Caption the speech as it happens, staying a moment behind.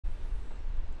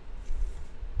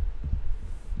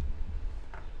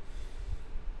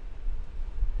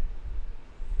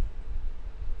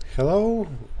Hello,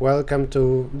 welcome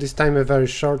to this time a very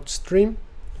short stream.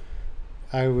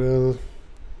 I will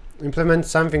implement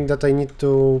something that I need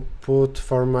to put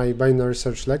for my binary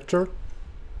search lecture,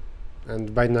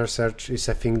 and binary search is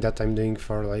a thing that I'm doing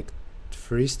for like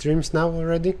 3 streams now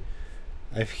already.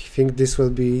 I think this will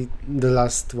be the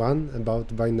last one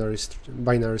about binary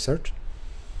search.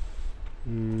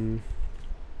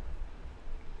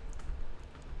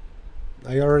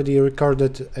 I already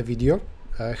recorded a video,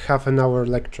 a half-an-hour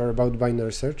lecture about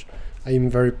binary search. I am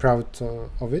very proud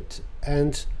of it,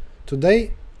 and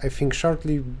today, I think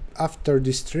shortly after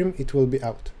this stream, it will be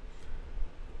out.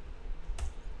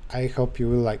 I hope you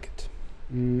will like it.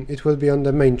 It will be on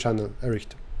the main channel,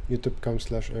 Errichto,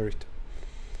 youtube.com/Errichto.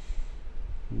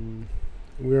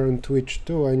 We're on Twitch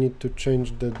too. I need to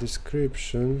change the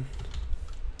description.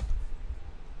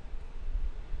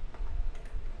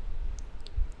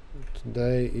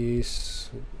 Today is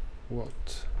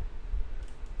what?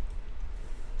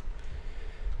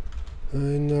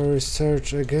 In our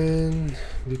research again,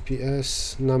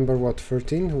 BPS number what,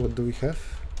 13? What do we have?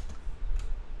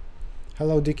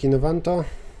 Hello Dicky Novanto,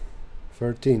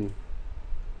 13.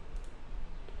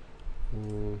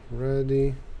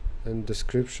 Ready, and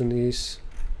description is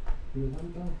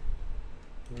Novanto,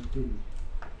 13.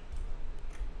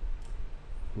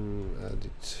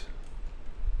 Edit.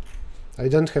 I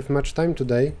don't have much time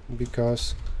today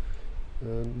because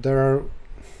there are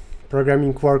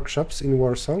programming workshops in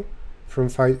Warsaw from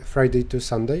Friday to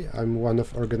Sunday. I'm one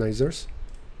of organizers.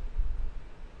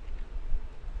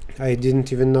 I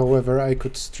didn't even know whether I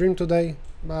could stream today,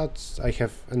 but I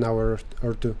have an hour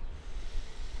or two.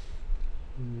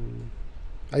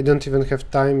 I don't even have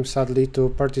time, sadly, to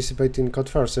participate in Code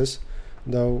Forces,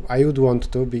 though I would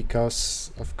want to,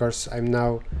 because of course I'm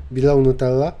now below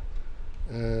Nutella,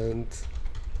 and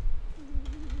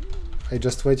I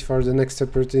just wait for the next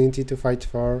opportunity to fight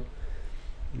for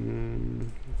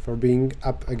being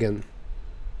up again.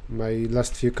 My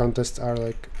last few contests are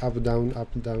like up, down, up,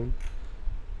 down.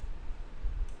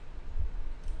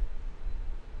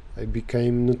 I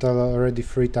became Nutella already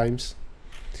 3 times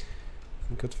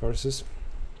in Code Forces.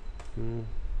 And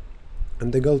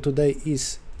the goal today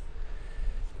is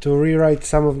to rewrite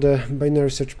some of the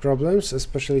binary search problems,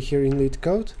 especially here in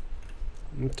Leetcode,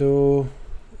 to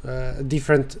a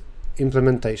different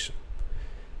implementation,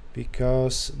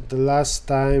 because the last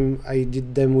time I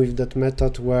did them with that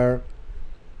method where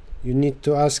you need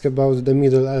to ask about the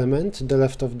middle element, the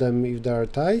left of them if there are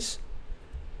ties,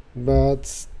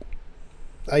 but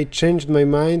I changed my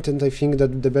mind and I think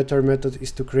that the better method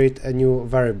is to create a new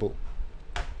variable,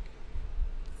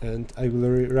 and I will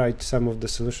rewrite some of the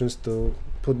solutions to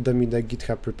put them in the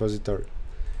GitHub repository.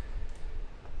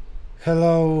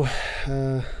 Hello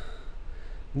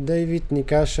David,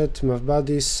 Nikashet,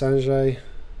 Mavbadis, Sanjay,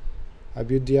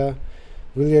 Abhyudya.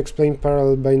 Will you explain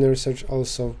parallel binary search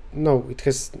also? No, it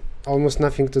has almost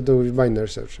nothing to do with binary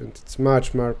search, and it's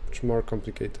much more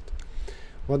complicated.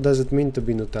 What does it mean to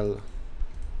be Nutella?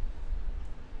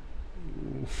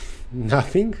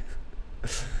 Nothing?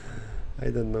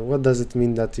 I don't know. What does it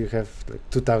mean that you have like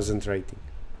 2000 rating?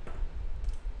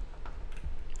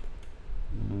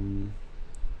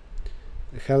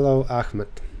 Hello Ahmed.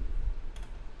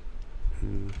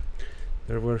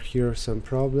 There were here some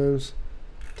problems.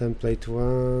 Template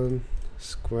 1,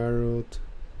 square root.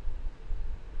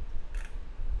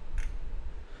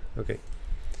 Okay.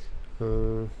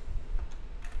 I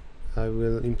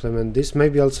will implement this,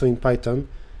 maybe also in Python.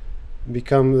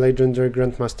 Become legendary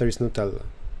grandmaster is Nutella.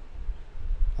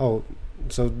 Oh,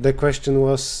 so the question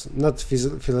was not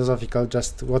philosophical,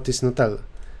 just what is Nutella?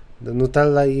 The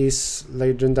Nutella is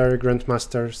legendary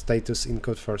grandmaster status in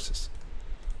Code Forces.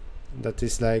 That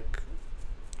is like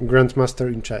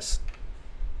grandmaster in chess,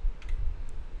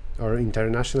 or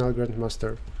international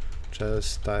grandmaster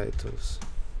chess titles.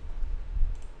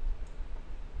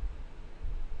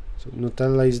 So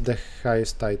Nutella is the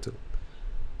highest title,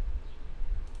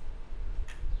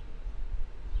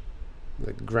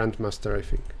 like grandmaster, I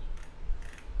think.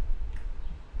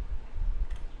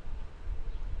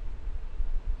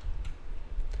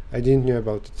 I didn't know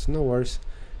about it. No worries.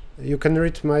 You can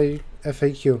read my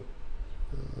FAQ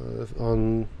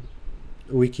on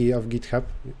wiki of GitHub.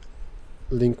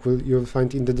 Link you'll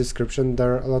find in the description.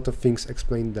 There are a lot of things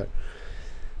explained there.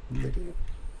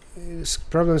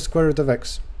 Problem square root of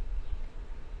x.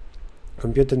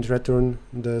 Compute and return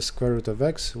the square root of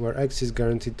x, where x is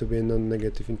guaranteed to be a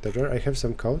non-negative integer. I have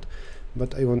some code,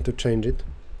 but I want to change it.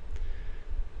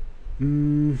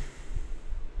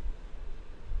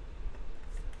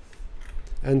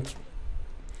 And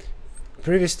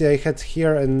previously I had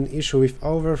here an issue with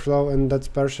overflow, and that's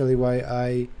partially why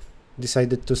I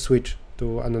decided to switch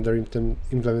to another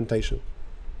implementation.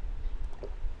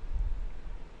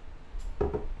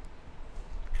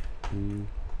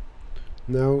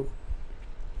 Now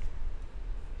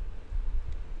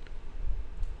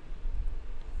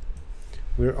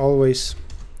we're always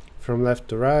from left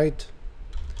to right.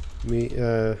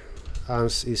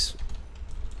 Ans is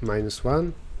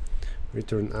 -1,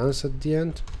 return ans at the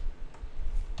end.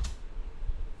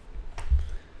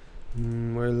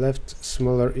 Where left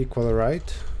smaller equal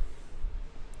right,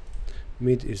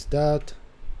 mid is that.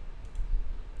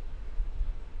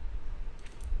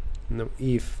 Now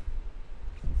if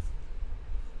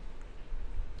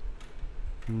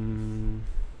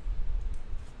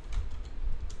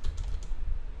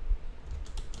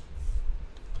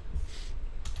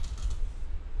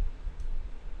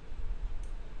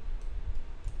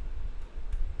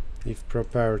if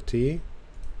property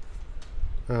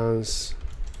ans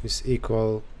is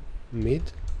equal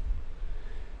mid,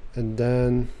 and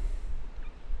then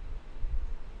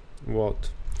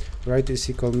what? Right is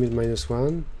equal mid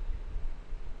 -1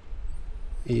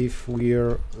 if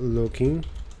we're looking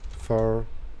for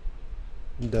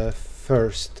the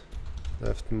first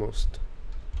leftmost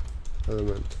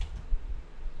element,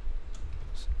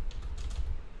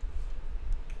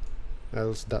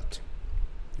 else that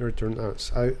return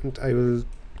ans. I will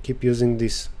keep using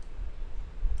this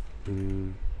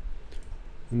in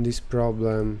this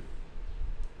problem.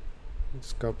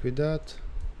 Let's copy that.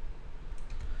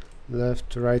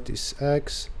 Left right is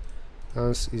x,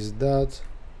 ans is that.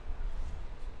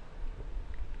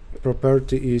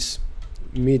 Property is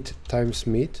mid times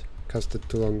mid, casted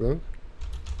to long.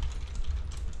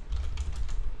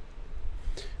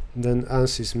 Then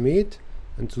ans is mid,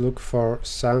 and to look for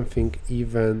something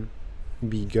even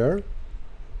bigger.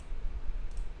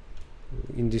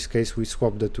 In this case we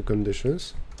swap the two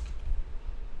conditions.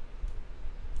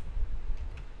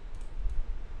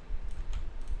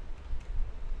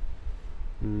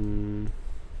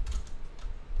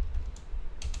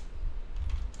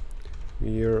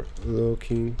 We're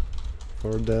looking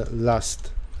for the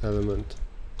last element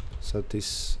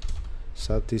satisfying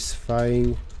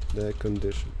the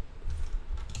condition.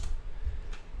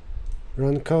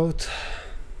 Run code.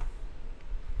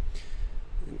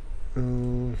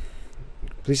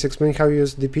 Please explain how you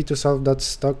use DP to solve that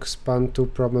stock span 2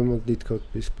 problem of Leetcode,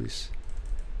 please.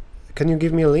 Can you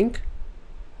give me a link?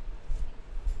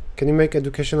 Can you make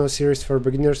educational series for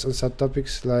beginners on such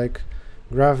topics like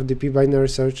graph, DP, binary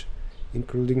search,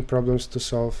 including problems to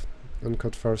solve on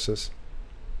code forces?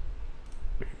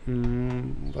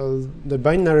 Well, the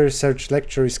binary search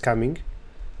lecture is coming,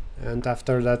 and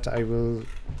after that I will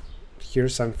hear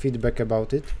some feedback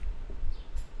about it.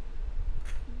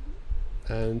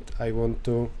 And I want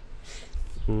to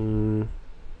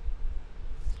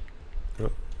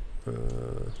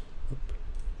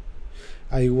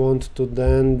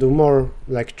then do more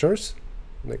lectures,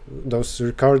 like those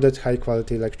recorded high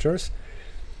quality lectures.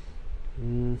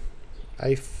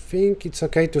 I think it's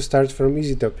okay to start from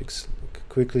easy topics, like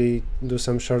quickly do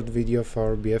some short video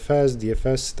for BFS,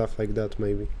 DFS, stuff like that.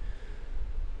 Maybe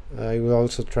I will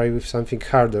also try with something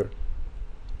harder.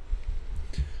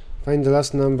 Find the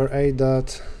last number a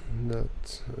dot.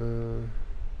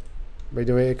 By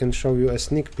the way, I can show you a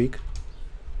sneak peek.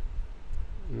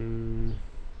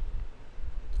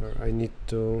 Or I need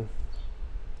to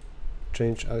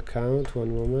change account.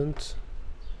 One moment.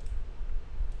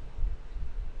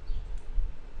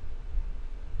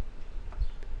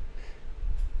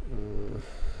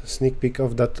 Sneak peek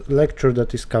of that lecture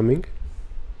that is coming.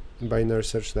 Binary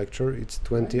search lecture. It's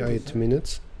 28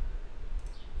 minutes,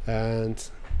 and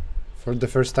for the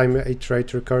first time I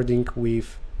tried recording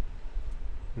with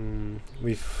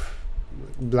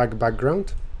black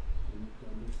background.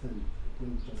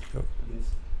 Oh.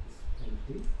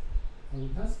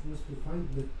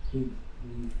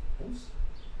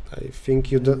 I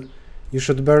think you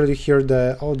should barely hear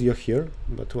the audio here,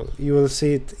 but well, you will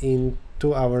see it in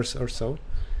 2 hours or so.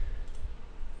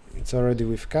 It's already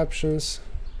with captions.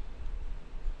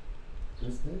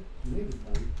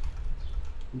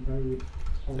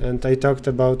 And I talked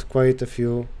about quite a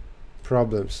few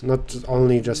problems, not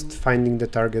only just finding the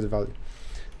target value.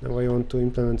 Now I want to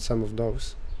implement some of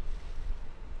those.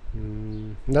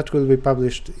 That will be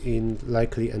published in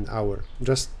likely an hour,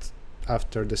 just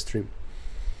after the stream.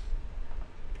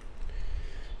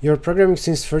 You're programming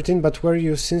since 13, but were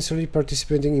you sincerely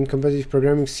participating in competitive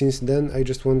programming since then? I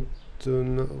just want to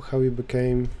know how you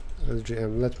became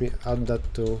LGM. Let me add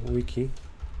that to wiki.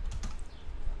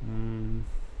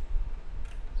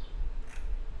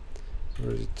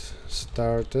 Where it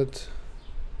started.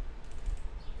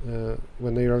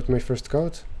 When I wrote my first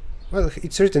code, Well,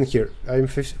 it's written here.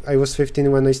 I was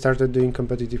 15 when I started doing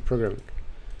competitive programming.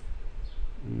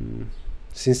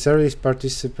 Sincerely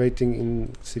participating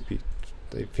in CP.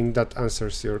 I think that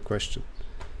answers your question.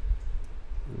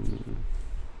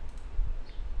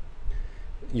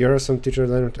 Your awesome teacher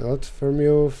learned a lot from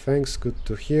you. Thanks, good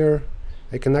to hear.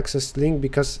 I can access link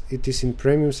because it is in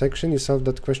premium section. You solved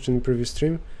that question in previous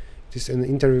stream. It is an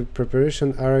interview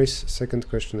preparation. Arise second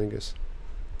question, I guess.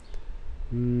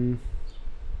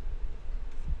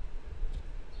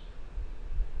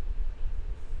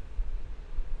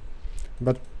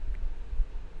 But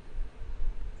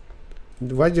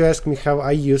why do you ask me how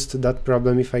I used that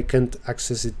problem if I can't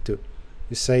access it too?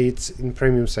 You say it's in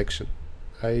premium section.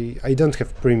 I don't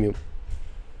have premium.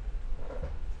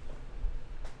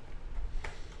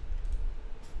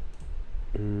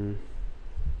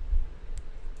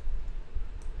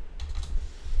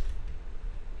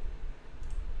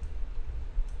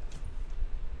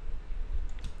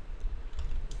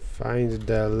 Find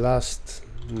the last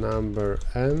number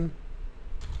m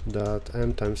dot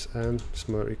m times m is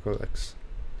more equal x.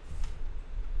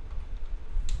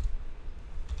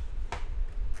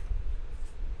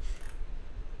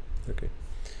 Okay.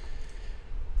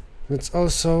 Let's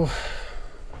also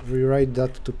rewrite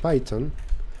that to Python.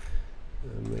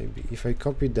 Maybe if I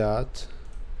copy that,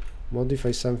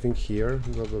 modify something here,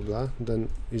 blah blah blah, then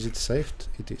is it saved?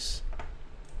 It is.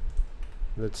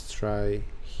 Let's try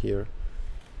here.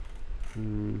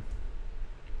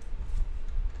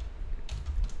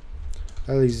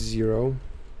 L is 0,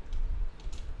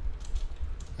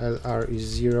 LR is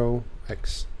 0,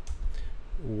 x.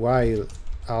 While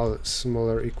L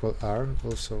smaller equal R,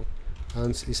 also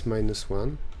ans is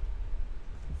 -1.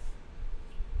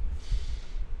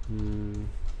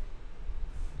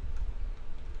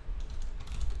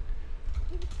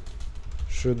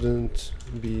 Shouldn't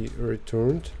be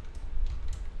returned.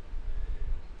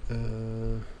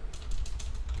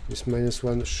 This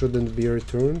 -1 shouldn't be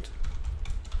returned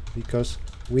because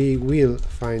we will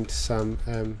find some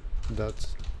m dot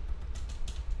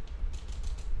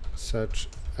such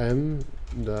m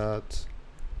dot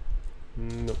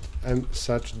no m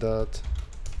such dot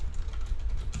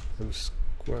m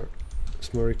square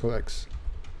is more equal x.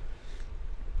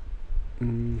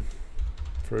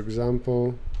 For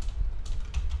example,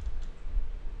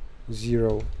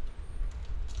 0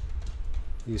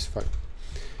 is fine.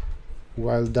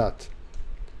 While that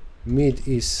mid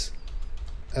is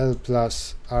L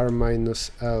plus R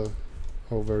minus L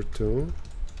over 2.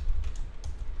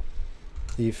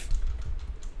 If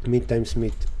mid times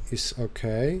mid is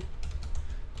okay,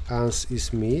 ans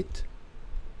is mid,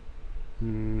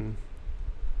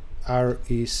 R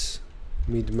is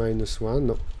mid -1,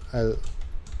 no, L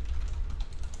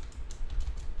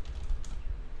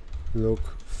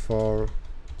look for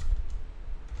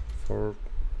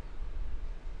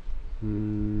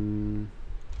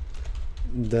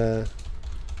the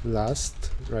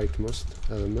last rightmost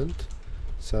element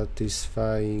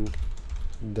satisfying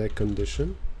the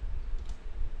condition,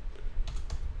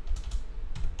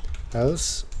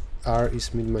 else R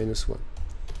is mid -1.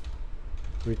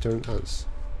 Return ans.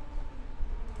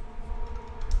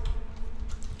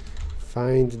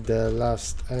 Find the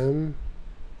last m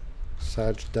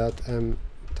such that m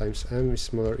times m is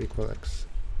smaller or equal x.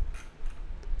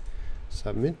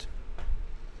 Submit.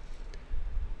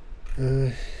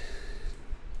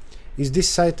 Is this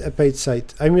site a paid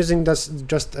site? I'm using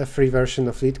just a free version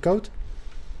of Leetcode.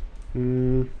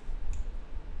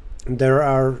 There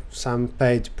are some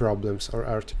paid problems or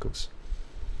articles.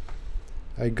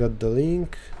 I got the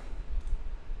link.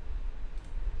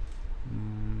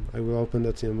 I will open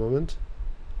that in a moment.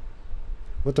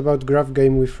 What about graph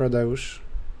game with Radeusz?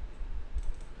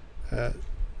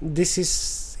 This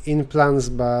is in plans,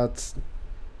 but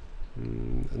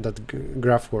that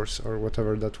Graph Wars or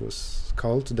whatever that was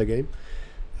called, the game,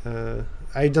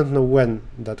 I don't know when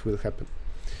that will happen.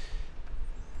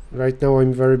 Right now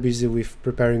I'm very busy with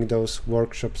preparing those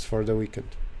workshops for the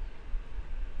weekend.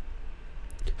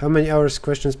 How many hours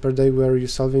questions per day were you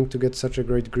solving to get such a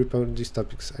great grip on these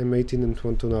topics? I'm 18 and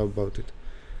want to know about it.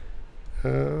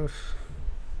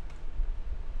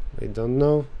 I don't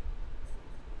know.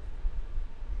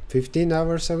 15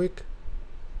 hours a week?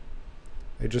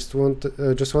 I just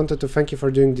wanted to thank you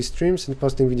for doing these streams and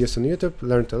posting videos on YouTube.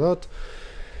 Learned a lot.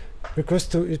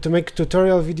 Request to make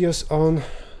tutorial videos on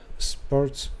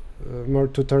sports, more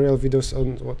tutorial videos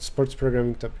on what sports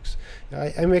programming topics.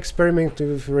 I'm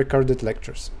experimenting with recorded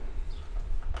lectures.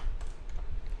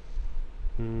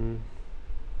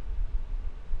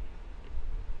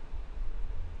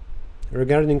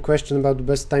 Regarding question about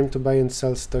best time to buy and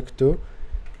sell stock too,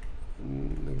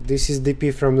 This is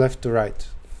DP from left to right,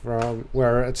 from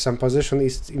where at some position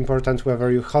it's important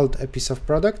whether you hold a piece of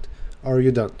product or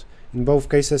you don't. In both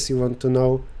cases you want to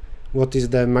know what is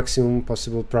the maximum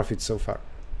possible profit so far,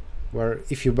 where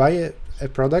if you buy a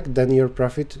product, then your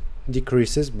profit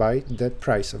decreases by the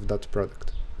price of that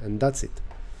product, and that's it.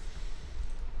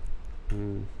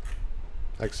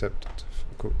 Accepted.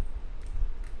 Cool.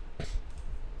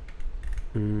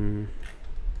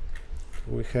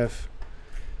 We have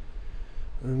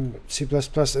C++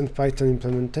 and Python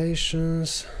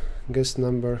implementations. Guess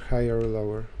number higher or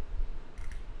lower?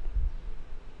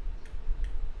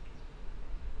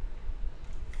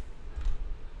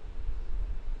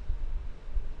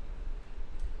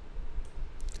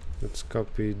 Let's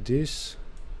copy this.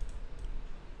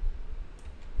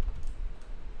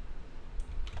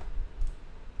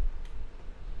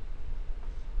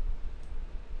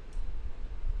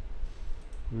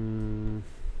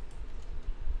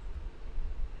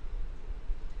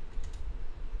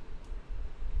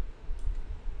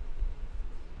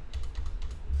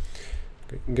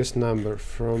 Okay, guess number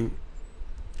from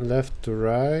left to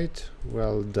right.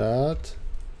 Well, that.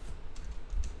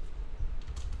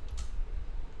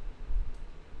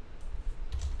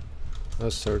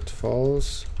 Assert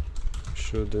false.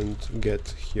 Shouldn't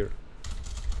get here.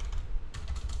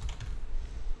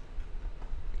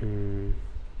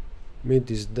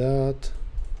 Mid is that.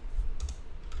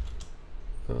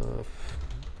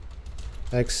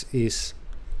 X is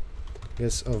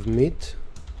guess of mid.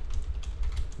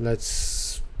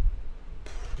 Let's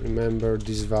remember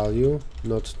this value,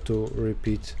 not to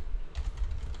repeat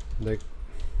the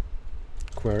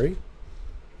query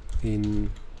in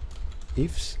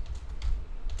ifs.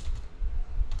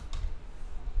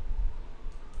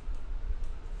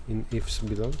 In ifs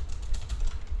below.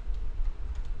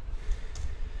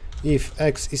 If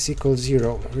x is equal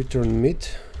 0, return mid.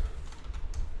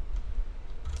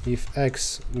 If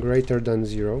x greater than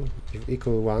 0, if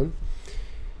equal 1,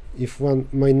 if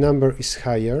my number is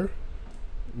higher,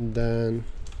 then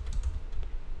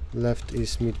left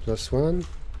is mid plus 1,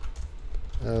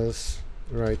 else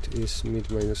right is mid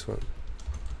minus 1.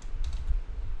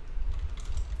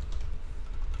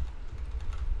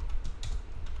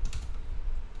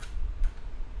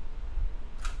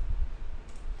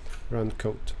 Run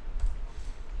code.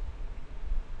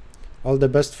 All the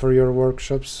best for your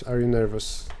workshops. Are you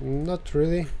nervous? Not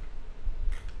really.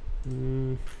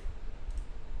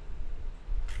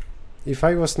 If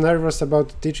I was nervous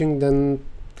about teaching, then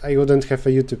I wouldn't have a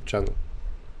YouTube channel.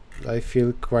 I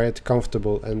feel quite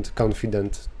comfortable and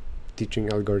confident teaching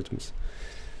algorithms.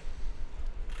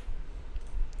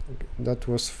 Okay, that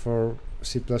was for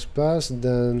C++.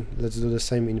 Then let's do the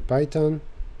same in Python.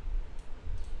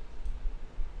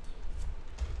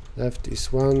 Left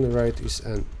is 1, right is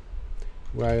n.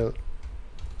 While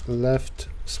left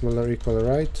smaller equal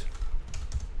right,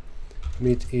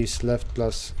 mid is left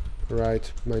plus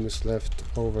right minus left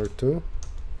over 2.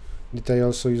 Did I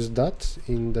also use that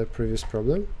in the previous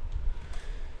problem?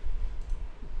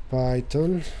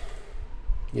 Python.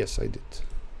 Yes, I did.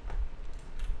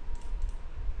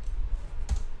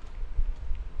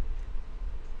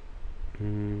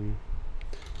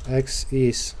 X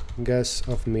is guess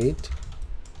of mid.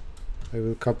 I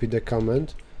will copy the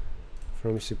comment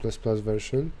from C++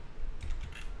 version.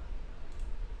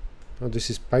 Oh, this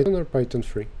is Python or Python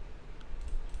 3?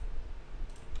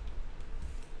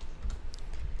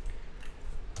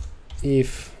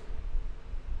 If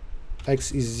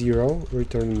x is 0,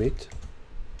 return mid.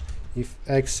 If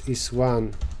x is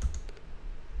 1,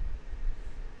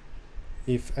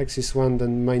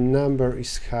 then my number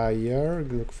is higher.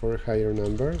 Look for a higher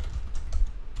number.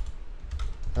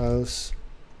 Else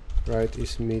right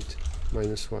is mid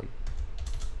minus 1.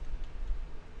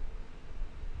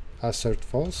 Assert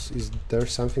false. Is there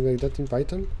something like that in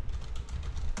Python?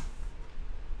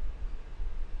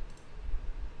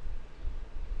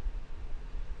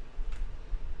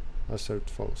 Assert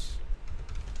false.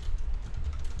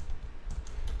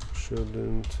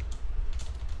 Shouldn't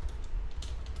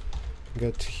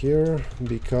get here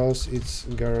because it's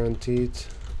guaranteed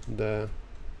the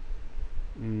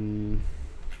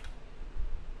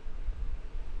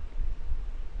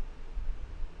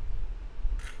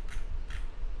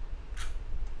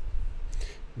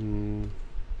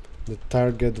the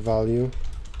target value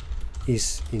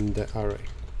is in the array.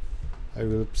 I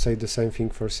will say the same thing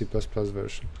for C++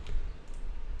 version.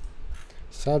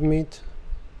 Submit,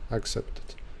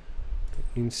 accepted.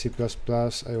 In C++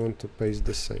 I want to paste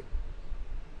the same.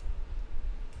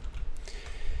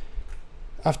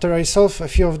 After I solve a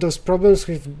few of those problems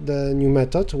with the new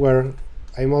method, where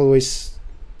I'm always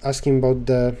asking about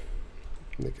the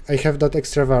I have that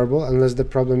extra variable, unless the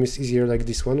problem is easier like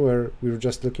this one where we're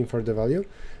just looking for the value.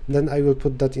 Then I will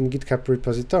put that in GitHub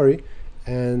repository,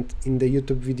 and in the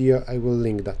YouTube video I will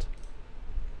link that.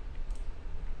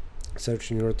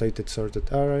 Search in rotated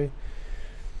sorted array.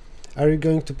 Are you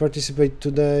going to participate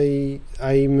today?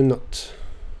 I'm not,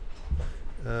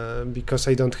 because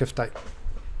I don't have time,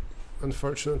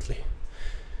 unfortunately.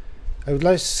 I would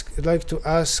like to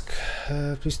ask,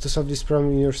 please to solve this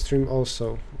problem in your stream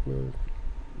also.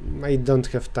 I don't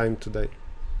have time today,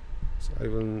 so I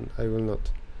will not.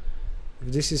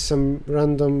 If this is some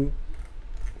random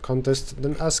contest,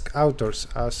 then ask authors,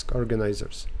 ask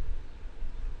organizers.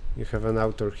 You have an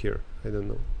author here, I don't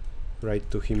know. Write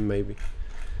to him maybe.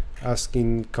 Ask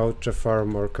in Coach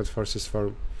forum or Codeforces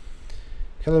forum.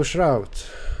 Hello Shroud,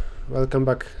 welcome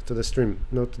back to the stream.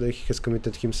 No, today he has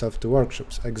committed himself to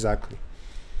workshops. Exactly.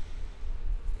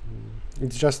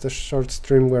 It's just a short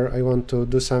stream where I want to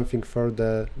do something for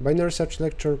the binary search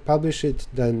lecture, publish it,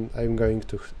 then I'm going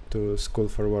to school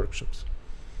for workshops.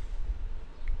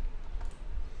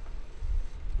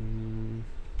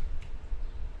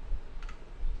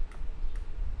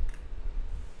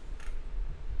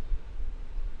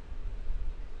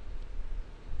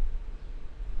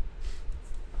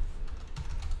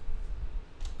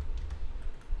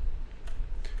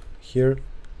 Here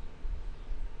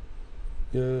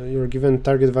you're given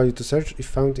target value to search. If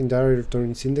found in the array,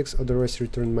 return its index, otherwise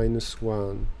return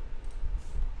 -1.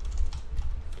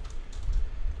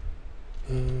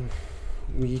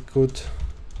 We could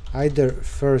either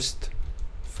first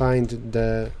find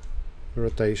the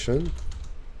rotation,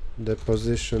 the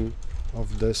position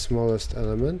of the smallest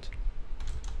element,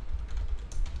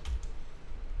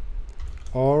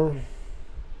 or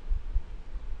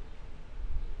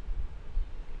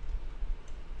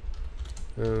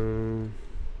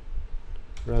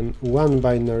run one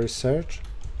binary search.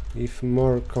 If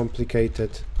more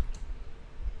complicated,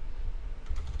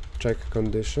 check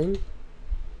condition,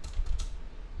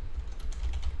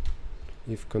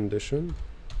 if condition,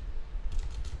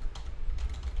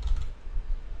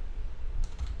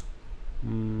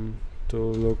 to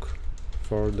look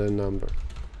for the number.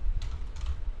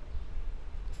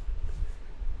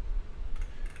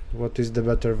 What is the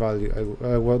better value?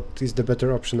 What is the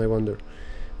better option, I wonder?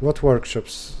 What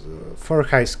workshops? For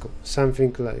high school,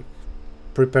 something like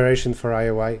preparation for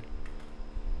IOI.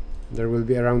 There will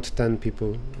be around 10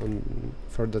 people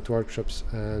for that workshops,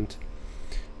 and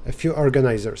a few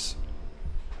organizers,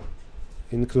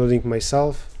 including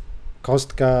myself,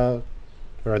 Kostka,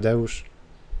 Radeusz.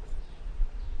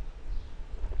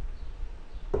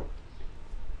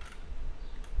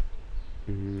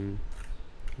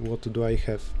 What do I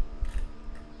have?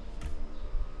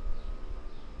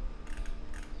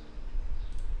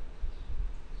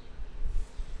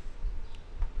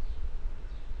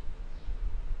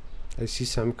 I see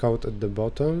some code at the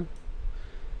bottom.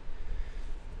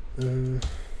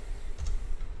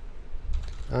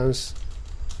 Ans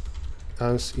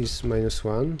is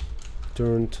 -1,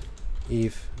 turned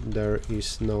if there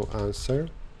is no answer.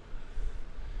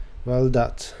 Well,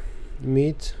 that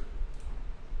meet.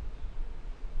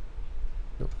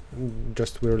 No,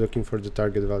 just we're looking for the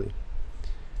target value.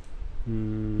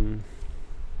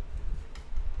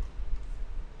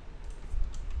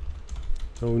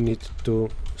 So we need to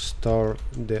store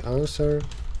the answer,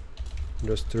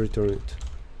 just return it.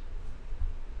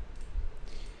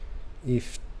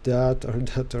 If that or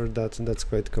that or that, that's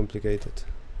quite complicated.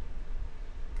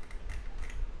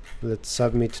 Let's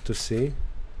submit to see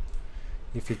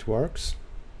if it works.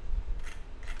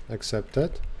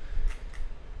 Accepted.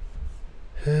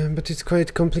 But it's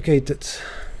quite complicated.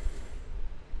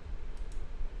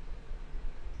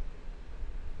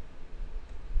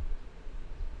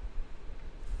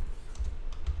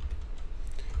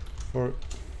 For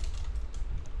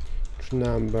each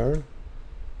number,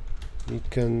 we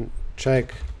can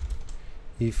check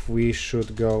if we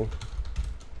should go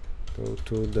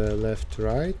to the left,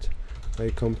 right, by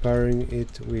comparing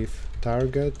it with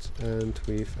target and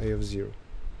with a of 0.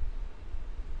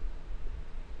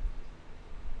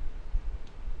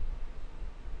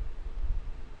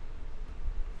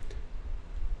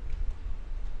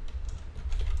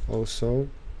 Also,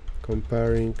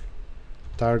 comparing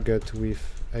target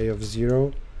with a of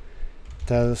 0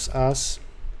 tells us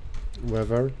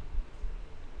whether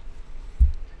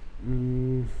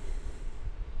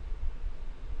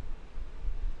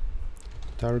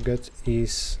target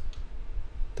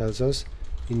tells us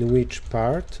in which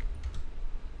part,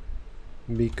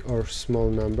 big or small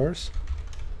numbers,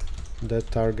 the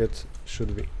target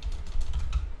should be.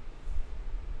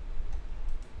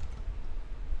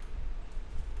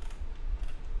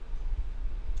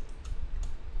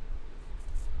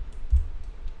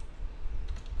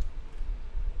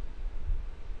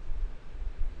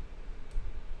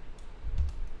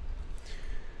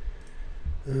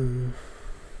 True,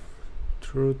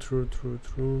 true, true,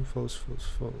 true, false, false,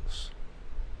 false.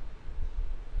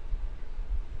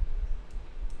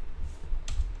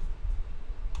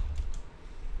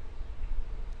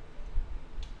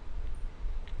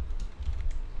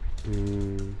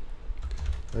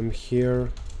 I'm here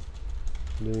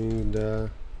doing the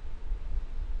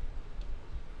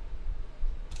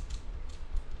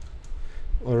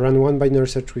or run one binary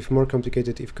search with more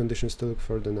complicated if conditions to look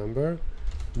for the number.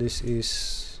 This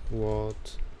is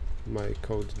what my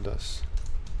code does.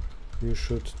 You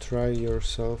should try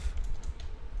yourself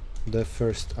the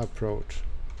first approach.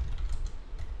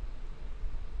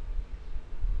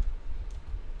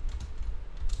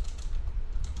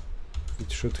 It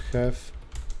should have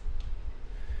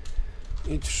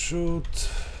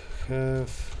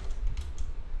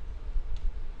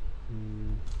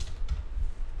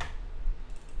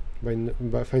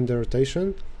find the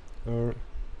rotation, or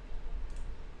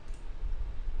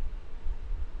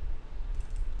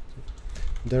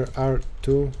there are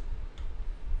two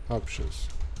options.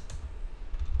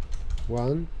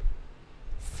 One,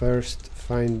 first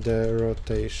find the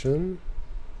rotation,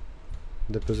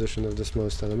 the position of the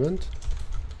smallest element,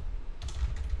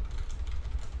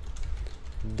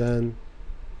 then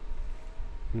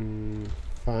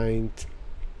find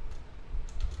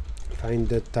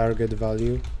the target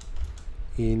value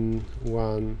in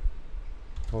one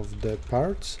of the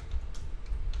parts.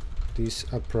 This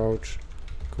approach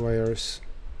requires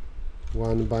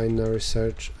one binary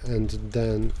search and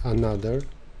then another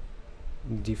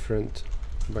different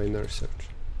binary search.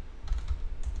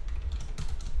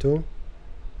 2,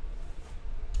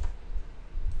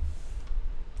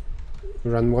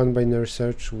 run one binary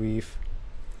search with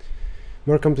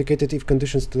more complicated if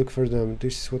conditions to look for them.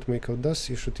 This is what my code does.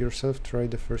 You should yourself try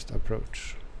the first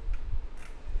approach.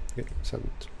 Okay,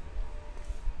 submit.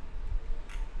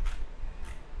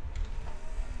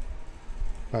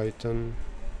 Python.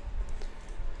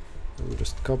 I'll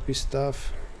just copy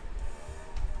stuff.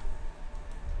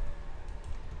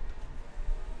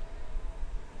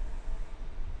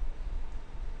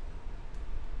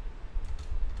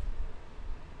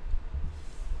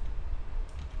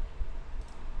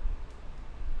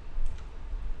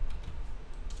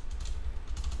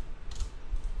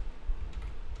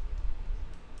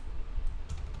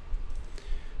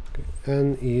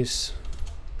 N is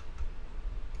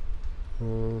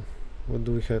what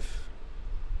do we have?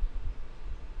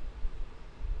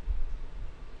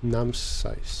 Nums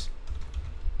size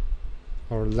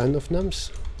or len of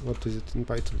nums? What is it in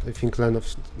Python? I think len of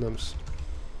nums.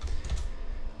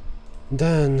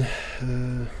 Then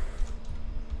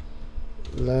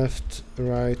left,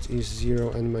 right is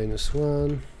 0 and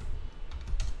 -1,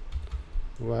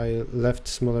 while left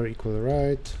smaller equal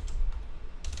right.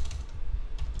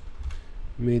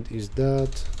 Mid is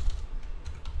that.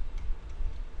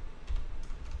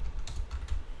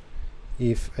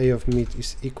 If a of mid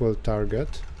is equal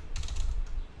target,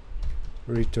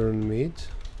 return mid.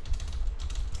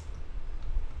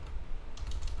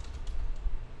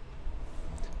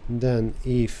 Then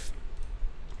if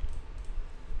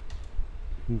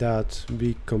that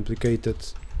big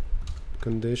complicated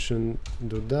condition,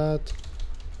 do that,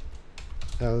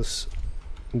 else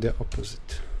the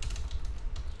opposite.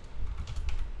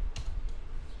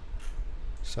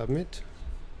 Submit.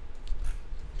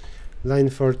 Line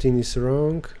 14 is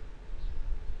wrong.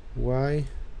 Why?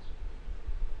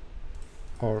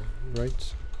 Or,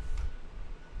 right?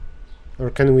 Or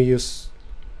can we use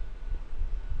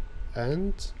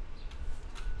and?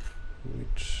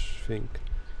 Which thing?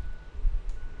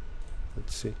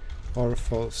 Let's see. Or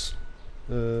false.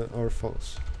 Or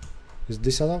false. Is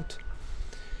this allowed?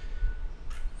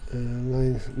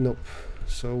 Line, nope.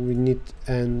 So we need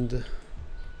and.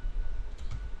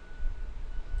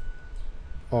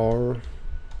 Or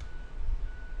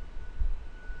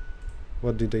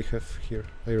what did I have here?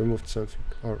 I removed something.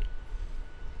 Or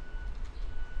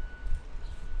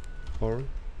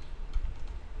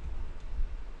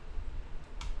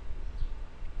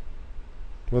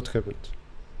what happened?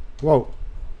 Whoa,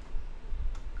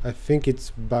 I think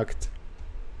it's bugged.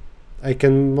 I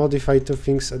can modify two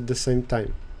things at the same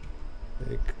time.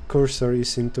 Like cursor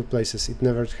is in two places. It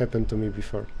never happened to me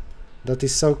before. That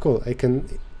is so cool.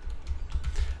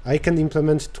 I can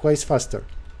implement twice faster.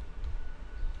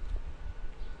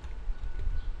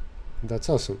 That's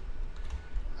awesome.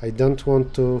 I don't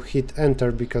want to hit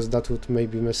enter because that would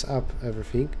maybe mess up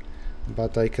everything,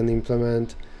 but I can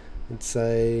implement, let's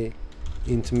say,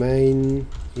 int main,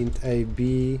 int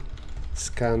ab,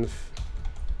 scanf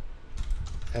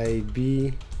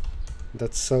ab.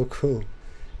 That's so cool.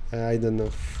 I don't know,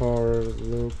 for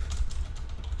loop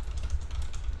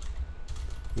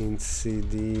int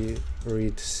cd,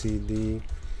 read cd,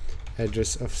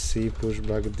 edges of c, push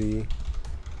back d.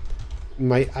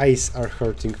 My eyes are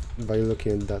hurting by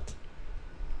looking at that.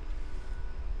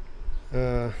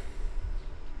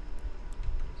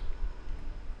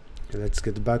 Let's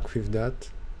get back with that.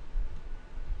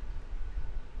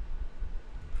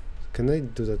 Can I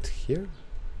do that here?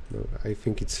 No, I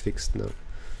think it's fixed now.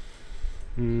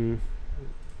 No.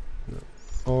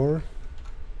 Or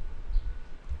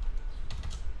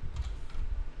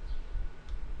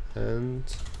and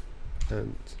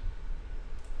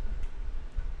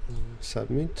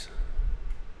submit.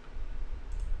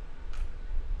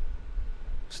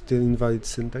 Still invalid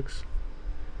syntax.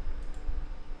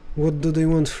 What do they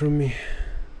want from me?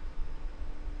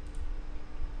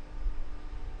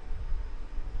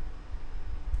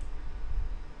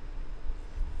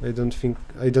 I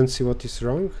don't see what is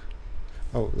wrong.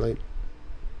 Oh, like,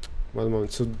 one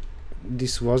moment. So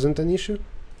this wasn't an issue?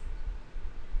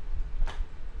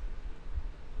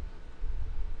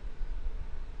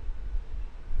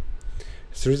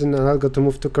 It's written an algo to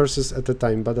move 2 cursors at a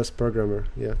time, but as programmer,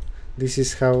 yeah. This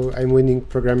is how I'm winning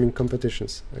programming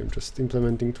competitions. I'm just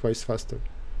implementing twice faster.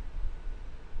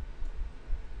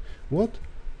 What?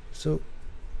 So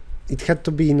it had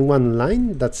to be in one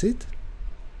line, that's it?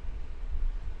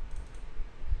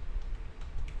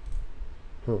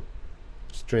 Oh,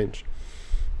 strange.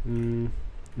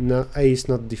 No, A is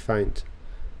not defined.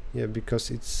 Yeah, because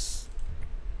it's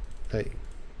A.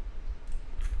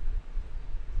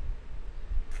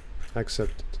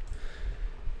 Accepted.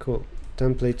 Cool.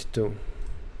 Template 2.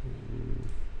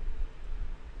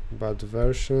 Bad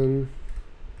version.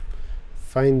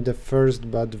 Find the first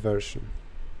bad version.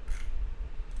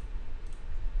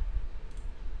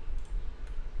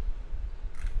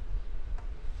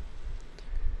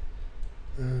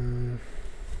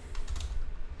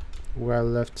 Well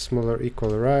left smaller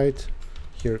equal right.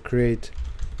 Here create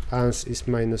ans is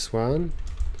 -1.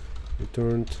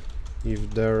 Returned if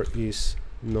there is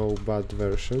no bad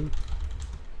version.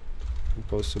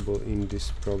 Impossible in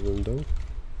this problem though.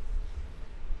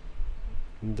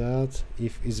 That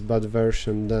if is bad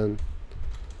version, then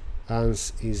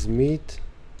ans is mid,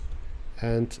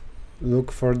 and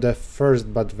look for the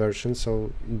first bad version,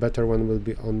 so better one will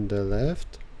be on the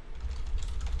left.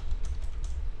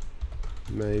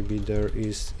 Maybe there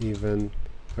is even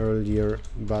earlier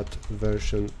bad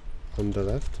version on the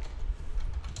left.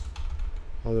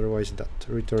 Otherwise that,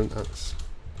 return ans.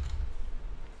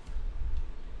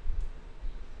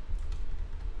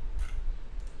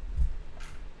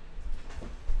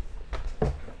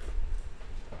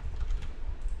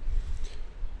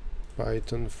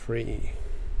 Python 3.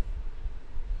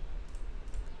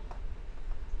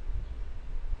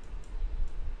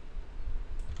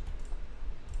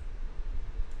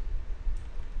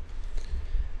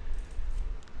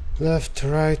 Left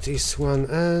right is 1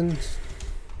 and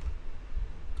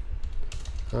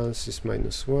ans is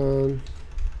 -1.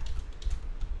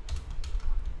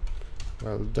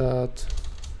 Well, that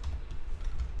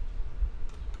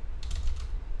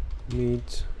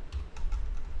mid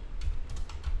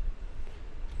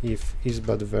if is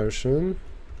bad version,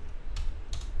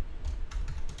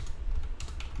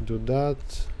 do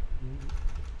that,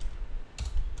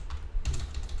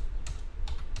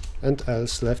 and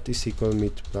else left is equal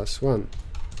mid +1.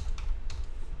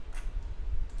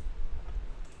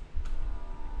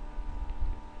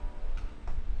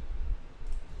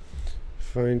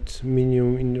 Find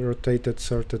minimum in rotated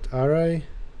sorted array.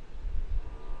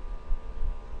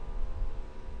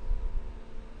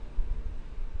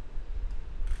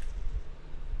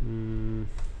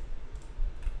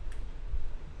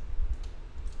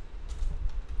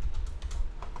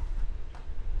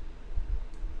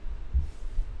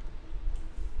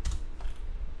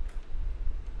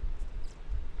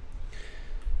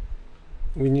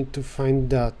 We need to find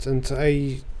that, and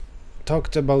I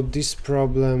talked about this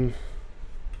problem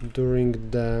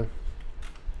during the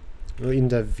in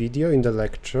the video, in the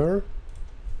lecture.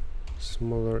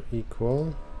 Smaller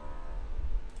equal.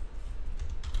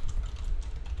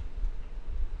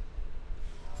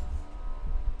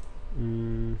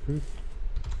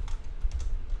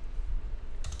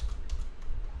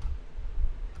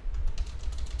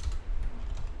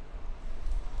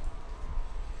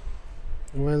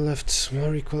 Well left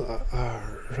small equal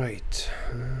r, right.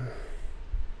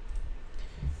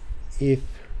 If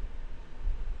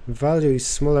value is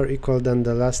smaller equal than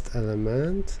the last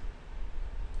element,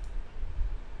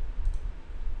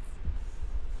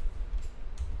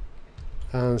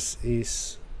 ans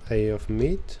is a of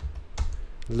mid,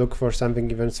 look for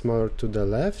something even smaller to the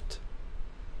left,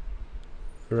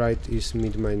 right is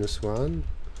mid -1,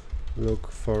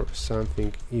 look for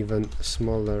something even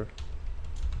smaller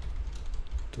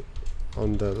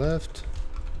on the left,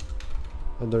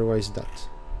 otherwise that.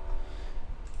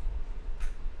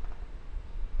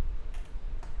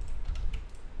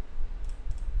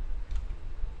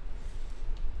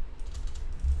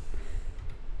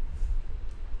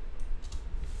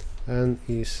 N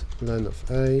is len of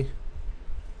A,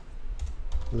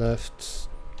 left,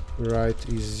 right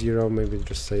is 0, maybe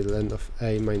just say len of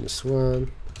A minus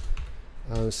 1,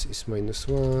 ans is minus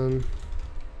 1,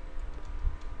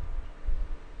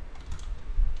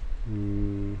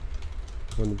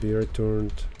 won't be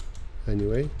returned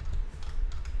anyway,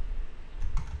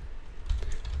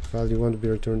 value won't be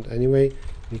returned anyway,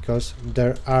 because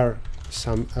there are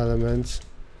some elements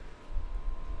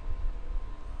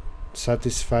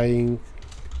satisfying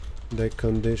the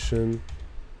condition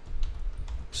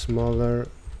smaller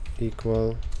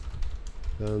equal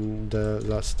than the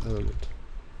last element.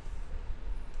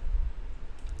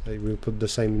 I will put the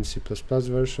same in C++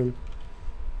 version.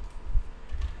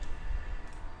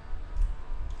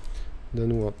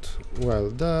 Then what? Well,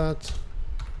 that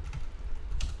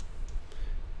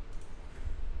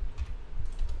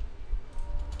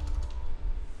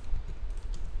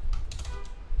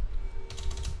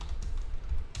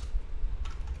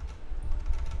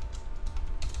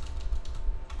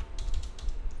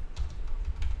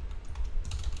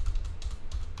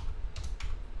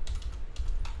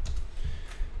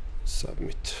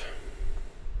submit.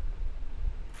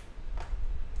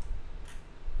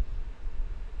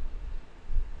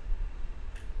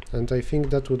 And I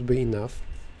think that would be enough.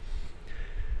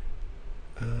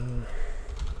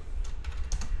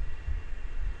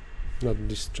 Not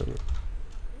this channel.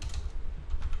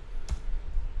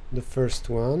 The first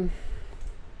one.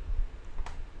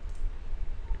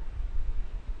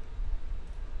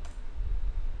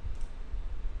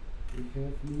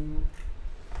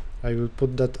 I will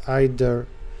put that either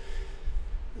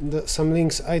some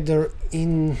links either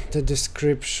in the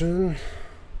description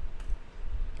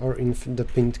or in the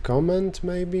pinned comment,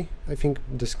 maybe. I think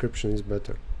description is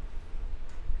better.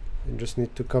 I just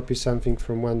need to copy something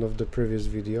from one of the previous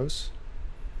videos.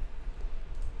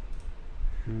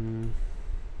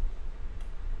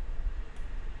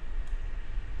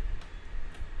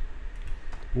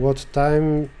 What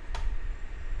time?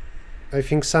 I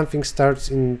think something starts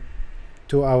in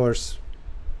 2 hours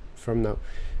from now.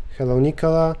 Hello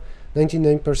Nicola,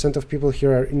 99% of people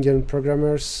here are Indian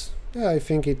programmers. Yeah, I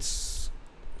think it's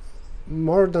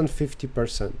more than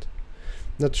 50%.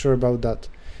 Not sure about that.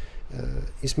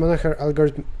 Is Monacher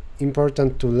algorithm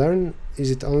important to learn?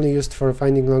 Is it only used for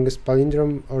finding longest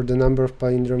palindrome or the number of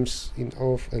palindromes in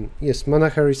O of n? Yes,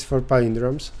 Monacher is for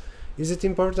palindromes. Is it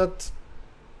important?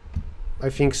 I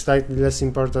think slightly less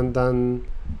important than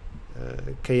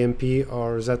KMP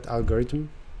or Z algorithm,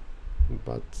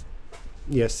 but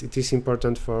yes, it is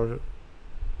important for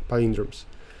palindromes.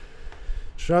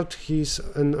 Shroud, he's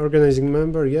an organizing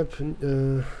member. Yep,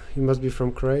 he must be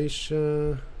from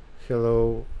Croatia.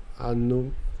 Hello,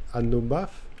 Anubaf.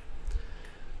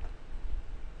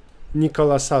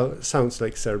 Nikola sounds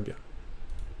like Serbia.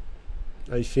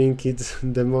 I think it's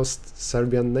the most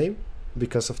Serbian name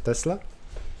because of Tesla.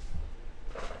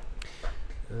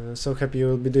 So happy you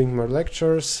will be doing more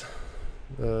lectures.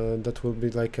 That will be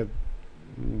like a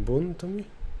boon to me.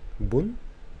 Boon?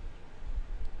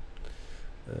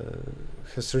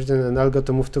 Has written an algo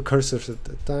to move two cursors at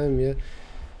a time, yeah.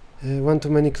 One too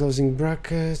many closing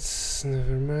brackets,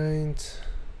 never mind.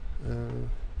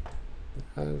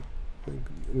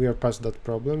 We are past that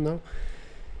problem now.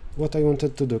 What I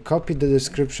wanted to do, copy the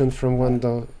description from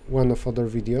one of other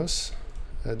videos.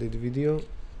 Edit video.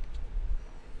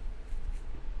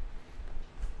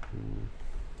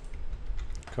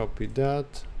 Copy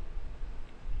that.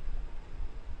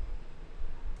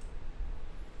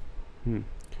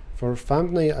 For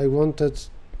thumbnail I wanted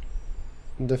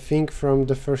the thing from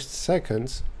the first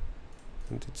seconds,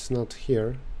 and it's not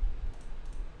here.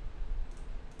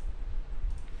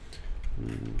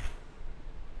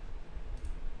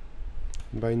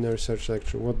 Binary search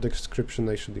lecture, what description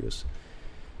I should use?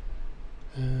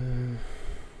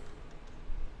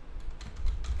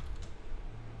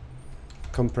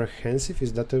 Comprehensive,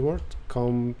 is that a word?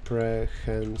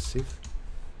 Comprehensive.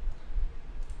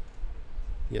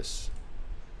 Yes.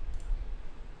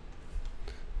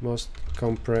 Most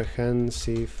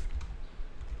comprehensive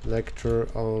lecture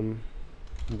on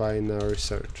binary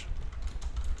search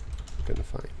you can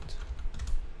find.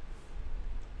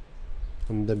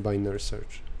 On the binary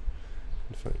search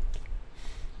you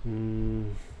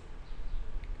can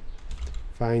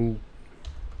find.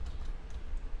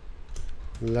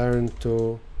 Learn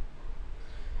to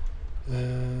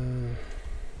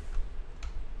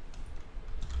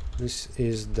This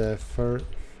is the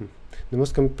the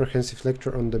most comprehensive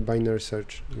lecture on the binary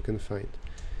search you can find.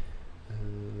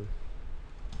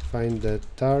 Find the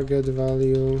target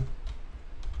value,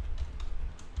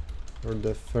 or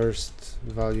the first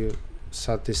value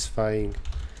satisfying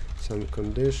some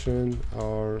condition,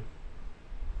 or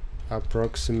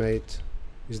approximate.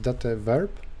 Is that a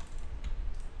verb?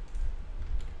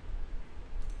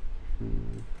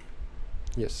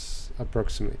 Yes,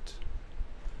 approximate.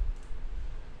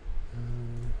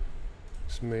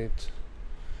 Approximate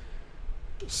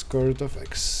square root of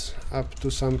x up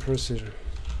to some precision.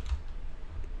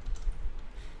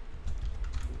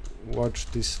 Watch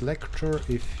this lecture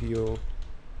if you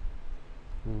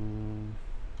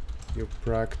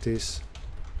practice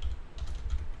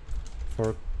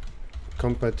for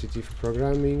competitive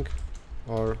programming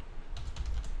or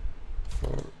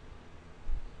for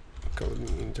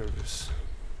coding interviews.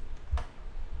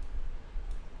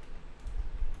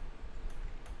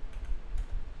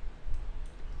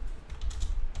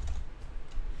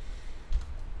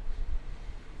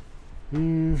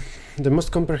 The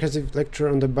most comprehensive lecture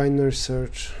on the binary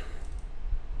search.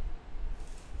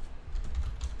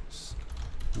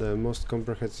 The most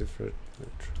comprehensive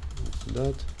lecture.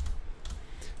 That.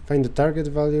 Find the target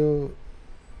value,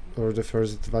 or the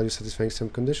first value satisfying some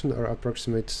condition, or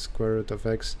approximate square root of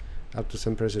x up to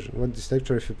some precision. What this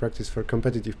lecture if you practice for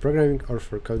competitive programming or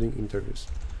for coding interviews.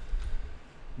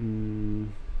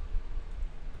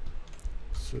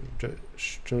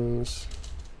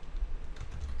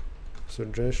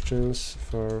 Suggestions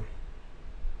for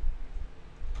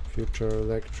future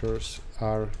lectures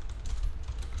are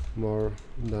more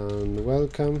than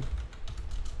welcome.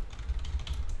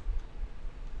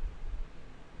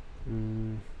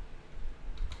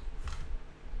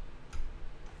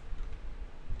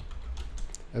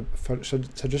 For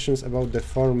suggestions about the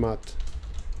format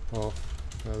of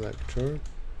a lecture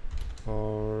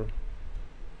or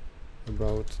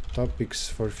about topics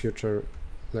for future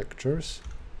lectures.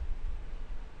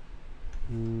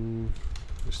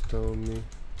 Just tell me.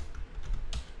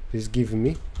 Please give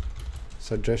me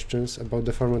suggestions about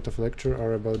the format of lecture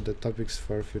or about the topics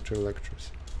for future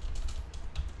lectures.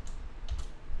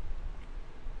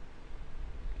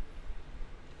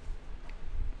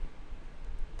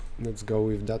 Let's go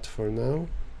with that for now.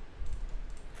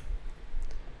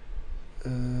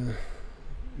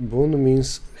 Boon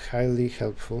means highly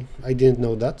helpful. I didn't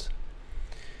know that.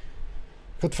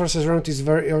 Code Forces round is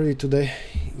very early today.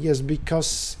 Yes,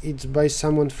 because it's by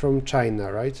someone from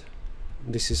China, right?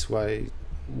 This is why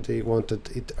they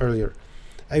wanted it earlier.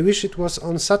 I wish it was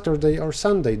on Saturday or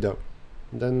Sunday though.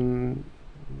 Then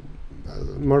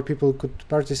more people could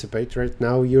participate. Right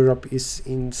now Europe is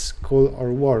in school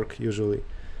or work usually.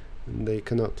 And they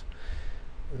cannot.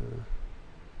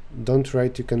 Don't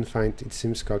write you can find, it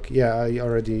seems cocky. Yeah, I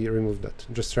already removed that.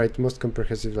 Just write most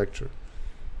comprehensive lecture.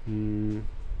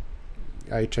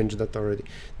 I changed that already.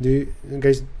 Do you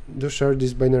guys do share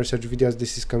these binary search videos?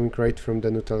 This is coming right from the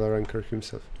Nutella ranker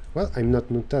himself. Well, I'm not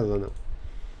Nutella now.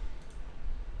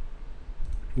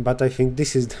 But I think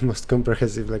this is the most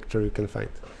comprehensive lecture you can find.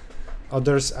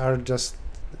 Others are just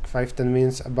 5-10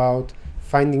 minutes about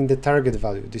finding the target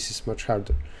value. This is much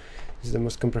harder. This is the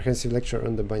most comprehensive lecture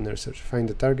on the binary search. Find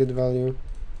the target value.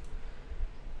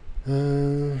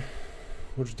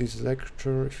 Watch this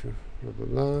lecture if you blah blah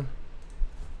blah.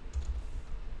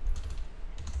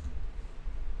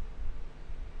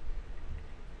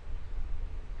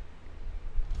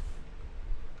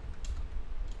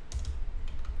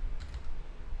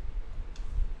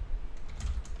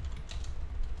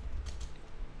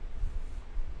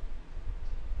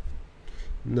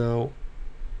 Now,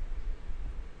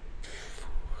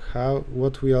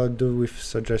 what we all do with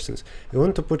suggestions? I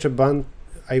want to put a bunch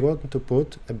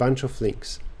of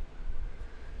links.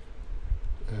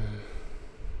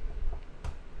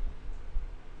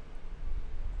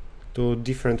 To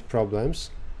different problems.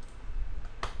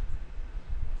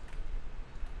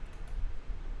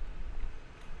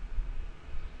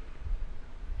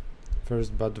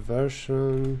 First bad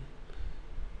version,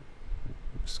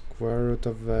 square root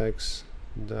of x,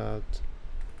 that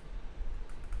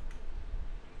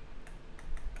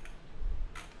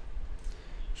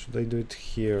should I do it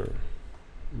here?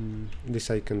 This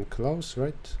I can close,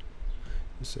 right?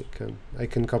 Yes, I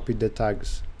can copy the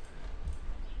tags.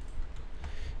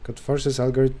 Code Forces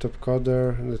algorithm top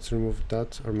coder. Let's remove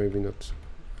that, or maybe not.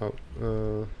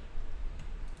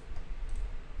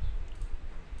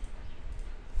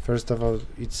 First of all,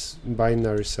 it's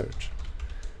binary search.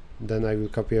 Then I will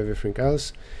copy everything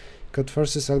else. Code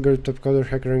Forces algorithm top coder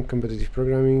hacker and competitive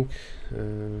programming.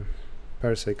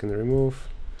 Pairs I can remove.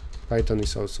 Python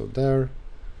is also there.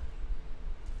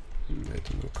 I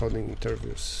don't know, coding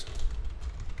interviews.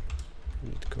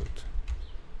 Leetcode.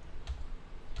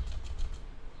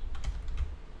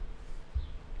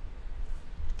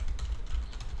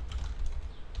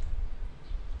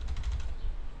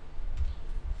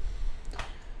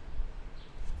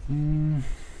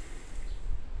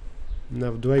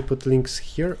 Now, do I put links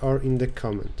here or in the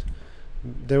comment?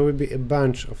 There will be a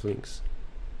bunch of links.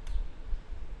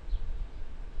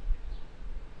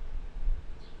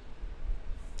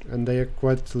 And they are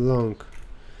quite long.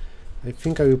 I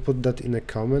think I will put that in a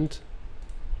comment.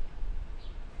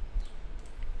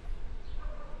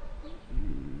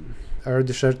 I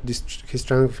already shared his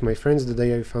channel with my friends the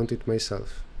day I found it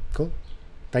myself. Cool.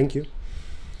 Thank you.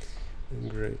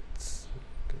 Great.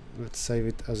 Okay, let's save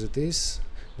it as it is.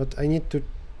 But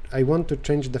I want to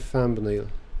change the thumbnail.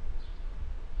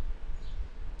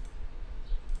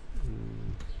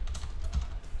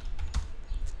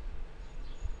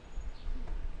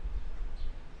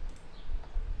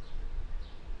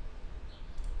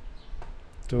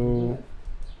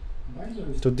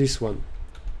 To this one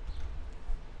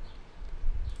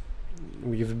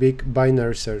with big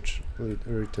binary search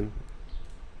written.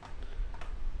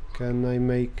 Can I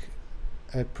make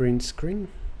a print screen?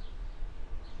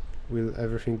 Will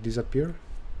everything disappear?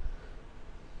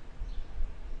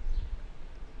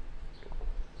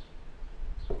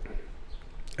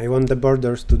 I want the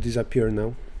borders to disappear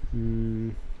now.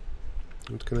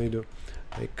 What can I do?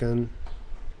 I can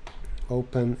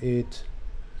open it.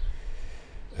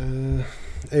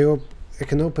 I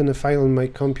can open a file on my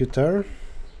computer.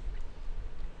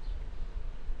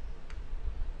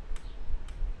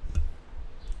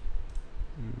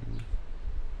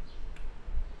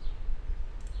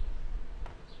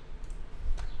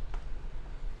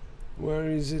 Where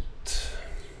is it?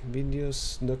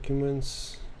 Videos,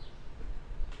 documents.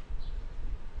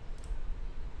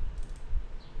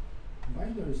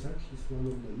 Binary search is one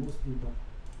of the most important.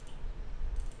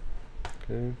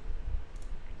 Okay.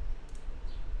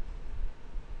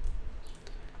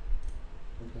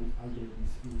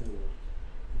 Algorithms in the world.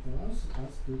 It allows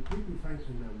us to quickly find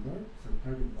a number, some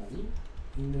target value,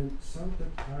 in a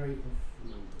sorted array of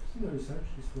numbers. Binary search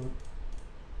is what.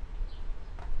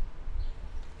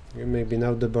 Okay, maybe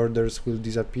now the borders will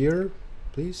disappear,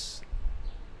 please.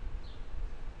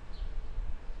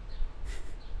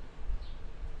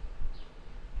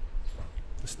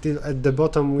 Still at the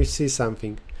bottom we see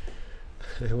something.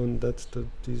 I want that to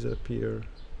disappear.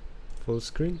 Full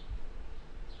screen.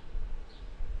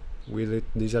 Will it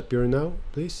disappear now,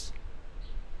 please?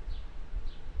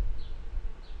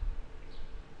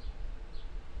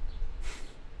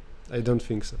 I don't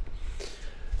think so.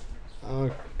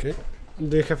 Okay.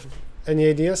 Do you have any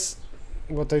ideas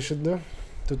what I should do?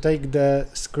 To take the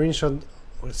screenshot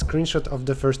of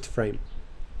the first frame.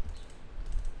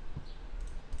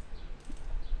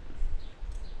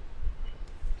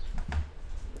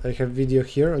 I have video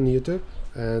here on YouTube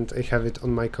and I have it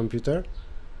on my computer,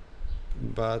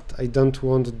 but I don't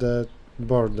want the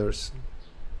borders.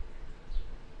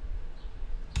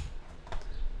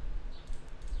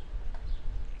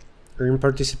 I'm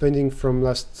participating from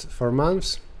last 4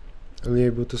 months, only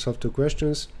able to solve 2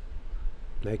 questions.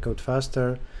 I code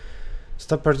faster.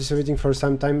 Stop participating for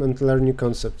some time and learn new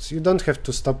concepts. You don't have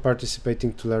to stop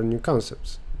participating to learn new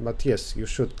concepts, but yes, you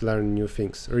should learn new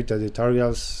things. Read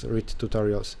editorials, read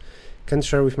tutorials. Can't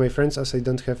share with my friends as I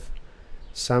don't have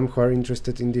some who are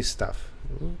interested in this stuff.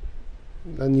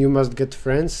 Then you must get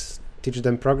friends, teach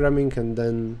them programming, and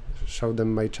then show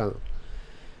them my channel.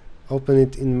 Open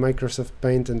it in Microsoft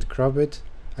Paint and crop it.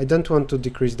 I don't want to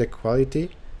decrease the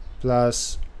quality,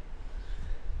 plus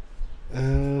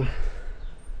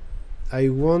I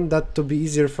want that to be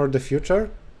easier for the future.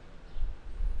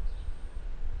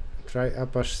 Try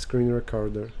Apache screen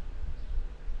recorder.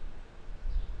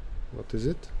 What is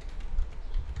it?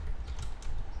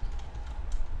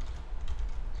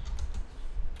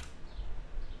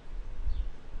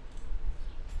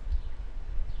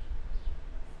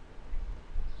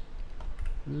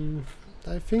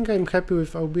 I think I'm happy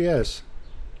with OBS.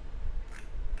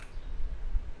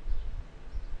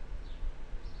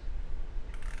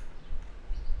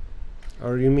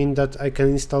 Or you mean that I can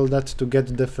install that to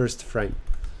get the first frame?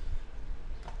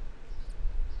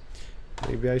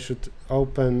 Maybe I should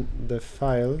open the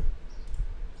file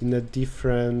in a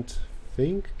different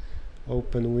thing.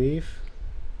 Open with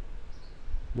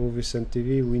Movies and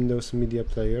TV, Windows Media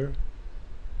Player.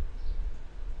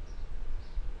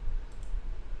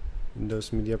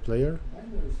 Windows Media Player.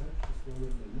 Binary search is one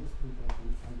of the most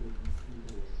important algorithms in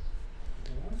the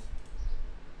world.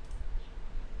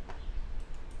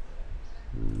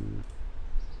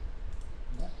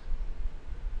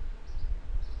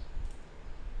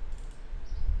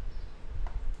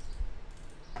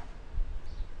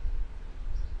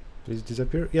 Please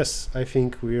disappear. Yes, I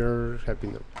think we're happy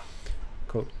now.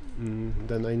 Cool.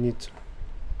 Then I need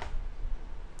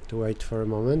to wait for a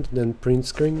moment, then print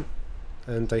screen,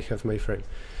 and I have my frame.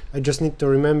 I just need to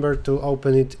remember to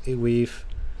open it with,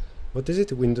 what is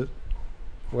it? Windows.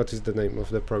 What is the name of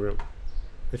the program?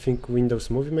 I think Windows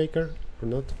Movie Maker or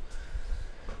not.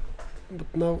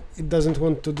 But now it doesn't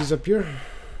want to disappear.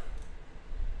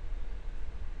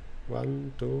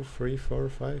 1, 2, 3, 4,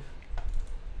 5.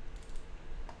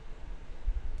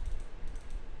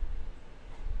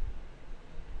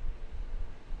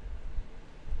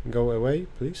 Go away,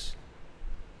 please.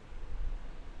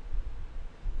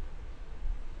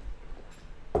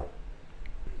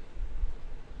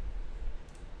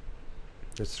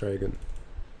 Let's try again.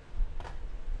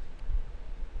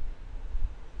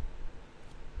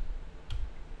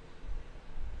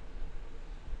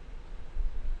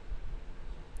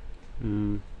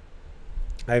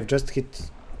 I've just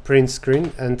hit print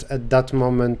screen, and at that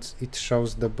moment it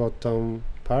shows the bottom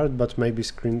part, but maybe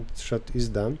screenshot is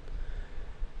done.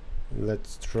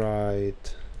 Let's try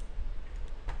it.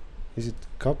 Is it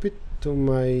copied to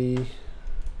my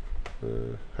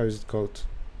how is it called?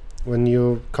 When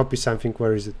you copy something,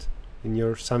 where is it? In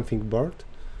your something board?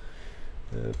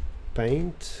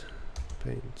 Paint.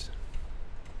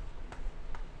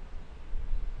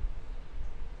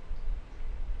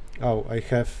 Oh, I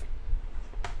have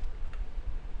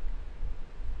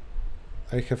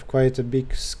quite a big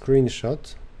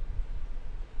screenshot.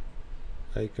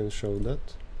 I can show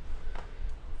that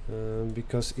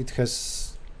because it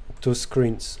has 2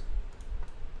 screens.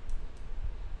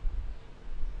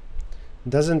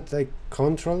 Doesn't a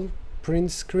control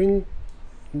print screen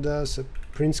does a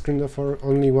print screen for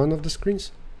only one of the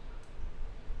screens?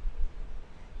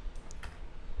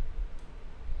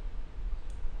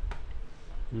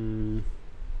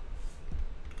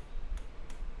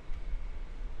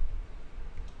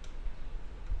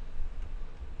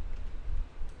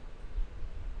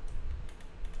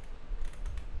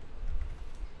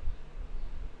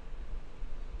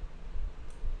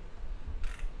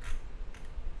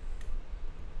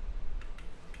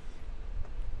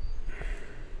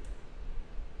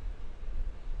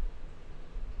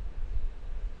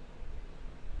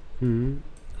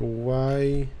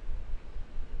 Why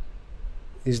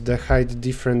is the height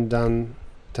different than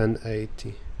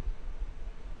 1080?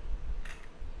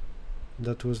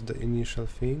 That was the initial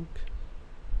thing.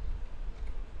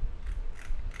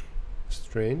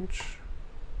 Strange.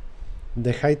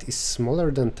 The height is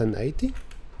smaller than 1080?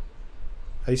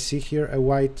 I see here a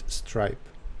white stripe.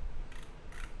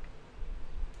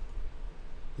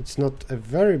 It's not a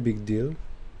very big deal,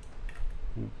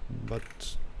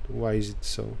 but why is it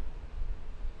so?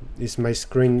 Is my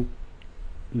screen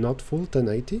not full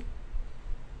 1080?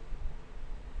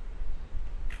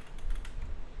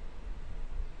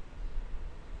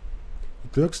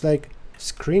 It looks like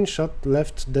screenshot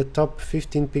left the top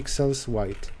 15 pixels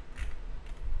white.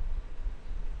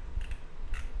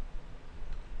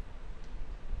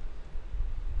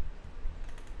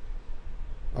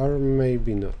 Or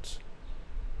maybe not.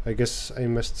 I guess I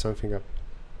messed something up.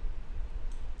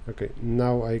 Okay,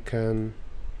 now I can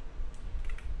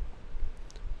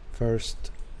first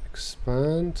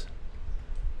expand,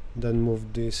 then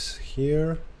move this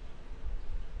here,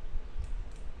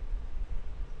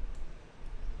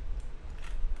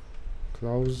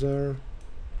 closer,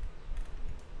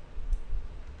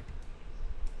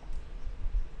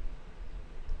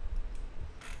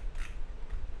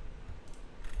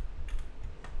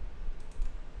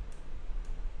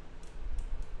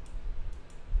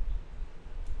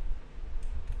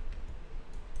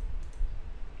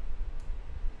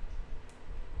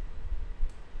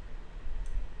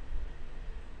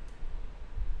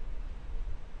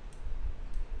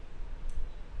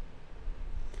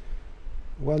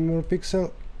 one more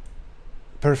pixel.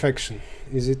 Perfection.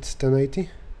 Is it 1080?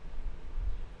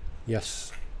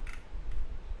 Yes.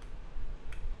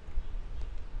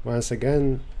 Once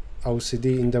again,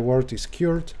 OCD in the Word is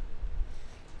cured.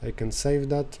 I can save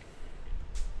that.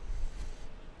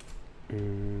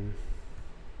 Good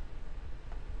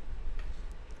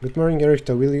morning,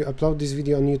 Errichto. Will you upload this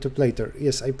video on YouTube later?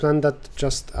 Yes, I planned that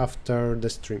just after the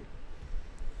stream.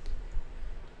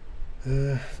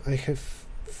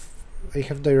 I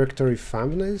have directory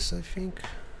thumbnails, I think.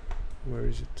 Where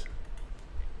is it?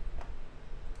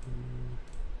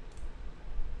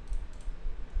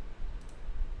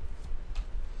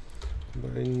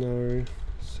 Binary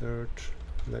search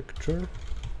lecture.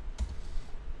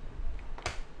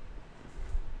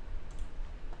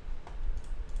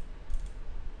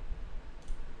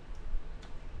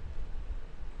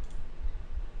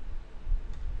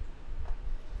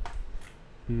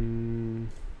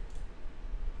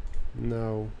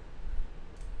 Now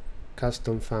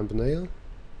custom thumbnail.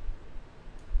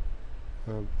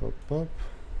 Pop.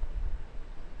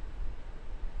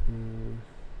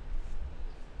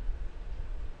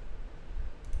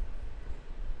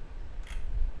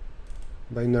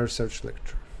 Binary search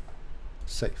lecture.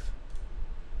 Save.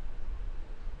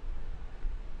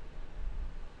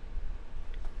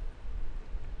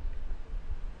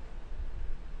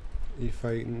 If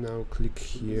I now click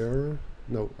here,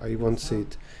 no, I won't see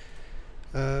it.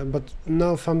 But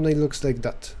now thumbnail looks like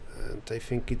that, and I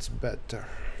think it's better.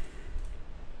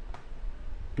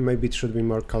 Maybe it should be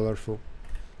more colorful.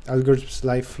 Algorithms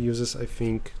Live uses, I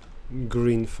think,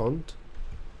 green font,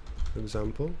 for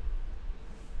example.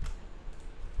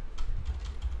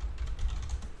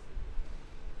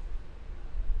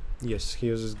 Yes, he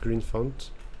uses green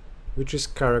font, which is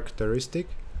characteristic.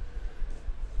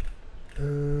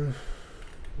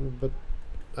 But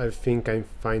I think I'm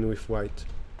fine with white.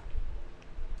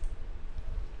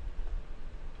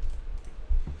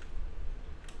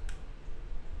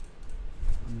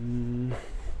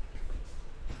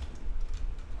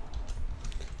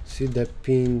 See the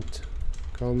pinned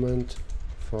comment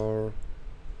for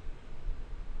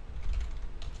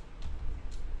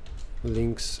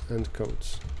links and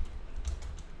codes.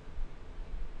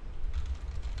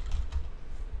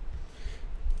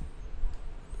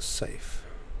 Save.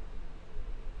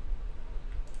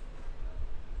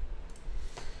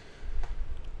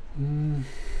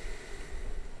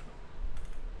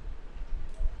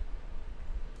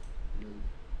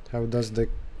 How does the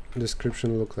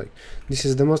description look like? This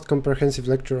is the most comprehensive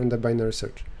lecture on the binary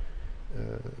search.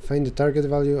 Find the target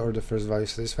value or the first value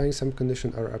satisfying some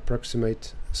condition or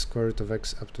approximate square root of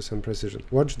x up to some precision.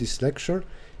 Watch this lecture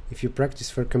if you practice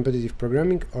for competitive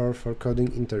programming or for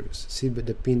coding interviews. See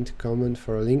the pinned comment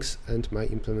for links and my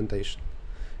implementation.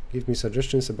 Give me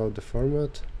suggestions about the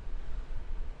format.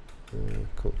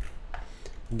 Cool.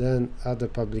 Then add a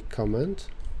public comment.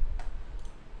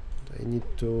 I need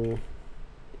to...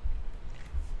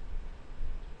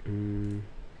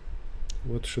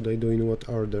 what should I do in what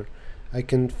order? I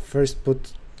can first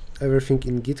put everything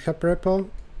in GitHub repo.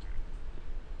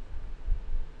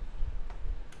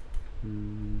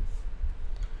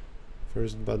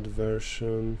 First bad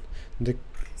version. The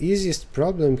easiest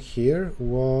problem here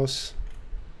was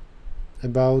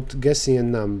about guessing a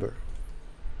number.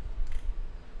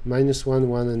 -1,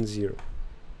 1 and 0.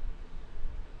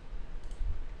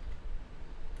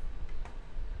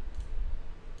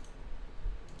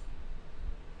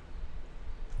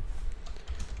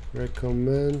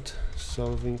 Recommend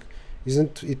solving.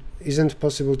 Isn't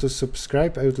possible to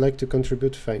subscribe? I would like to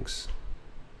contribute, thanks.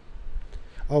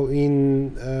 Oh,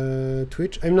 in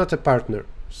Twitch, I'm not a partner,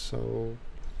 so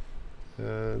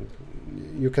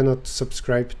you cannot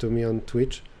subscribe to me on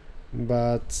Twitch,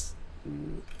 but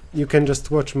you can just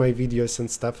watch my videos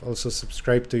and stuff. Also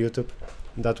subscribe to YouTube,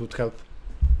 that would help.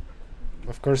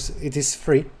 Of course it is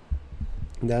free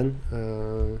then,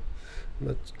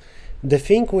 but the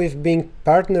thing with being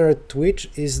partner at Twitch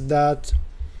is that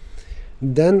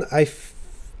then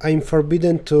I'm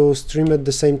forbidden to stream at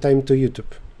the same time to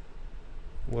YouTube.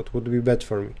 What would be bad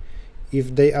for me?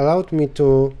 If they allowed me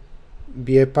to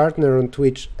be a partner on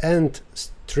Twitch and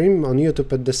stream on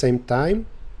YouTube at the same time,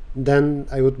 then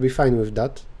I would be fine with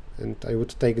that, and I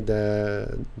would take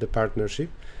the partnership.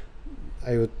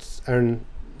 I would earn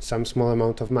some small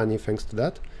amount of money thanks to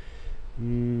that.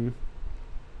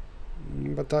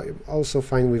 But I'm also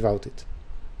fine without it.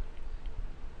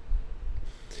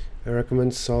 I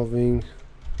recommend solving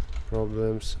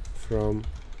problems from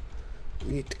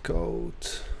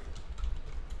Leetcode.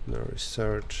 No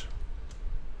research.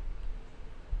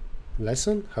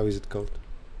 Lesson? How is it called?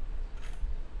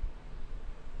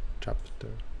 Chapter.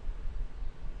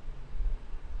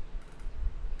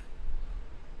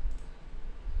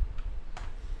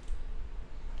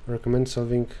 Recommend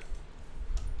solving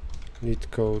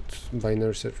Leetcode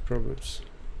binary search problems.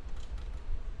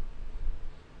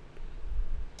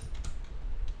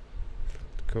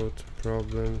 Code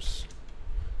problems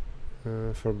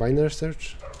for binary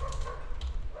search.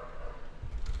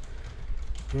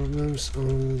 Problems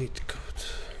on Leetcode.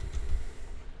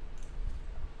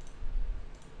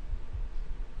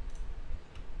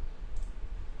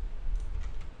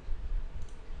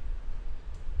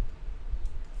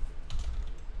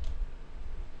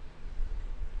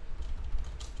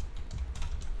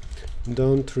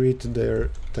 Don't read their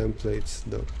templates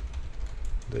though.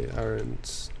 They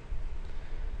aren't.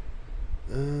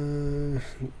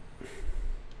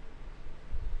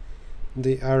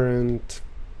 They aren't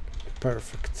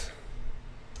perfect.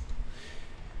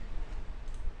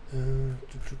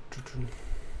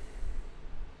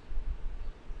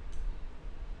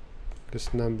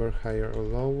 this number higher or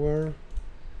lower.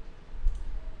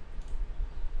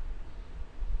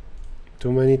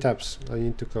 Too many tabs, I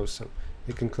need to close some.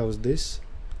 I can close this.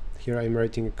 Here I'm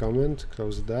writing a comment,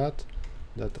 close that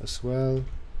as well,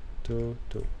 2,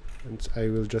 2. And I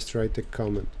will just write a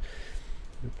comment.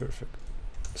 Perfect.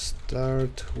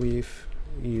 Start with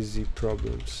easy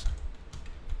problems.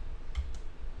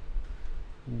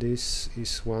 This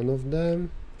is one of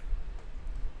them.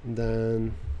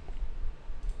 Then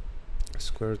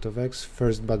square root of x,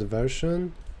 first bad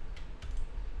version.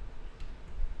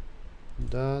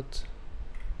 That.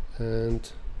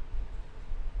 And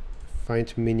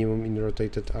find minimum in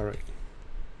rotated array.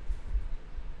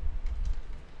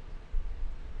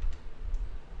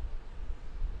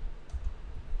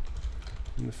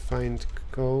 And find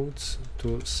codes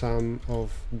to some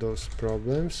of those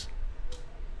problems.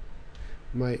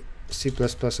 My C++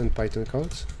 and Python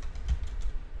codes.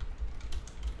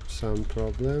 Some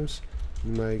problems.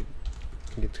 My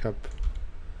GitHub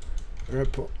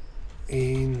repo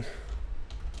in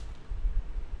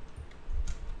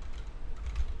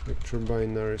lecture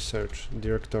binary search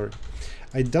directory.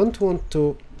 I don't want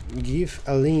to give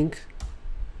a link,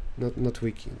 not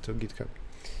wiki, to GitHub.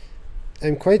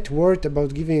 I'm quite worried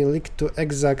about giving a link to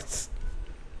exact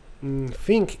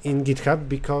thing in GitHub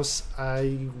because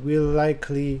I will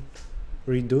likely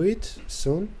redo it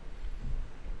soon.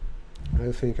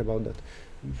 I'll think about that.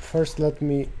 First, let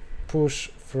me push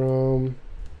from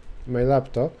my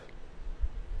laptop.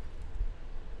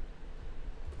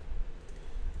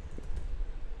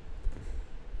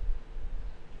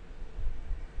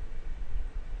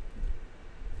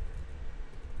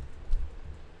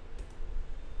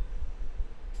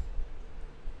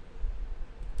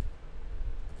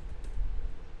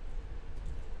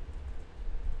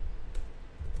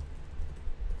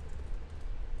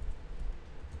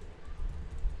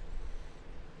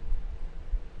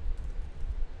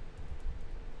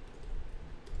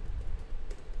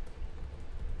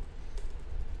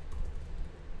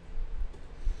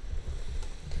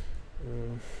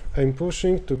 I'm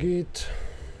pushing to Git.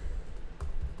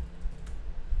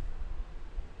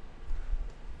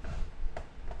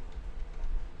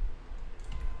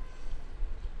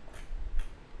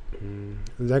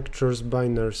 Lectures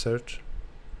binary search.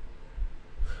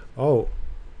 Oh,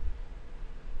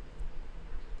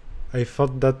 I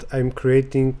thought that I'm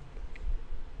creating.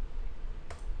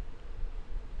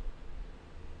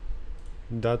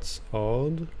 That's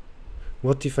odd.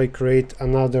 What if I create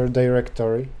another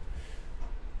directory?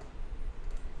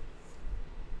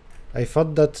 I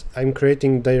thought that I'm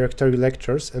creating directory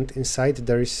lectures and inside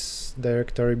there is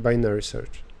directory binary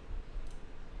search.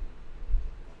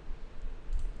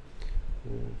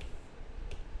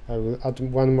 I will add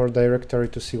one more directory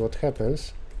to see what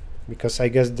happens, because I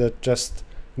guess that just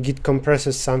Git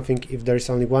compresses something if there is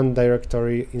only one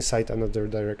directory inside another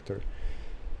directory.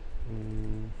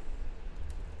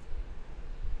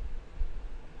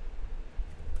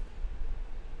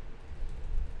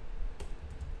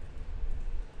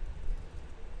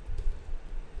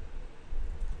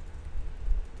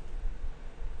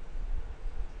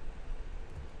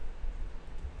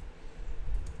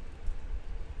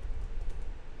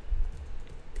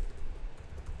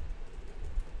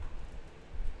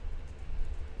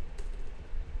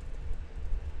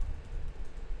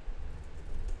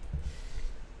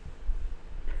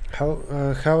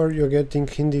 How are you getting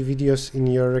Hindi videos in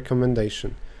your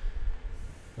recommendation?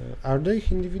 Are they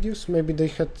Hindi videos? Maybe they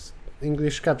had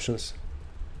English captions.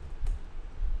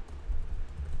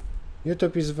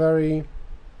 YouTube is very...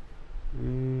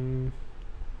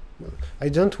 well, I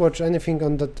don't watch anything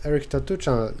on that Errichto 2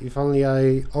 channel. If only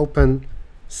I open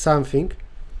something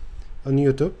on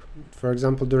YouTube, for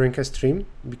example during a stream,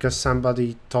 because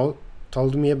somebody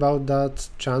told me about that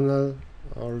channel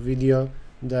or video,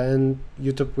 then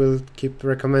YouTube will keep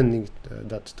recommending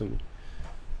that to me.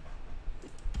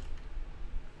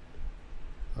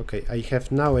 Okay, I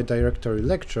have now a directory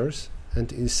lectures,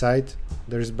 and inside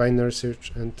there is binary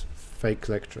search and fake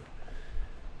lecture.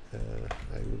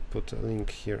 I will put a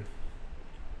link here.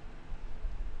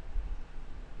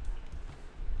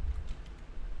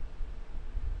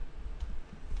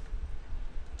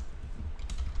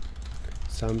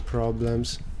 Some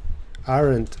problems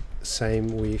aren't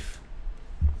same with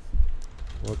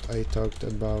what I talked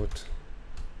about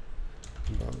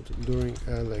during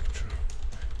a lecture.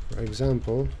 For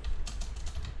example,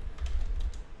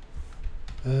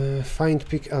 find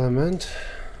peak element.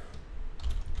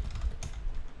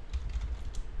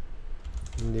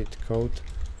 Leetcode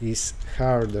is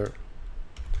harder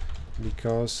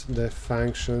because the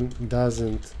function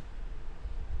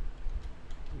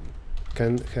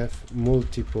can have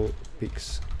multiple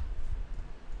peaks.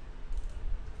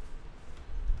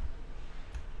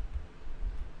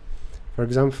 For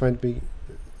example, find peak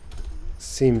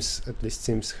seems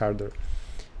harder,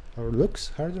 or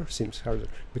looks harder, seems harder,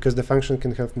 because the function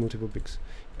can have multiple peaks.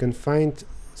 You can find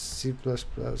C++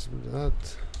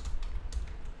 that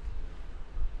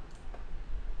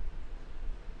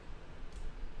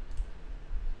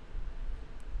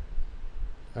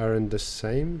aren't the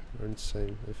same. I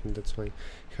think that's fine.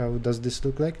 How does this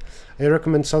look like? I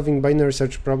recommend solving binary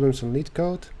search problems on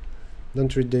Leetcode.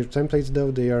 Don't read their templates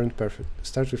though, they aren't perfect.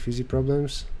 Start with easy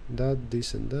problems,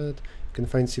 this and that. You can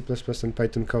find C++ and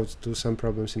Python codes to some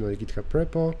problems in my GitHub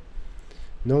repo.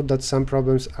 Note that some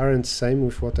problems aren't same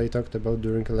with what I talked about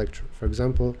during a lecture. For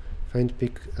example, find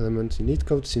peak element in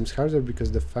Leetcode seems harder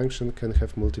because the function can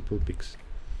have multiple peaks.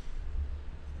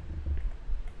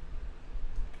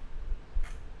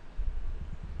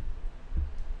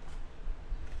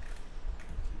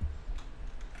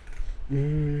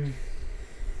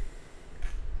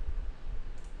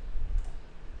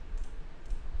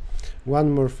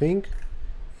 One more thing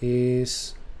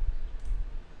is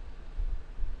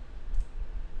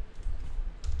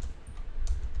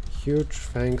huge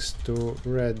thanks to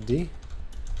Reddy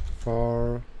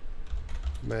for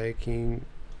making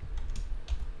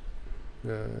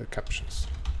captions.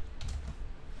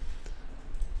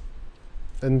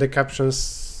 And the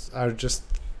captions are just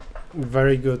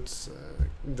very good,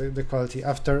 the quality.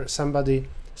 After somebody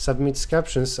submits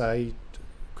captions, I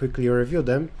quickly review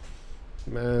them,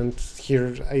 and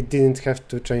here I didn't have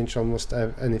to change almost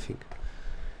anything.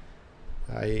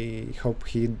 I hope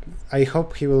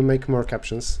he will make more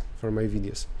captions for my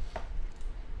videos.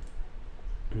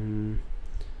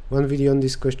 One video on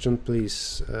this question,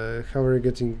 please. How are you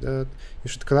getting that? You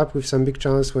should collab with some big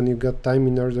channels when you got time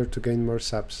in order to gain more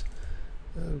subs.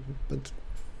 But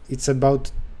it's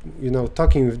about, you know,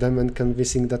 talking with them and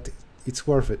convincing that it's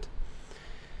worth it.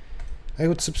 I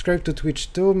would subscribe to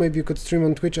Twitch too. Maybe you could stream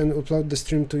on Twitch and upload the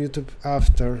stream to YouTube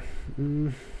after.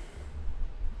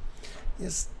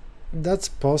 Yes, that's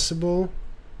possible.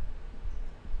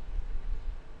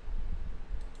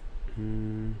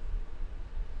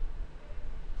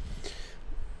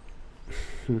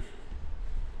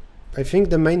 I think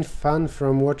the main fun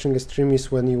from watching a stream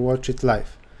is when you watch it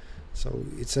live. So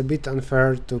it's a bit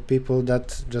unfair to people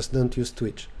that just don't use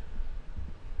Twitch.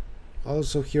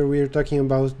 Also, here we are talking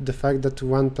about the fact that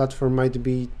one platform might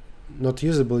be not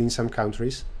usable in some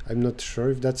countries. I'm not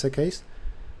sure if that's the case,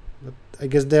 but I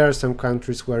guess there are some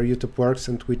countries where YouTube works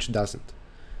and Twitch doesn't.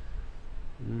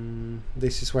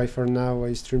 This is why for now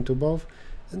I stream to both,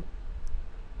 and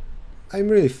I'm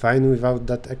really fine without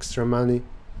that extra money.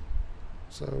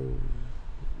 So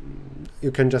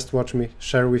you can just watch me,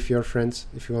 share with your friends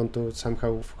if you want to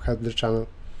somehow help the channel.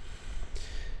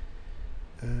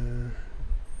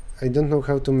 I don't know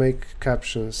how to make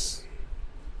captions.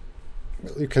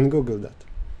 Well, you can Google that.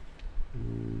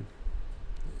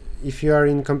 If you are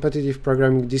in competitive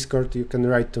programming Discord, you can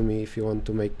write to me if you want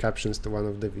to make captions to one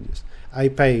of the videos. I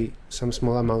pay some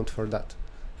small amount for that,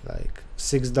 like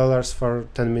 $6 for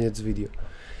 10 minutes video.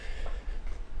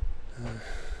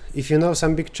 If you know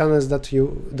some big channels that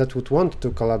would want to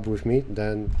collab with me,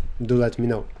 then do let me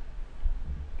know.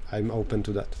 I'm open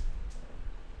to that.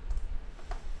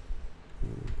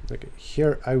 Okay,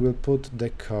 here I will put the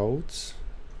codes.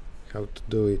 How to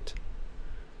do it?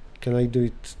 Can I do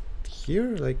it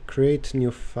here, like create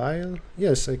new file?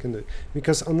 Yes, I can do it,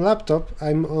 because on laptop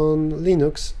I'm on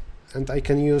Linux and I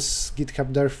can use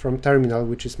GitHub there from terminal,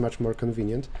 which is much more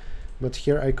convenient, but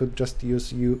here I could just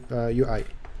use UI.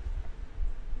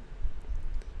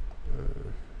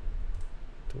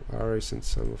 To arrays and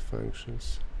sum of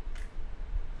functions.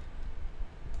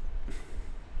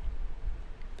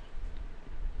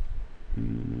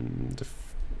 The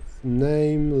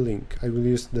name link, I will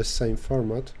use the same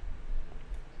format.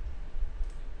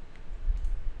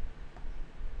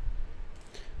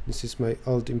 This is my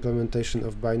old implementation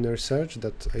of binary search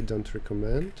that I don't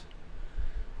recommend.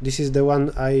 This is the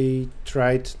one I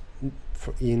tried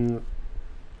in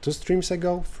 3 streams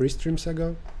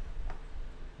ago.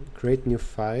 Create new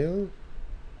file.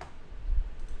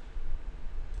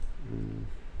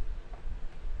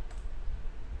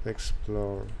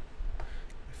 Explore.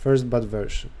 First bad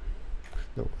version.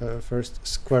 No, first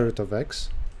square root of x.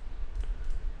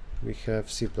 We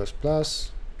have C++.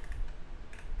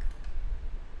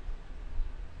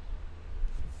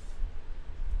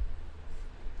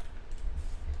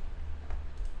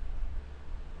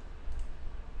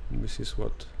 This is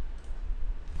what?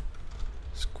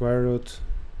 Square root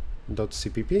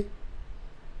 .cpp,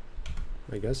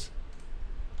 I guess.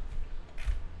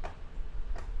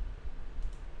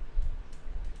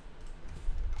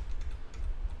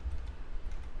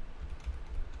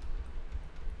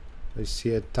 I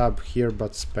see a tab here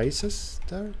but spaces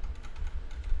there.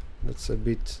 That's a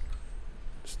bit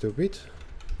stupid.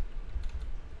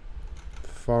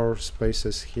 4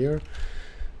 spaces here.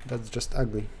 That's just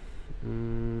ugly.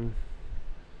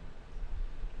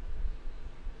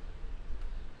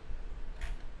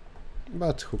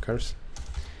 But who cares?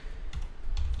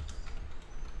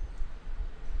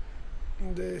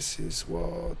 This is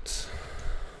what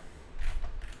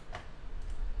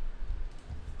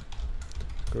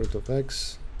square root of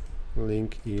x,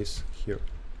 link is here.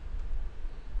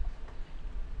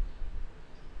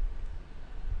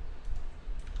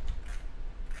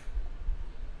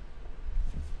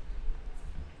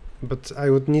 But I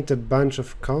would need a bunch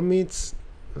of commits.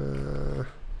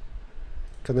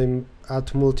 Can I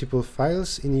add multiple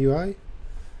files in UI?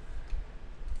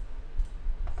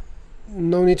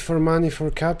 No need for money for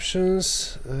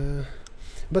captions,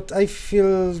 but I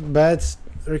feel bad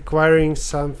requiring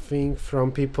something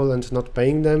from people and not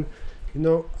paying them. You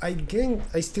know,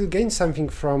 I still gain something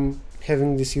from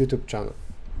having this YouTube channel,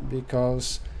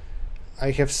 because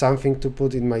I have something to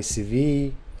put in my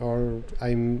CV, or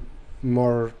I'm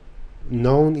more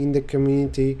known in the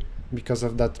community. Because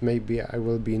of that, maybe I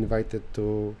will be invited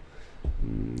to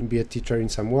be a teacher in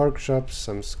some workshops,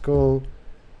 some school,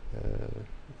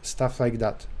 stuff like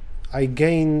that. I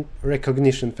gain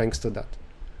recognition thanks to that.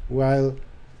 While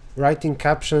writing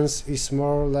captions is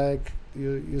more like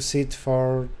you sit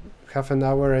for half an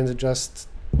hour and just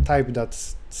type that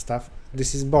stuff.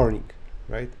 This is boring,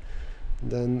 right?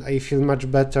 Then I feel much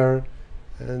better,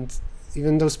 and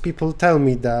even those people tell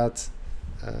me that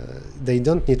they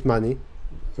don't need money.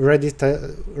 Reddy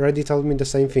told me the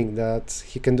same thing, that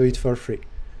he can do it for free,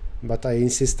 but I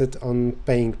insisted on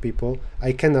paying people.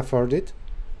 I can afford it,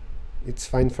 it's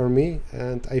fine for me,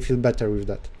 and I feel better with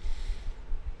that.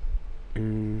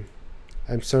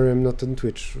 I'm sorry I'm not on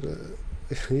Twitch.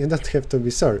 You don't have to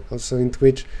be sorry. Also in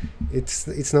Twitch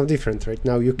it's no different right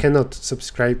now. You cannot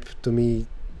subscribe to me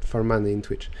for money in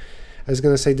Twitch. I was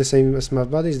gonna say the same as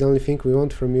Math Buddies. The only thing we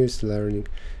want from you is learning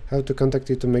how to contact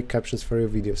you to make captions for your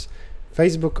videos.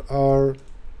 Facebook or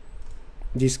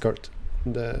Discord.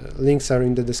 The links are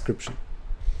in the description.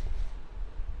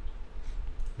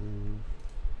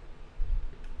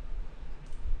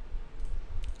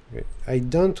 Okay. I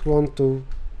don't want to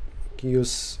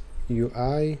use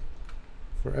UI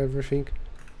for everything.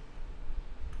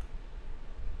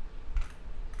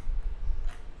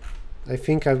 I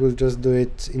think I will just do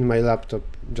it in my laptop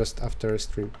just after a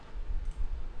stream.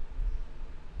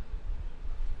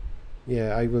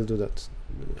 Yeah, I will do that.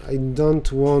 I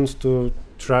don't want to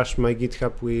trash my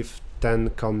GitHub with 10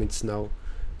 commits now,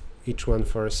 each one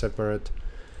for a separate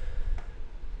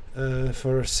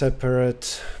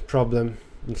problem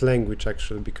and language,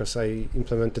 actually, because I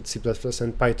implemented C++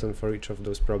 and Python for each of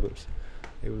those problems.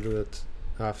 I will do that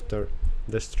after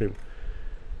the stream.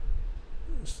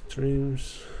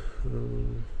 Streams.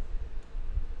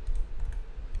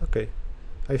 Okay,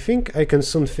 I think I can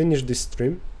soon finish this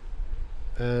stream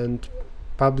and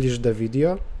publish the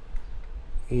video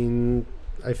in,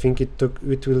 I think it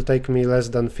will take me less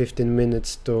than 15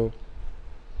 minutes to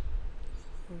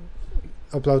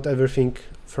upload everything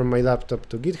from my laptop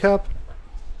to GitHub,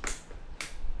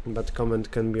 but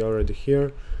comment can be already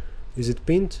here. Is it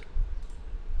pinned?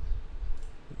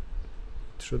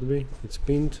 It should be. It's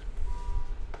pinned.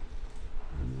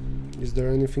 Is there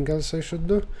anything else I should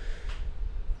do?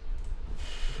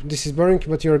 This is boring,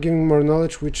 but you are giving more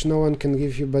knowledge which no one can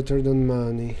give you better than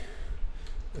money.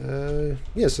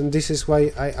 Yes, and this is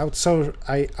why I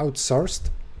outsourced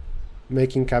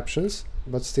making captions,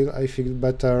 but still I feel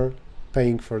better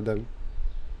paying for them,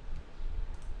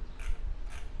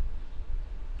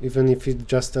 even if it's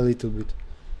just a little bit.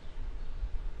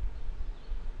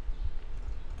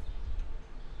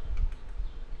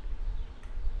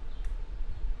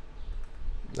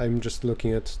 I'm just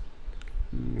looking at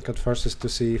cut forces to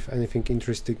see if anything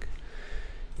interesting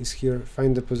is here.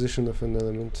 Find the position of an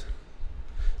element.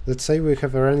 Let's say we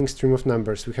have a running stream of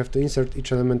numbers. We have to insert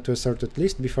each element to a sorted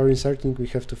list. Before inserting, we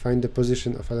have to find the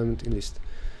position of element in list.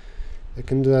 I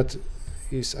can do that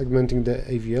is augmenting the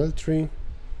AVL tree,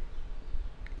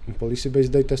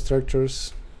 policy-based data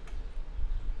structures.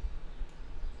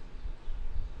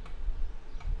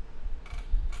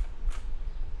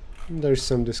 There is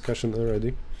some discussion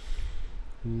already.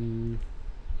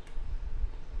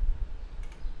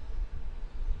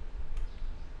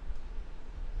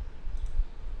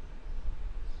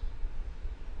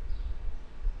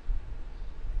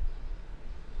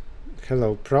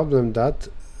 Hello, problem that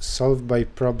solved by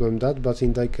problem that, but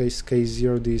in that case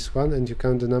k0d is 1, and you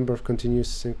count the number of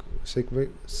continuous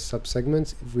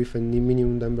subsegments with a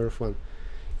minimum number of 1.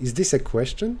 Is this a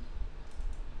question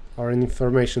or an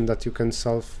information that you can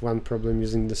solve one problem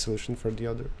using the solution for the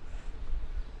other?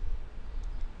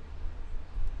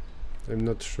 I'm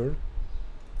not sure.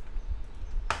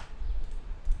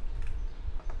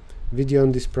 Video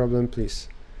on this problem, please.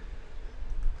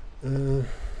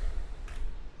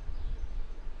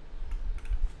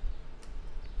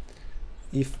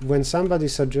 When somebody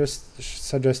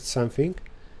suggests something,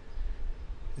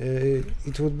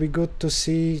 it would be good to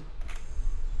see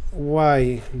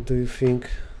why do you think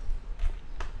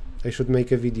I should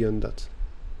make a video on that.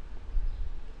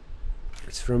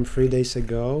 It's from 3 days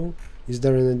ago. Is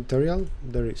there an editorial?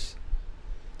 There is,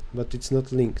 but it's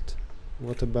not linked.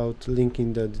 What about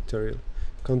linking the editorial?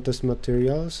 Contest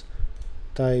materials,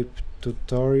 type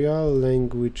tutorial,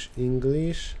 language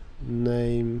English,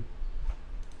 name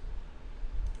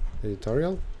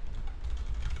editorial,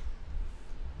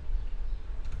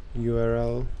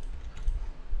 URL,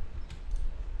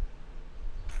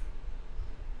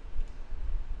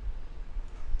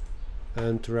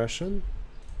 and Russian.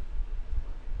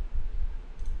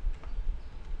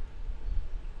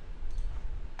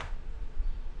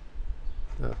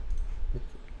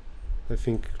 I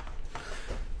think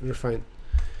we're fine.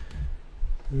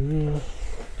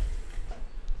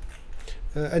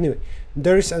 Anyway,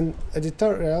 there is an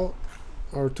editorial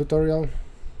or tutorial.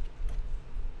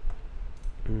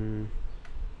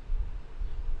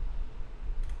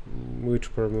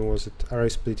 Which problem was it? Array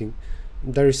splitting.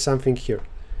 There is something here.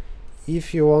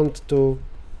 If you want to,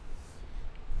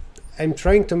 I'm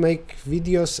trying to make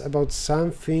videos about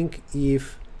something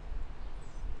if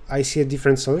I see a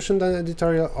different solution than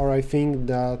editorial, or I think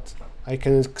that I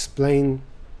can explain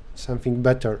something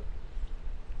better,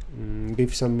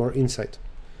 give some more insight.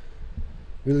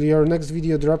 Will your next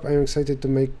video drop? I'm excited to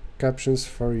make captions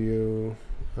for you.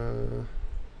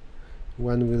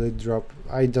 When will it drop?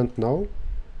 I don't know.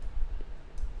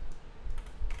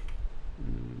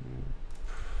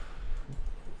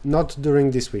 Not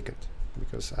during this weekend,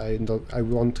 because I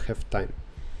won't have time.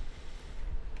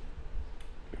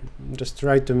 Just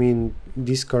write to me in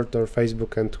Discord or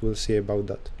Facebook and we'll see about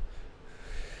that.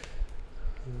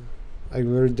 I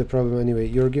will read the problem anyway.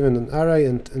 You're given an array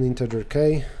and an integer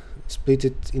k. Split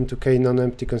it into k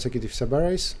non-empty consecutive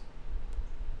subarrays.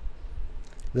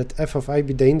 Let f of I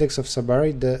be the index of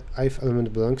subarray the ith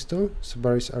element belongs to.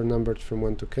 Subarrays are numbered from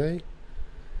 1 to k.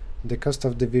 The cost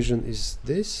of division is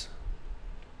this.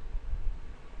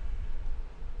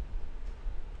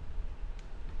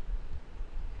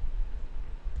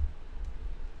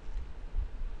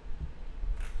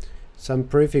 Some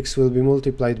prefix will be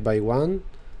multiplied by 1,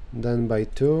 then by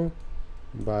 2,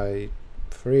 by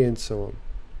 3, and so on.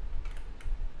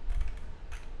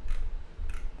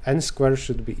 N squared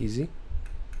should be easy,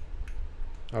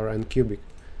 or n cubic,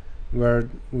 where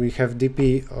we have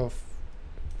dp of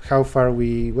how far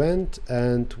we went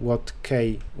and what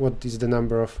is the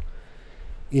number of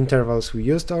intervals we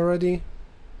used already.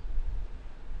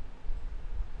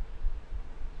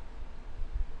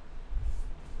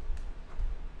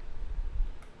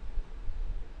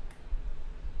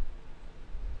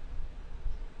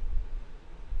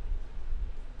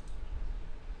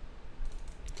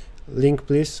 Link,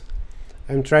 please.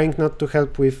 I'm trying not to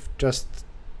help with just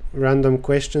random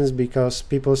questions, because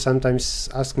people sometimes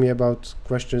ask me about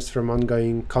questions from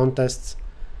ongoing contests.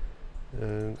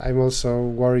 I'm also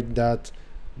worried that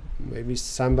maybe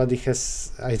somebody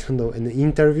has, I don't know, an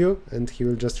interview and he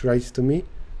will just write to me.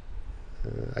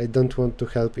 I don't want to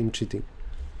help in cheating.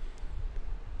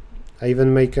 I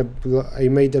even made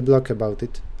a blog about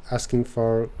it, asking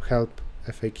for help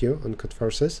FAQ on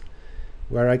Codeforces,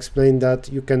 where I explained that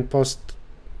you can post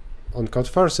on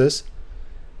Codeforces,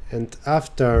 and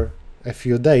after a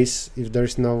few days, if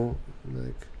there's no,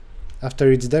 after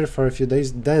it's there for a few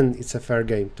days, then it's a fair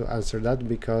game to answer that,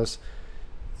 because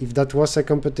if that was a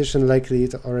competition, likely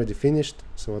it already finished,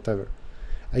 so whatever.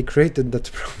 I created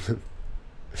that problem.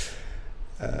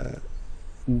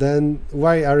 Then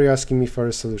why are you asking me for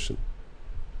a solution?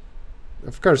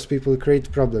 Of course, people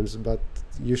create problems, but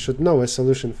you should know a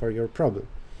solution for your problem.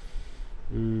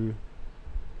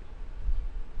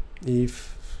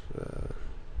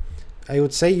 I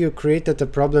would say you created a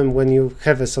problem when you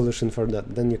have a solution for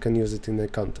that, then you can use it in a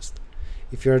contest.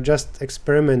 If you're just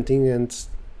experimenting and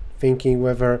thinking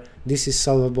whether this is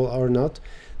solvable or not,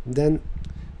 then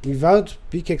without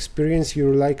big experience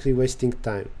you're likely wasting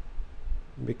time,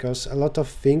 because a lot of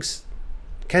things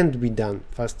can't be done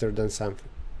faster than something,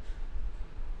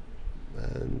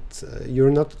 and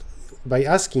you're not, by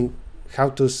asking how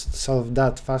to solve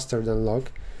that faster than log,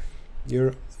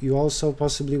 you also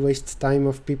possibly waste time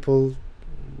of people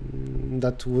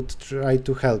that would try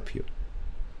to help you.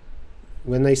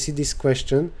 when I see this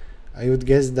question, I would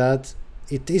guess that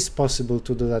it is possible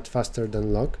to do that faster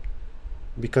than log,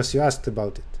 because you asked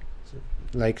about it. So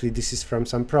likely this is from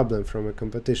some problem from a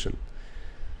competition.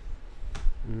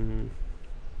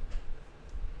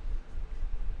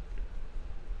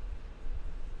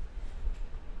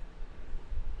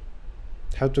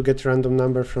 How to get random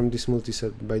number from this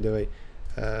multiset, by the way.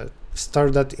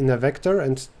 Store that in a vector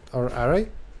and or array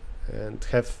and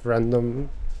have random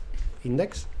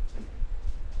index.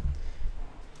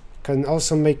 Can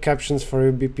also make captions for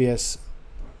your BPS.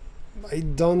 I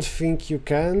don't think you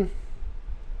can.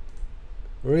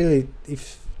 Really,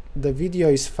 if the video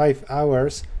is 5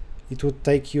 hours, it would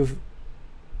take you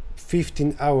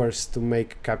 15 hours to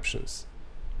make captions.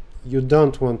 You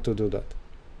don't want to do that.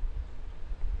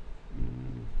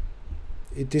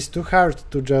 It is too hard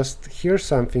to just hear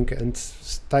something and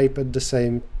type at the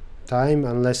same time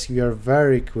unless you are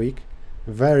very quick,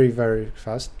 very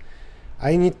fast.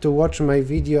 I need to watch my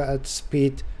video at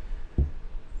speed,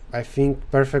 I think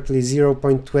perfectly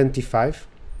 0.25,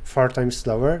 4 times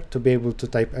slower, to be able to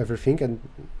type everything and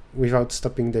without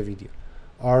stopping the video.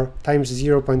 Or times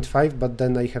 0.5, but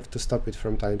then I have to stop it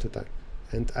from time to time.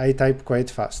 And I type quite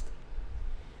fast.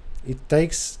 It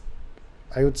takes,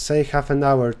 I would say, half an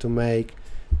hour to make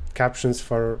captions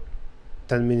for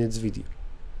 10 minutes video.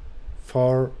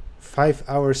 For 5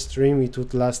 hour stream it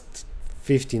would last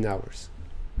 15 hours.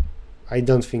 I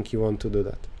don't think you want to do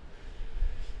that.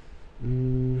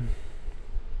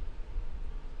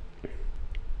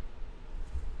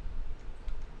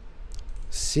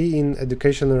 C in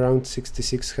education around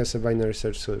 66 has a binary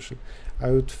search solution.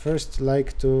 I would first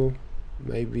like to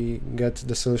maybe get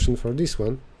the solution for this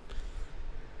one.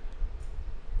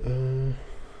 To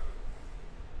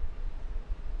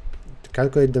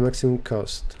calculate the maximum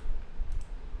cost.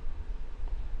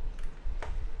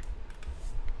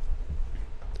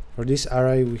 For this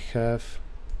array we have,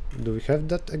 do we have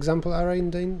that example array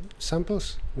in the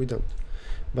samples? We don't.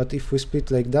 But if we split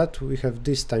like that, we have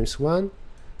this times 1,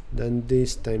 then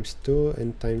this times 2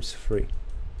 and times 3.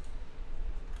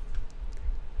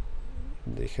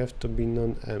 They have to be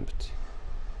non-empty.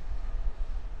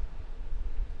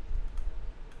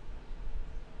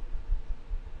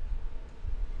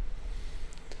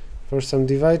 For some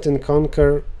divide and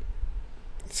conquer,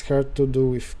 it's hard to do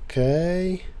with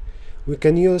k. We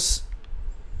can use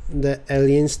the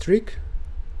aliens trick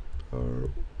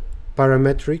or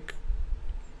parametric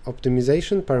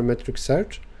optimization, parametric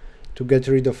search, to get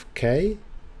rid of k.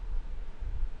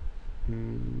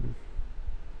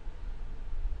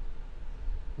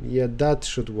 Yeah, that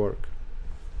should work.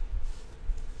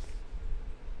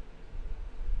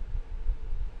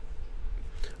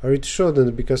 Or it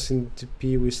shouldn't, because in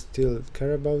TP we still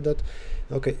care about that.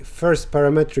 Okay, first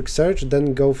parametric search,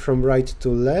 then go from right to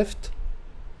left.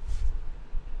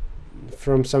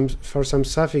 For some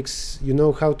suffix, you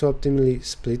know how to optimally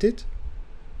split it.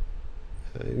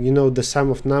 You know the sum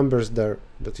of numbers there,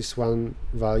 that is one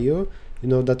value. You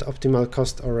know that optimal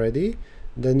cost already.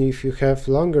 Then if you have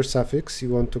longer suffix, you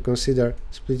want to consider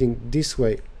splitting this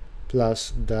way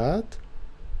plus that.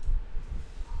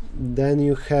 Then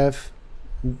you have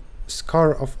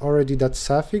score of already that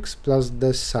suffix plus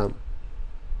the sum.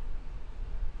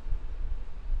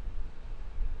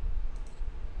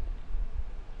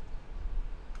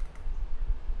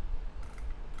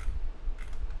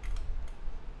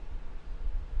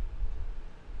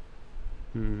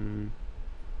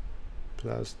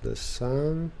 Plus the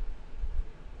sum.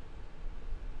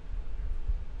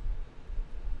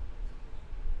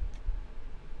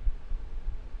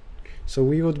 So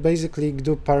we would basically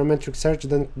do parametric search,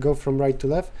 then go from right to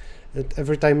left, and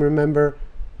every time remember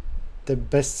the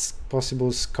best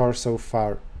possible score so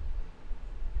far.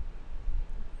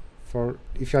 For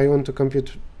if I want to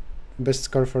compute best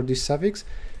score for this suffix,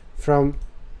 from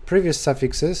previous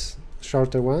suffixes,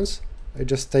 shorter ones, I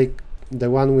just take the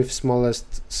one with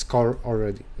smallest score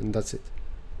already, and that's it.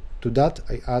 To that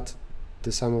I add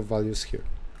the sum of values here.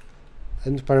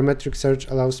 And parametric search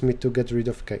allows me to get rid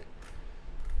of k.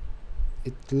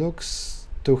 It looks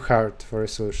too hard for a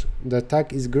solution. The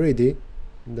attack is greedy,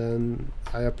 then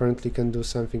I apparently can do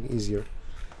something easier.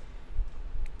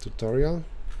 Tutorial.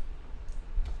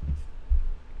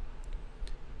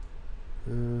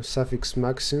 Suffix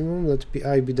maximum, let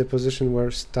pi be the position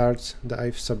where starts the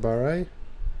ith subarray.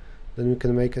 Then we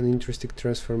can make an interesting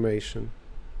transformation.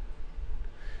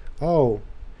 Oh,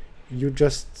 you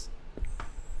just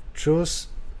choose,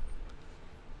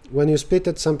 when you split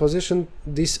at some position,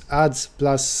 this adds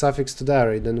plus suffix to the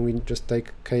array, then we just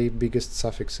take k biggest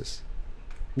suffixes.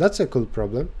 That's a cool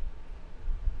problem.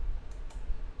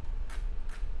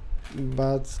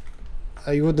 But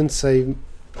I wouldn't say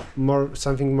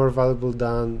something more valuable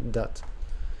than that.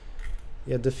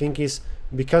 Yeah, the thing is,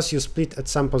 because you split at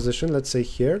some position, let's say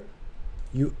here,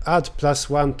 you add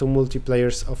 +1 to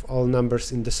multipliers of all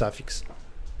numbers in the suffix.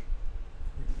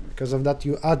 Because of that,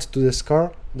 you add to the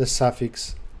score the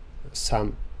suffix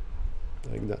sum,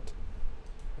 like that.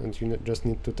 And you just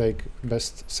need to take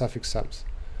best suffix sums.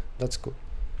 That's cool.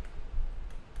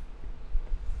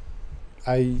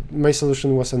 My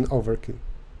solution was an overkill.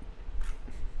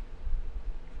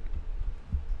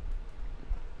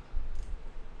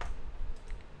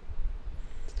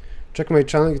 Check my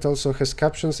channel, it also has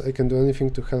captions. I can do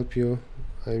anything to help you.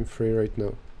 I'm free right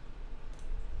now.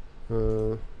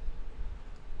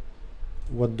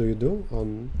 What do you do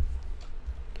on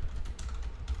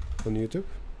YouTube?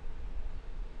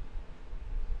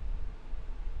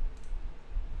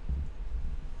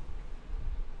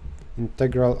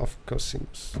 Integral of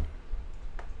cosinus.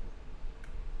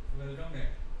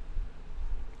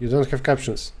 You don't have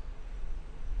captions.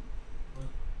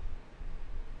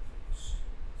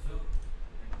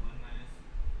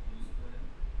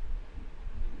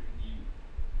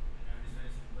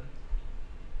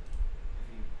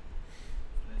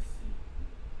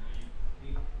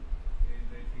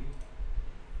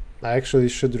 I actually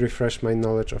should refresh my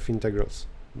knowledge of integrals,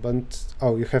 but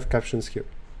oh, you have captions here.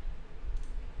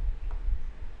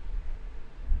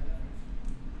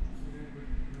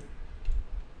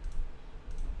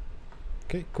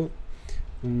 Okay, cool.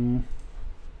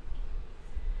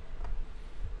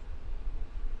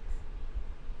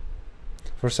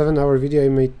 For 7-hour video I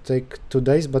may take 2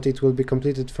 days, but it will be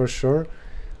completed for sure.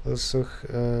 Also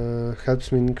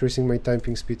helps me in increasing my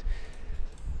typing speed.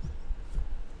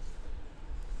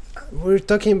 We're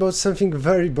talking about something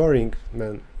very boring,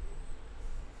 man.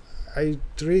 I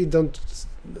really don't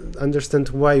understand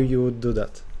why you would do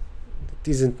that. It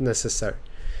isn't necessary.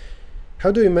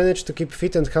 How do you manage to keep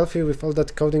fit and healthy with all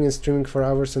that coding and streaming for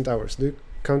hours and hours? Do you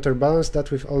counterbalance that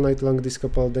with all night long disco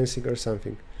pole dancing or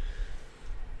something?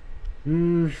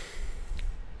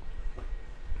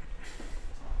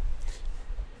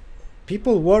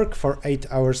 People work for 8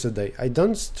 hours a day. I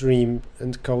don't stream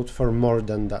and code for more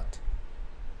than that.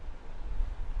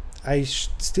 I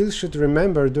still should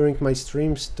remember during my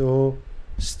streams to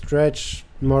stretch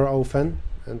more often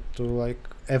and to like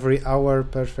every hour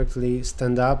perfectly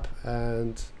stand up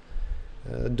and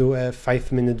do a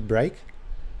 5-minute break.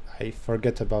 I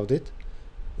forget about it.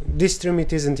 This stream,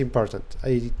 it isn't important.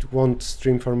 I won't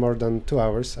stream for more than 2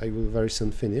 hours. I will very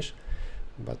soon finish.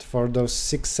 But for those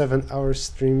 6-7 hour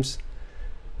streams,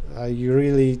 you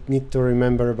really need to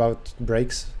remember about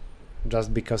breaks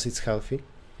just because it's healthy.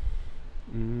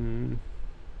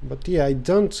 But yeah, I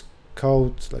don't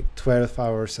code like 12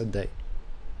 hours a day.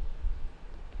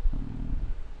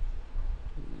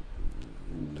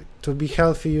 To be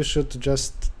healthy, you should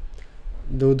just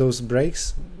do those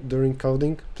breaks during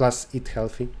coding, plus eat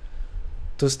healthy.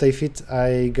 To stay fit,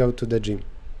 I go to the gym.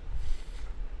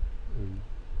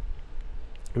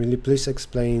 Will you please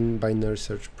explain binary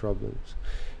search problems?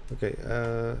 Okay,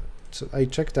 so I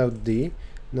checked out D.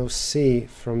 Now C,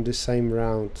 from the same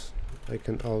round, I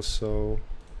can also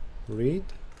read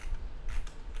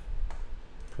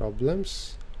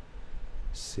problems.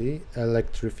 C,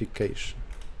 electrification.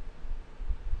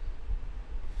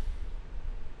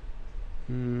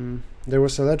 There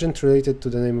was a legend related to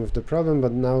the name of the problem,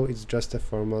 but now it's just a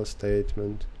formal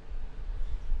statement.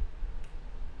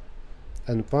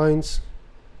 Endpoints.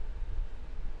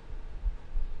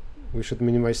 We should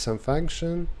minimize some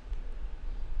function.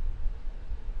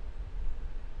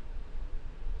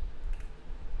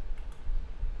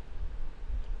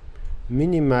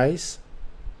 Minimize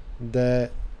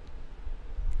the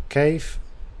cave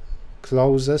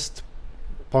closest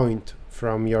point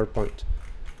from your point.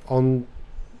 On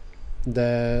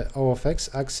the O of X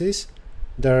axis,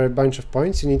 there are a bunch of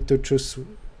points. You need to choose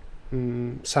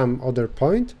some other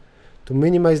point to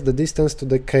minimize the distance to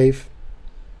the cave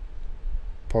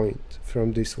point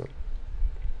from this one.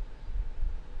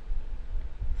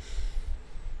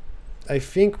 I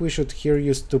think we should here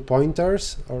use 2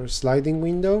 pointers or sliding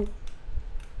window.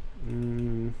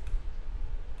 When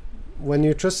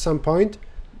you choose some point,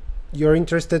 you're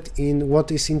interested in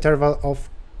what is interval of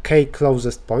k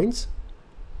closest points.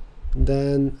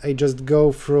 Then I just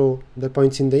go through the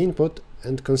points in the input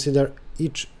and consider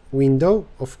each window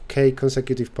of k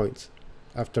consecutive points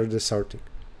after the sorting.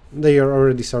 They are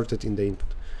already sorted in the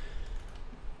input.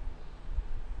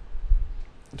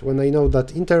 And when I know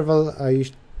that interval, I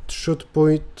should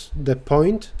put the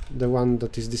point, the one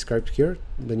that is described here,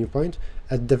 the new point,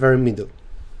 at the very middle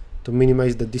to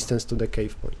minimize the distance to the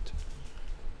cave point.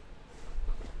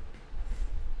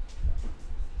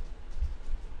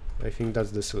 I think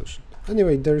that's the solution.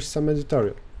 Anyway, there is some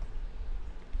editorial.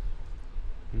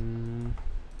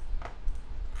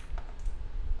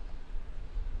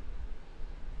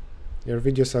 Your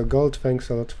videos are gold, thanks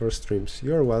a lot for streams.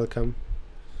 You're welcome.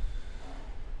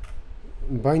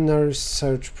 Binary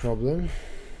search problem.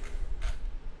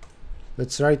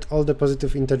 Let's write all the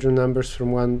positive integer numbers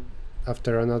from one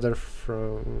after another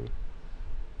from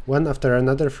one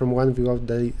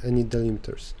without any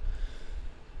delimiters.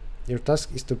 Your task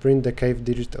is to print the kth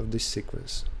digit of this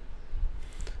sequence.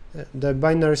 The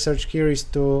binary search here is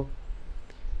to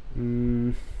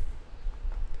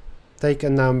take a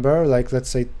number, like let's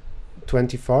say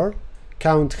 24,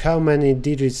 count how many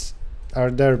digits are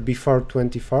there before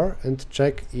 24 and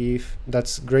check if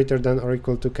that's greater than or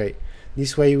equal to k.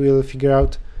 This way we'll figure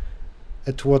out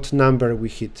at what number we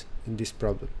hit in this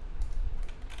problem.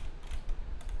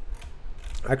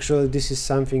 Actually, this is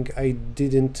something I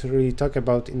didn't really talk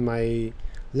about in my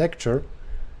lecture.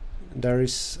 There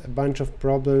is a bunch of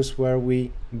problems where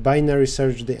we binary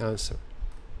search the answer,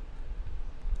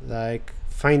 like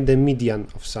find the median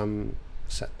of some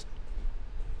set.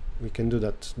 We can do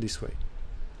that this way.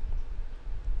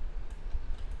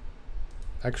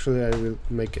 Actually, I will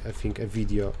make, I think, a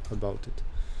video about it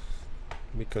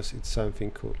because it's something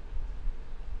cool.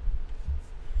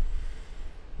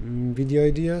 Video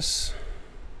ideas.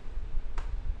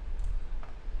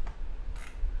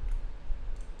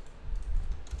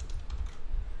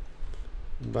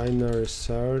 Binary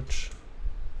search,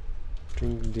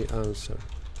 print the answer.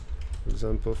 For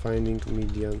example, finding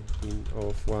median in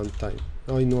one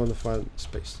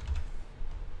space.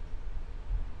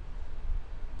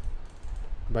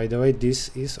 By the way,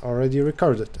 this is already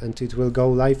recorded and it will go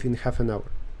live in half an hour,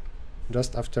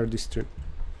 just after this stream.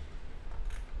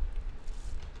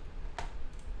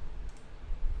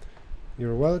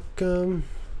 You're welcome.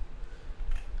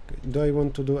 Okay, do I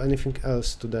want to do anything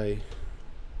else today?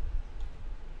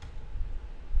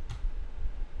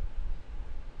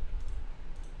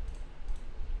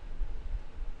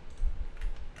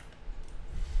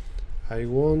 I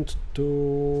want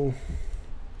to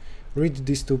read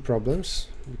these two problems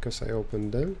because I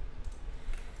opened them.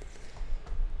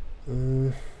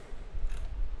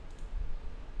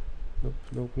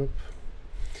 Nope.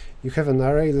 You have an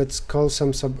array. Let's call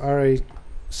some subarray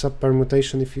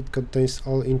subpermutation if it contains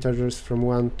all integers from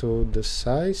 1 to the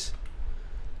size.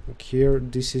 Like here,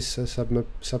 this is a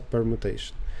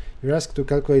subpermutation. You're asked to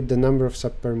calculate the number of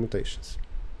subpermutations.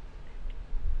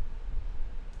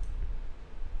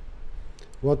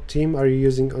 What theme are you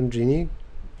using on Genie?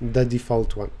 The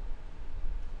default one.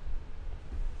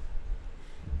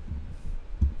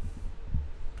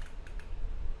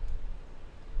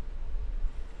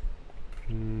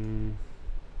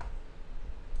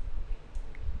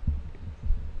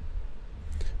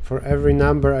 For every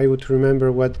number, I would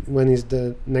remember when is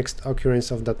the next occurrence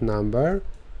of that number.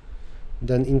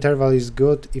 Then interval is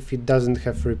good if it doesn't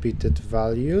have repeated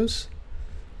values.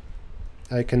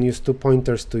 I can use 2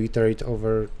 pointers to iterate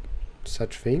over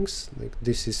such things. Like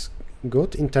this is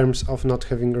good in terms of not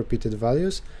having repeated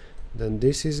values. Then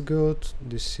this is good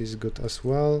as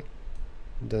well.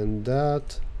 Then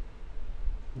that.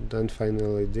 Then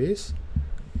finally this.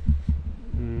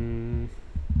 And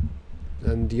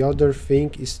the other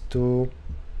thing is to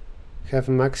have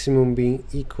maximum being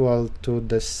equal to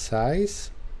the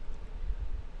size.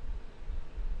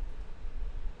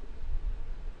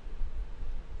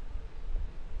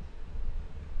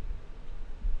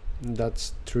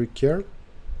 That's trickier.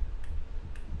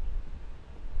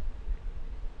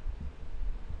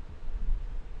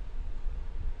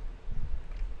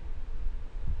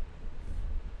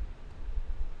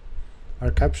 Are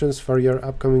captions for your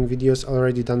upcoming videos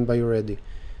already done by Ready?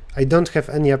 I don't have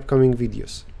any upcoming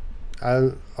videos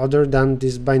other than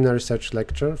this binary search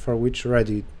lecture, for which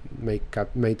Ready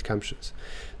made captions.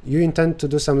 You intend to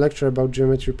do some lecture about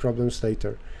geometry problems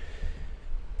later.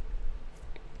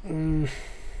 I'm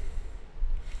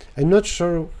not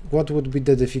sure what would be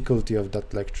the difficulty of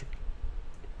that lecture.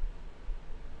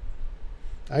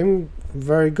 I'm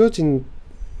very good in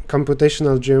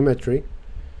computational geometry,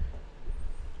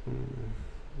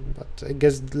 but I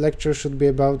guess the lecture should be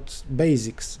about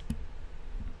basics.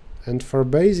 And for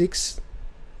basics,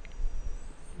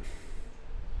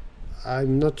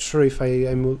 I'm not sure if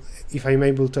I'm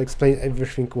able to explain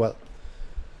everything well.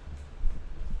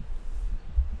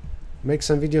 Make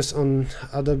some videos on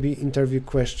Adobe interview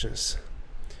questions.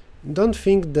 Don't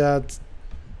think that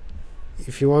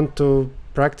if you want to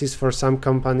practice for some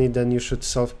company, then you should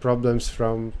solve problems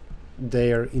from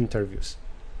their interviews.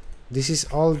 This is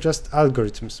all just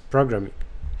algorithms, programming.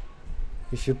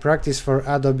 If you practice for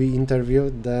Adobe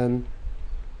interview, then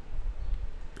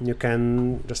you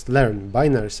can just learn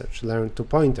binary search, learn two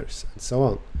pointers, and so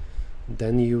on.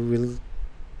 Then you will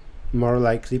more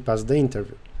likely pass the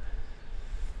interview.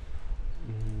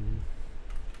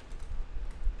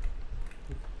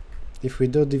 If we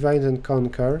do divide and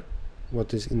conquer,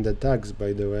 what is in the tags,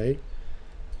 by the way,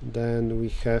 then we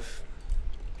have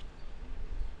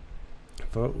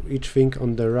for each thing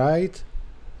on the right,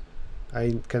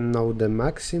 I can know the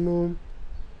maximum,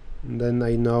 and then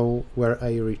I know where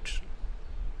I reach.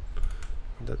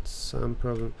 That's some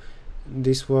problem.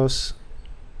 This was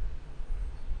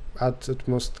at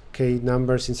most k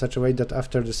numbers in such a way that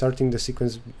after the sorting, the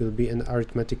sequence will be an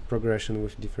arithmetic progression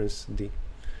with difference d.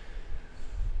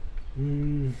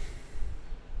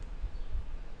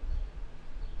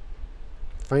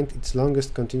 Find its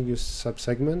longest continuous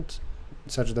subsegment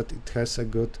such that it has a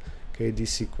good KD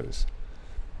sequence.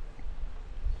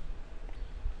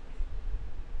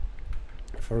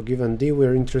 For given d,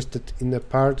 we're interested in a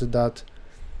part that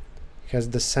has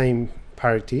the same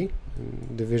parity,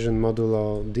 division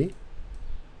modulo d.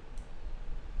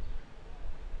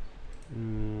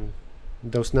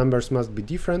 Those numbers must be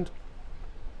different,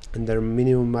 and their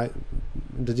minimum,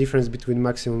 the difference between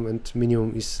maximum and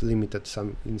minimum is limited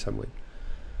in some way.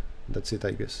 That's it,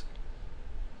 I guess.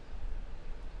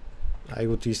 I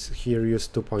would here use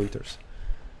two pointers.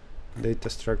 Data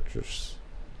structures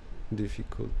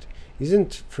difficulty.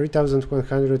 Isn't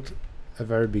 3100 a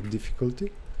very big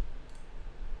difficulty?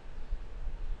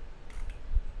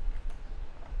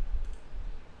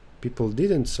 People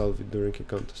didn't solve it during a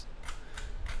contest,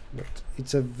 but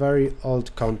it's a very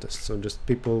old contest, so just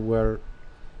people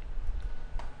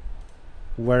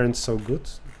weren't so good,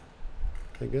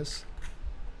 I guess.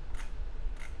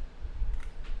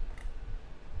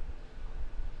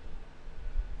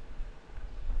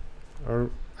 Or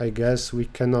I guess we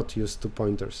cannot use two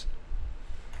pointers.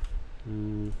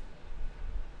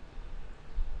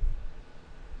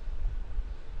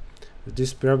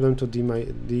 This problem to d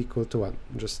equal to 1.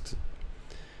 Just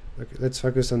okay, let's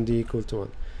focus on d equal to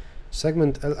 1.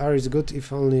 Segment LR is good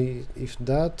if only if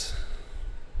that.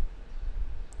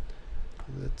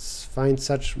 Let's find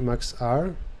such max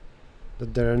R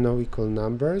that there are no equal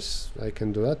numbers. I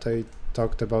can do that. I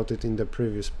talked about it in the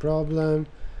previous problem.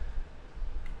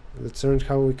 Let's learn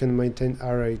how we can maintain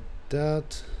array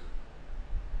that.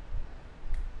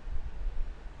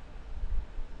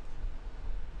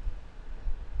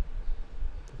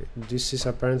 Okay, this is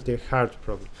apparently a hard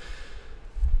problem.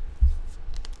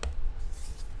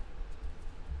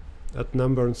 At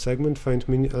number on segment, find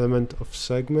mini element of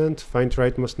segment, find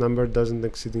rightmost number doesn't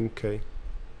exceed in k.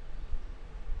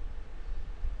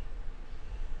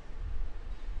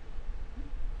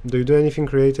 Do you do anything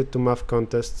related to math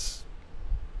contests?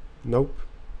 Nope.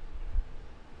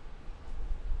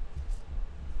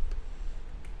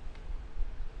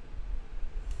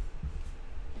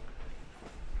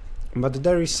 But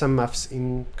there is some maths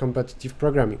in competitive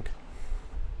programming.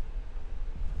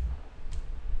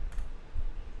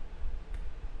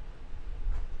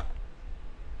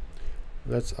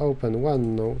 Let's open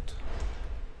OneNote.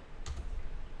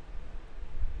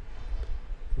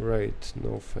 Right,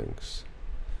 no thanks.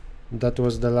 That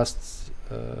was the last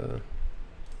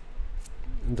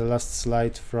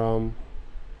slide from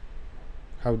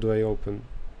how do I open?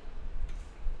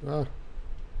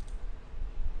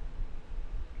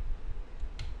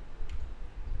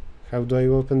 How do I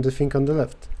open the thing on the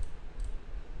left?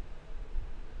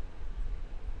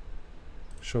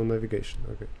 Show navigation.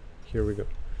 Okay, here we go.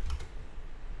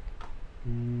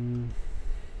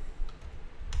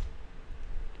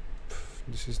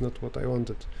 This is not what I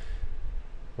wanted.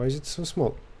 Why is it so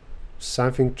small?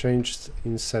 Something changed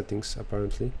in settings,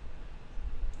 apparently.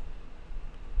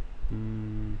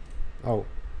 Oh,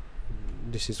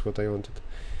 this is what I wanted.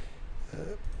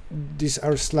 These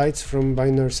are slides from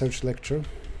binary search lecture.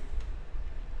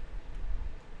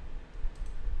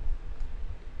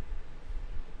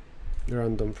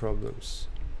 Random problems.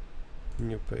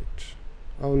 New page.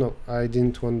 Oh no, I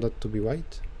didn't want that to be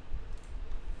white.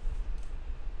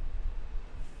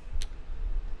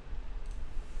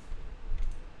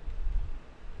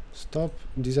 Stop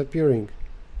disappearing.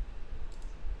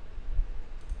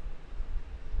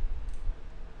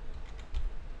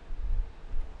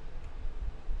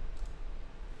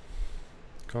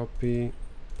 Copy,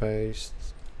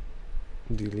 paste,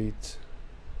 delete.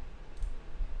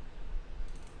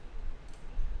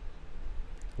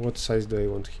 What size do I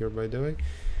want here, by the way?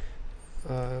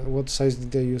 What size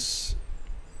did I use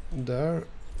there?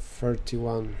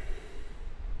 31.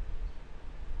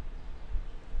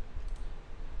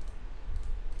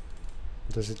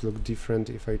 Does it look different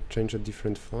if I change a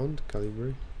different font?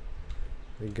 Calibri?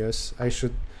 I guess I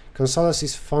should Consoles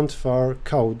is font for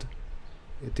code.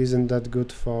 It isn't that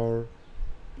good for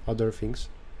other things.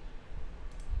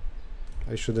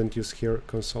 I shouldn't use here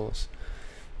consoles.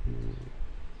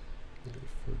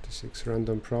 46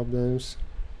 random problems.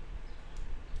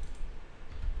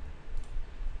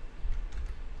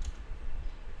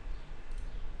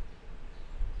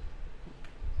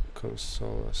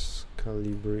 Consoles,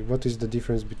 Calibri. What is the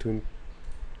difference between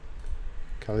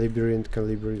Calibri and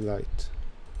Calibri Lite?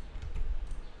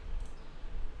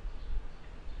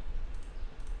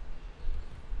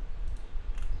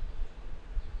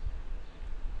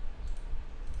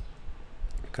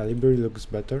 Calibri looks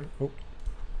better. Oh,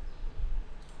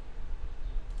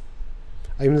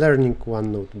 I'm learning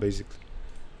OneNote basically.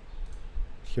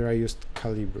 Here I used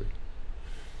Calibri.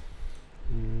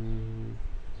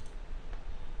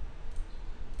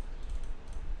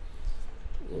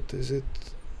 What is it?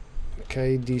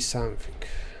 KD something.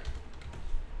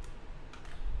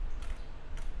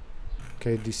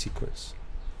 KD sequence.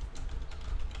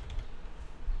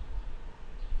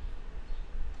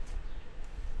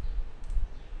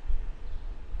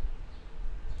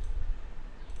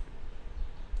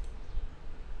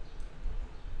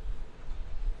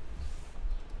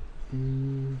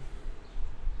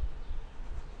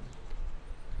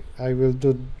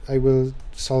 I will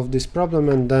solve this problem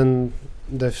and then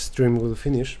the stream will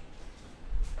finish.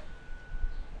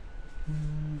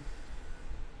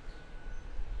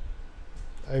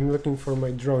 I'm looking for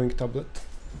my drawing tablet.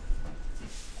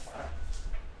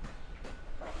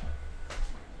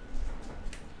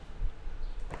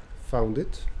 Found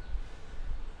it.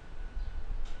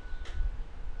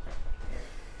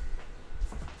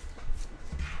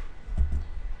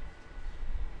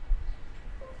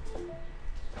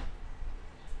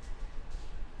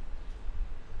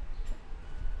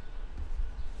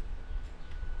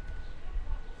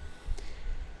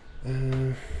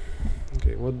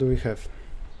 Okay, what do we have?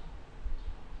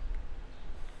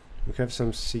 We have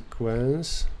some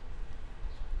sequence.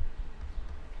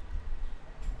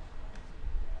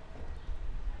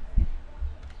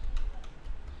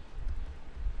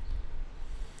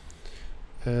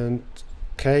 And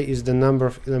k is the number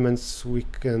of elements we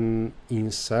can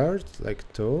insert,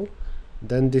 like 2.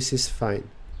 Then this is fine.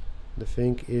 The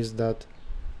thing is that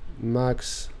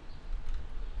max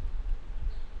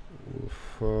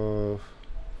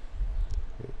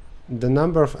the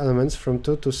number of elements from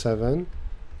 2 to 7,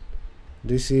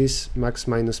 this is max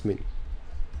minus min.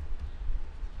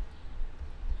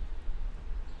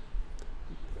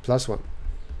 Plus 1.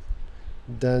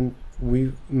 Then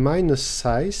we minus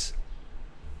size.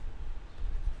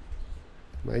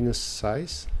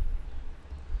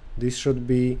 This should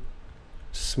be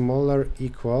smaller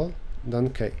equal than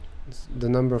k. It's the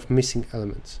number of missing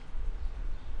elements.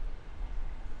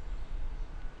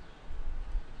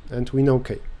 And we know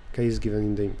k. K is given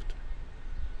in the input.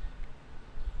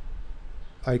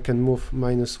 I can move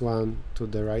 -1 to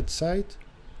the right side.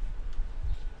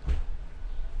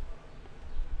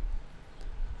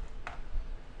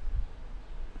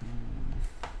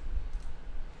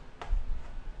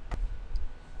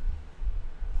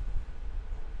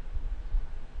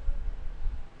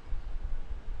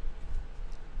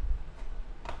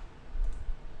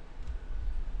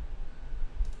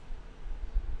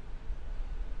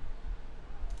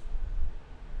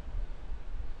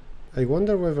 I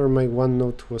wonder whether my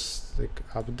OneNote was like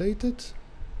updated.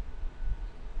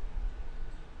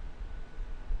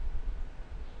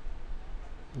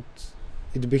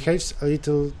 It behaves a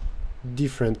little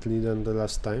differently than the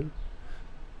last time.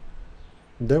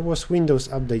 There was Windows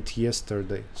update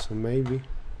yesterday, so maybe.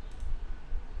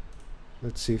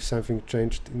 Let's see if something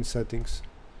changed in settings.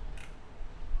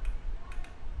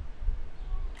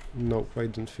 Nope, I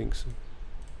don't think so.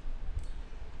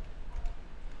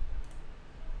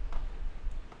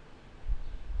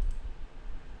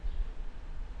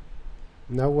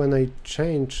 Now when I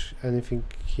change anything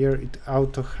here, it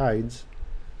auto hides.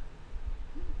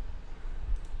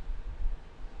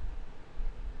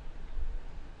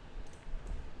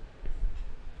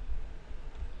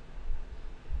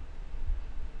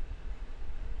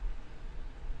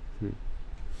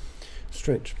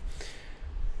 Strange.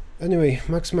 Anyway,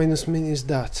 max minus min is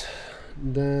that.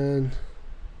 Then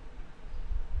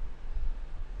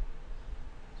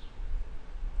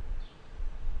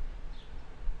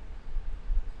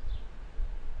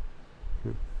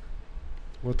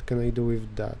what can I do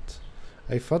with that?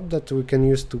 I thought that we can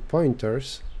use 2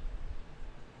 pointers,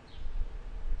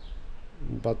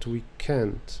 but we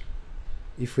can't.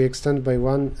 If we extend by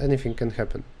 1, anything can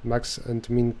happen. Max and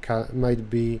min might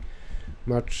be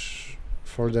much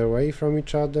further away from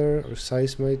each other, or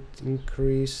size might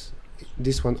increase.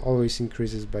 this one always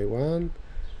increases by 1.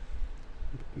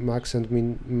 Max and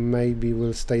min maybe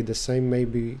will stay the same,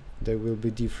 maybe they will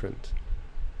be different.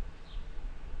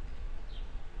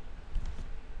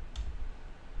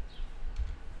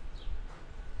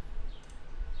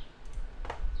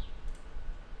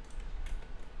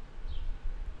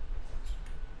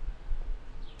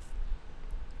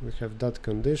 We have that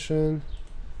condition.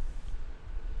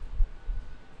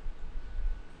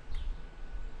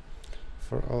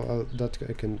 For all that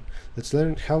I can, let's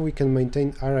learn how we can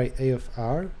maintain array A of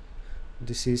R.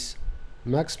 This is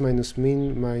max minus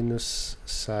min minus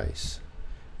size.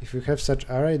 If we have such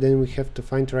array, then we have to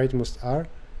find rightmost R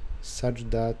such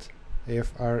that A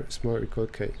of R is more equal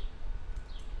K.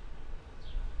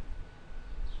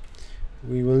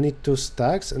 We will need 2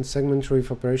 stacks and segment true if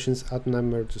operations add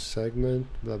number to segment,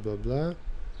 blah blah blah.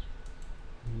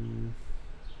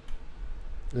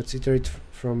 Let's iterate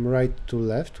from right to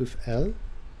left with L.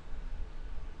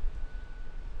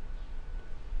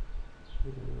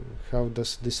 How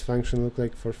does this function look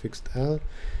like for fixed L?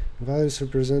 Values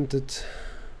represented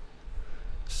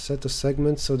set of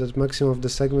segments so that maximum of the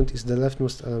segment is the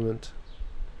leftmost element.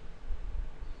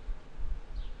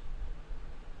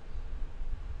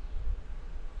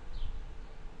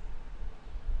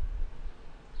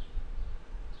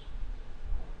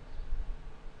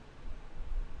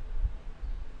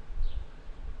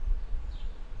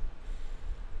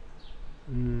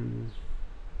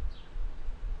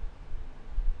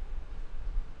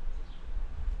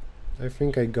 I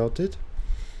think I got it.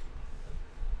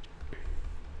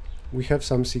 We have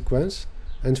some sequence,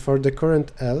 and for the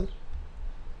current L,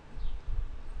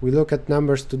 we look at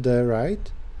numbers to the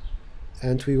right,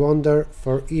 and we wonder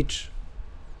for each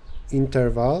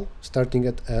interval starting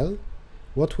at L,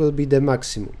 what will be the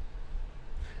maximum.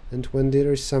 And when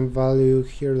there is some value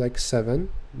here like 7,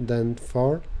 then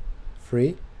 4,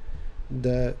 3,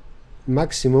 the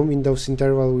maximum in those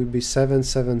intervals will be 7,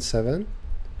 7, 7.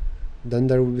 Then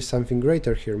there will be something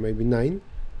greater here, maybe 9,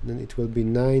 then it will be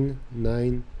 9,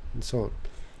 9, and so on.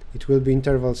 It will be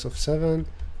intervals of 7,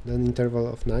 then interval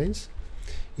of 9s.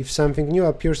 If something new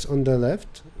appears on the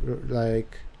left,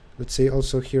 like let's say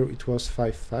also here it was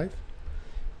 5, 5,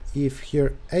 if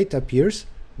here 8 appears,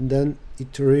 then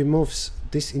it removes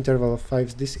this interval of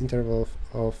 5s, this interval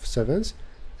of 7s,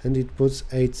 and it puts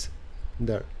 8s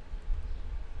there.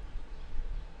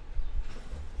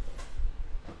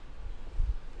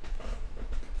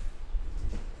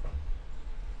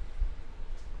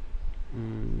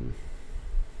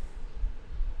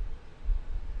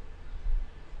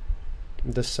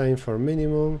 The same for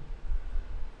minimum.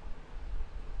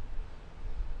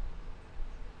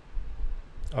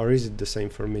 Or is it the same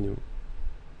for minimum?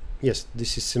 Yes,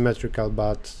 this is symmetrical,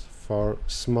 but for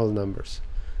small numbers.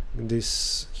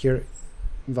 This here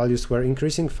values were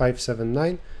increasing, 5, 7,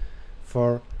 9.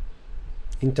 For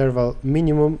interval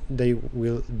minimum, they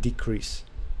will decrease.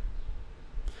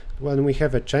 When we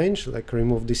have a change, like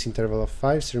remove this interval of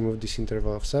 5s, remove this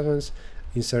interval of 7s,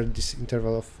 insert this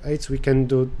interval of 8s, we can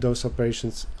do those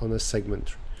operations on a segment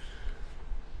tree.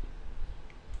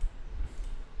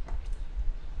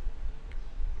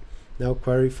 Now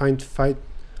query find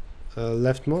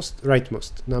leftmost,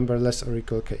 rightmost, number less or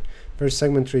equal k. First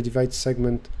segment tree divides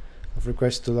segment of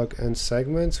request to log n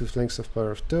segments with lengths of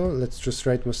power of 2. Let's choose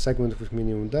rightmost segment with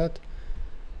minimum that.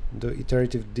 Do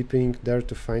iterative deepening there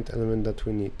to find element that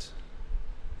we need.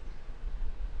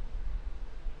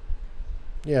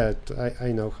 Yeah,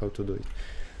 I know how to do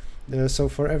it. So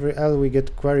for every L we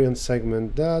get query on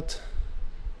segment that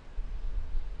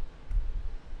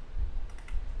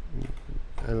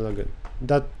and login.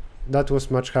 That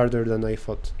was much harder than I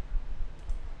thought.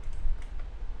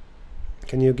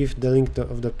 Can you give the link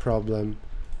of the problem?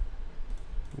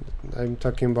 I'm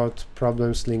talking about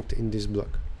problems linked in this blog.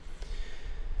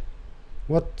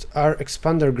 What are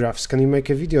expander graphs? Can you make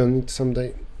a video on it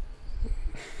someday?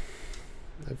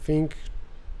 I think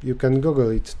you can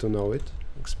Google it to know it.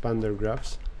 Expander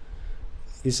graphs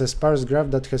is a sparse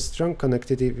graph that has strong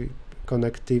connectivity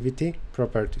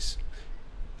properties.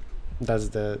 That's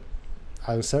the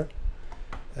answer.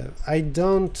 I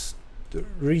don't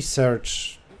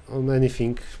research on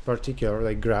anything particular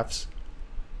like graphs.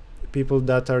 People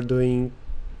that are doing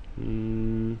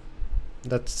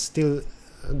that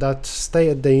stay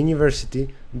at the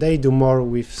university, they do more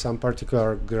with some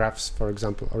particular graphs, for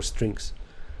example, or strings.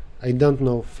 I don't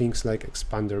know things like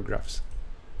expander graphs.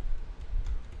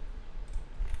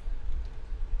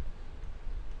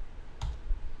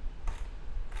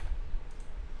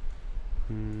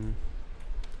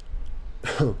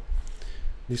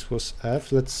 This was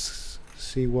F. Let's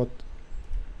see what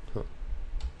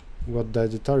the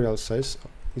editorial says.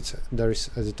 there is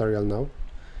editorial now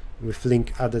with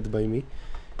link added by me.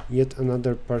 Yet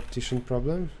another partition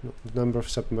problem. No, the number of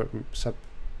sub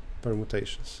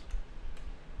permutations.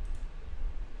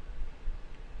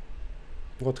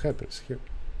 What happens here?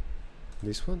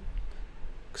 This one?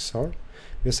 XOR.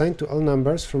 We assign to all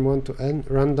numbers from 1 to n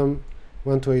random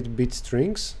 1 to 8 bit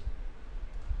strings.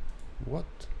 What?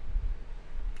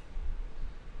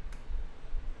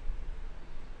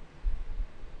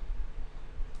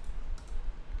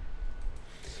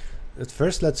 At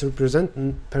first, let's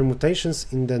represent permutations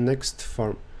in the next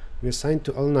form. We assign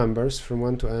to all numbers from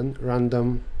 1 to n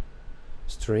random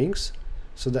strings,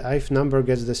 so the ith number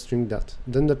gets the string that.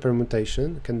 Then the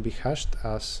permutation can be hashed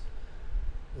as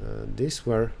this,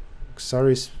 where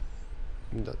XOR is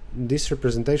this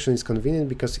representation is convenient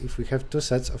because if we have two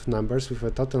sets of numbers with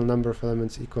a total number of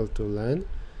elements equal to len,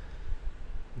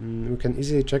 we can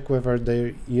easily check whether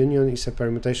their union is a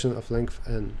permutation of length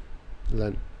n,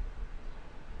 len.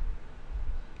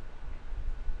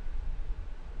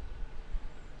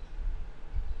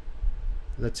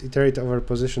 Let's iterate over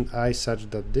position I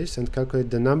such that this and calculate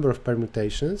the number of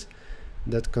permutations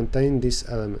that contain this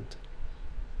element.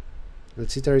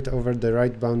 Let's iterate over the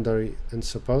right boundary and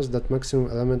suppose that maximum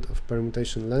element of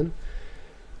permutation len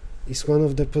is one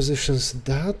of the positions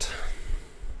that.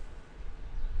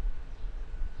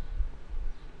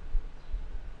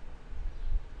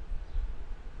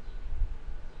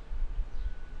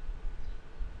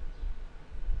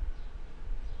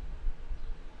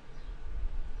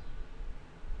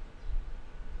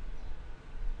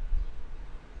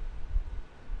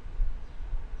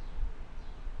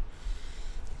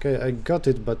 Okay, I got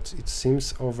it, but it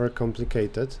seems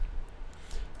overcomplicated.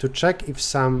 To check if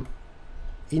some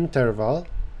interval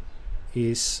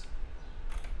is...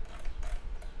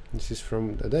 This is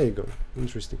from... there you go.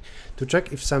 Interesting. To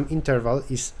check if some interval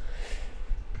is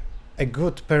a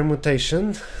good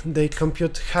permutation, they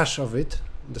compute hash of it,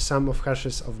 the sum of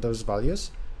hashes of those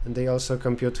values, and they also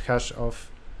compute hash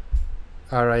of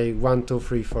array 1, 2,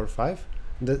 3, 4, 5.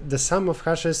 The sum of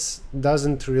hashes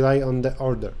doesn't rely on the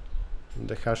order.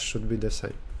 The hash should be the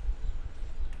same.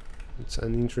 It's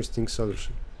an interesting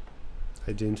solution.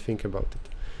 I didn't think about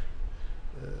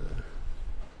it.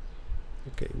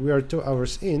 Okay, we are 2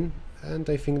 hours in, and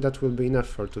I think that will be enough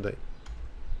for today.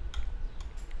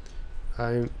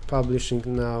 I'm publishing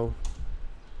now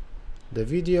the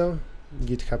video.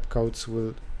 GitHub codes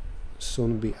will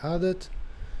soon be added.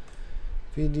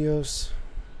 Videos.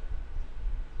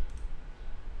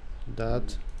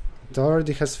 That it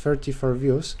already has 34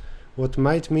 views. What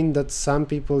might mean that some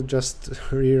people just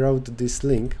rewrote this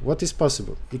link. What is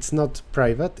possible? It's not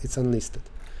private, it's unlisted.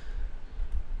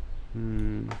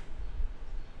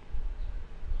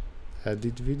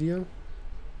 Edit video.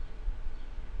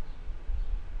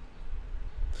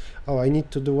 Oh, I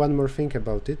need to do one more thing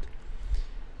about it.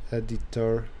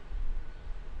 Editor.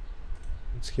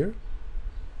 It's here?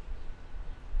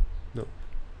 No.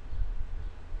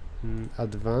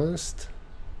 Advanced.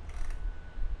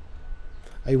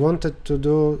 I wanted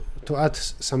to add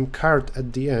some card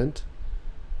at the end.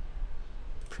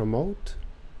 Promote?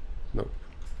 No.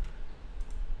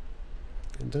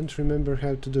 I don't remember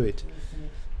how to do it.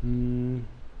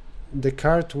 The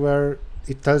card where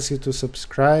it tells you to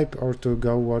subscribe or to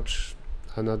go watch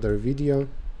another video.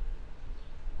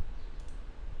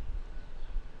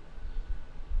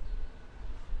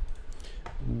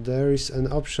 There is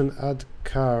an option add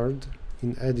card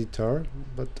in editor,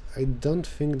 but I don't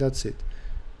think that's it.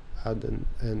 Add an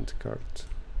end card.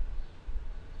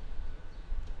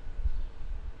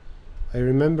 I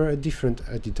remember a different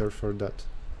editor for that.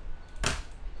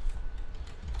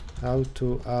 How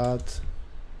to add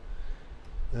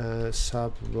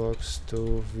sub box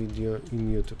to video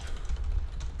in YouTube.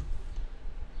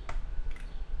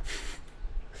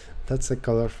 That's a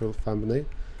colorful thumbnail.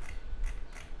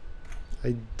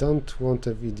 I don't want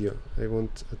a video, I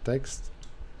want a text.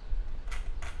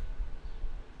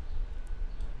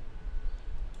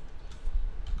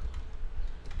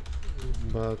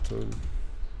 Button.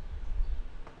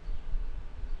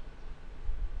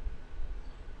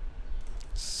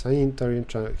 Sanitary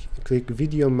channel. Click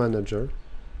video manager.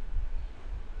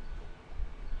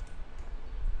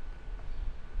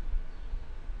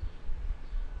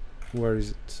 Where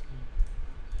is it?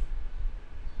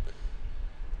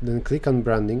 Then click on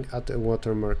branding, add a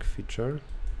watermark feature.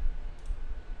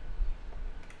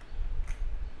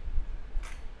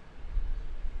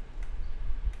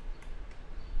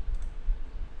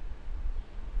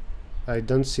 I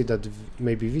don't see that.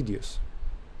 Maybe videos.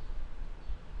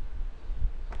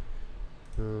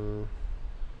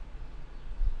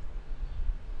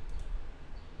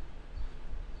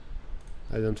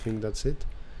 I don't think that's it.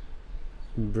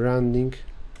 Branding.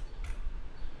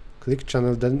 Click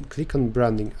channel, then click on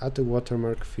branding. Add a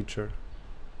watermark feature.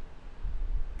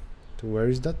 So where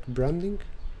is that branding?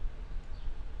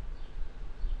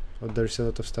 Oh, there's a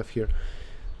lot of stuff here.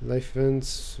 Live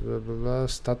events, blah blah blah,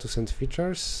 status and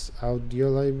features, audio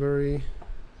library.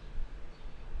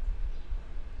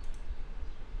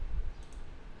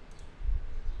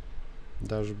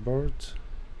 Dashboard.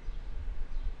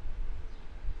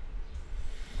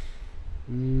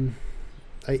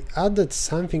 I added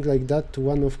something like that to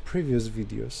one of previous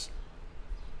videos.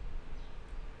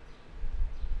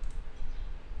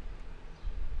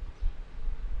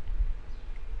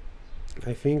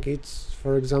 I think it's,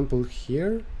 for example,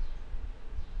 here.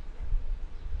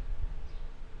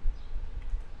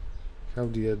 How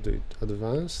did I do it?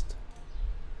 Advanced.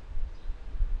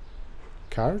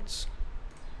 Cards.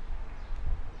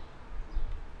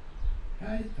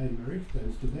 Hi, I'm Errichto,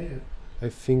 and today I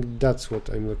think that's what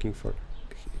I'm looking for.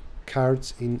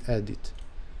 Cards in edit.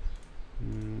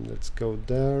 Let's go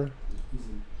there.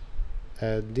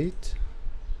 Edit.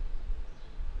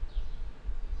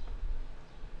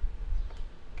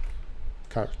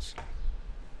 Cards.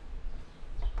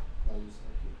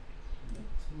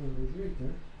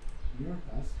 your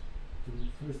task to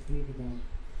first think about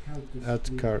how to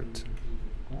add card. Into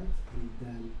the cards, and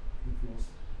then it was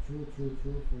true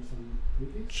for some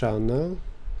critics. Channel.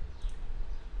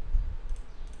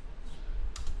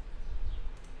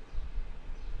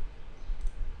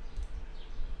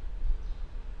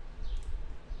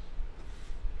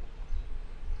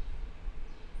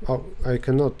 Oh, I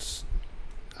cannot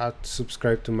add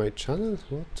subscribe to my channel?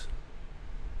 What?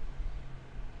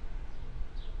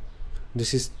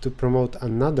 This is to promote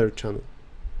another channel.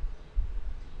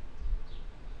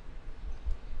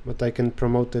 But I can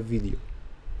promote a video.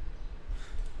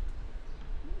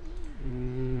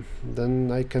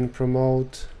 Then I can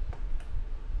promote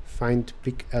find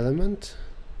pick element.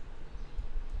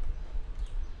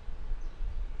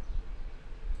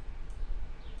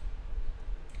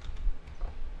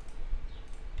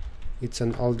 It's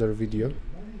an older video. You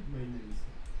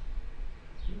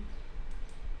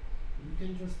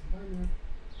can just binary.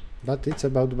 But it's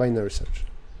about binary search.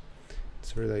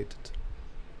 It's related.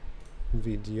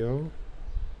 Video.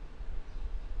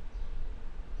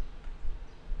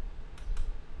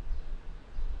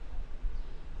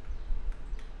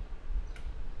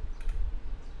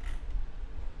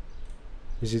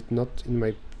 Is it not in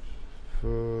my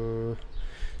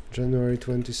January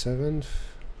 27th?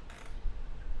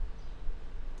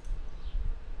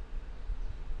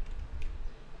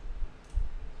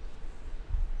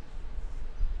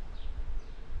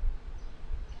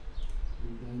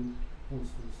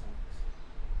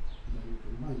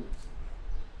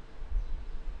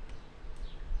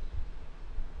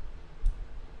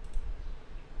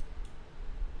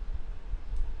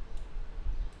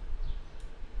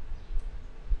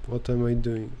 What am I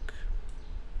doing?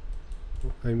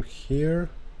 I'm here.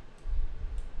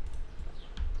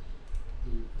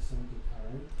 In a sorted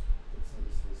array that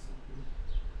satisfies something.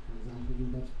 For example, in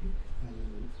that pick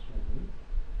element problem,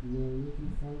 you were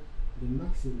looking for the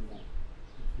maximum value.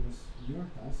 It was your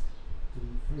task to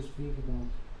first think about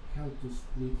how to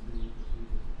split the input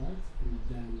into two parts, and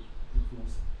then it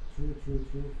was true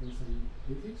for some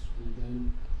critics, and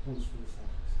then false for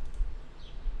suffix.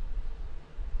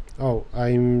 Oh,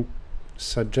 I'm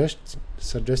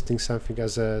suggesting something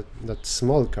as that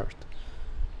small card.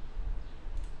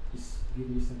 Just give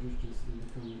me suggestions in the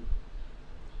comment.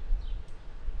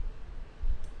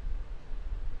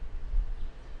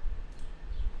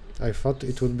 I thought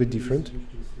it would be different.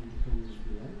 Suggestions in the comments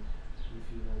below. If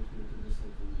you want me to do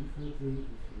something differently,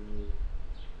 if you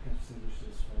have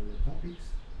suggestions for the topics,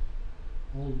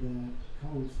 all the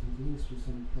codes and links to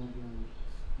some programs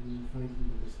you will find in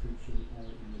the description or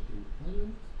in the pinned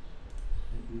comment.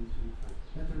 I built in fact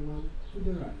better one to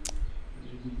the right.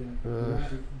 Maybe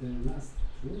the last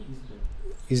row is there.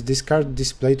 Is this card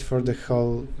displayed for the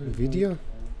whole video?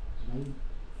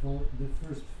 For the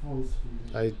first false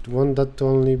in the I want that to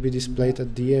only be displayed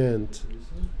at the end.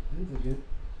 and again,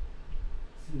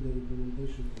 see the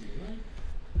implementation on the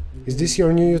right. Is this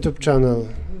your new YouTube channel?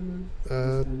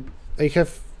 I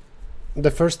have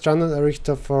the first channel,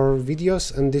 Errichto, for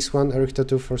videos, and this one, Errichto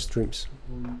 2, for streams.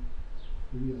 Real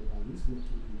values, not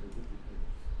interpreted values.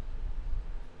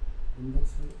 And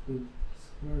that's how with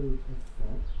square root of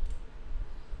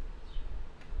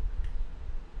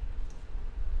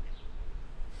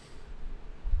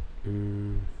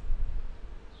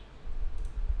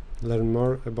 4. Learn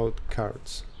more about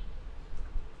cards.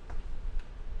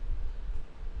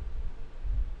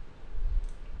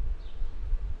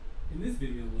 In In this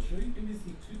video, we'll show you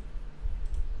missing two.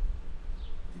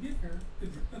 To get her,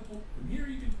 from here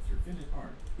you can your finish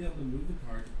card. Be able to move the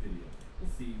card to video.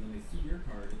 We'll see when they see your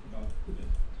card about move it.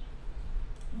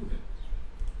 Move it.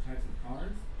 Types of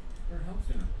cards or help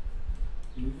center.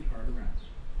 Move the card around.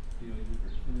 Video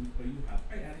but you have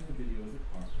by adding a video as a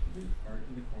card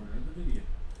in the corner of the video.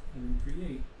 And then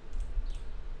create.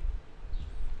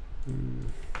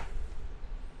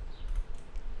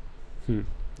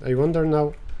 I wonder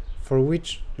now for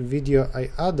which video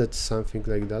I added something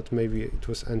like that. Maybe it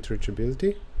was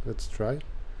unreachability. Let's try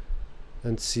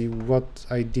and see what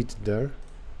I did there.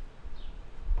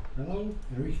 Hello,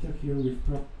 Errichto here with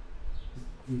my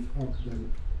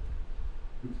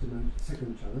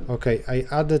second channel. Okay, I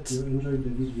added. You enjoyed the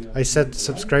video. I said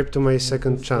subscribe to my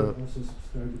second channel. Also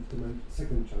subscribe to my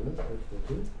second channel,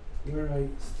 Errichto, where I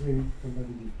stream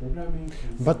competitive programming.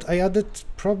 But I added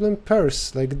problem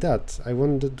pairs like that. I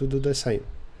wanted to do the same.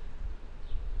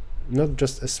 Not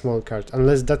just a small card,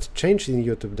 unless that changed in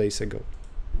YouTube days ago.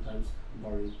 Sometimes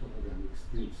boring programming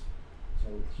streams. So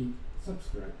hit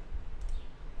subscribe.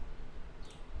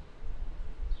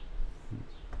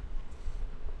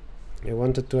 I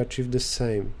wanted to achieve the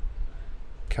same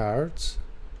cards.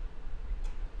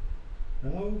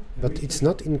 Hello, but it's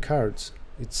not in cards.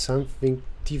 It's something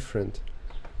different.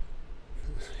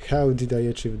 How did I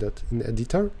achieve that? In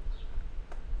editor?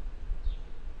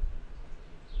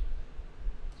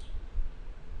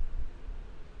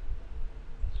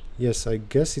 Yes, I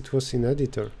guess it was in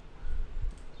editor.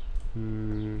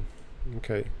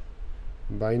 Okay.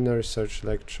 Binary search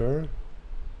lecture.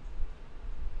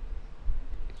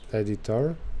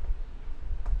 Editor.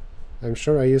 I'm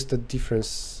sure I used a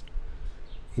different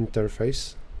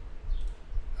interface.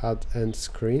 Add end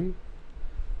screen.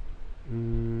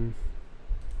 One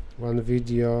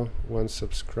video, one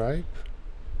subscribe.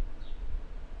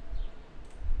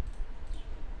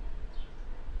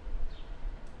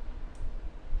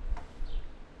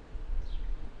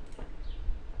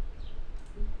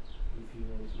 If you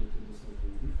want me to do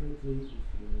something differently, if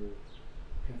you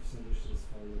have suggestions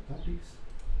for the topics,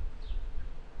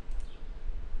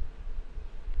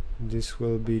 this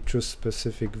will be choose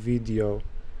specific video.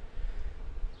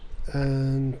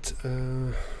 And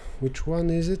which one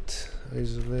is it?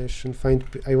 Isolation,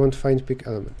 I want find peak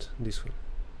element, this one.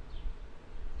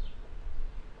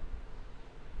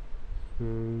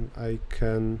 I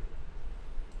can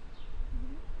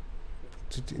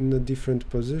put it in a different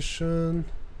position.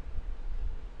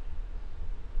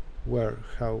 Where?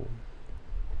 How?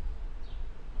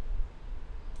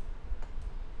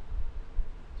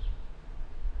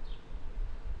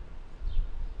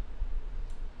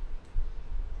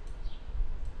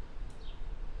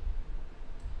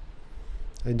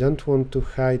 I don't want to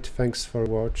hide thanks for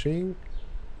watching.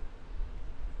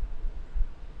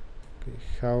 Okay,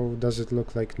 how does it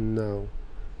look like now?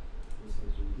 do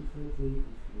something differently,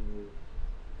 if you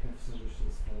have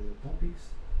suggestions for the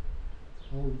topics,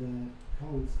 all the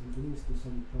codes and links to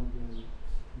some problems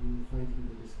you will find in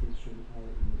the description or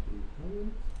in the pinned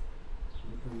comment, in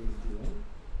the comments below,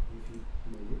 if you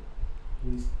know it.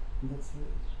 Please, that's it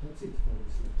for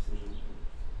this session.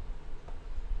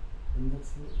 And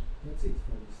that's it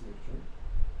for this lecture.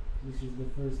 This is the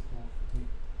first half.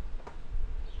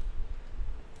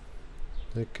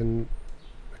 I can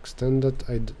extend that.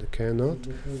 I cannot.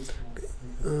 This is the first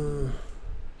half.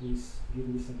 Please give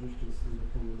me suggestions in the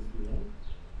comments below.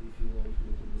 If you want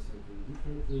me to do something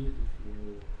differently, if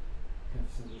you have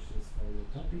suggestions for the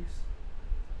topics,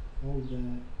 all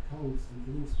the codes and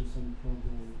links to some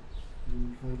programs you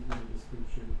will find in the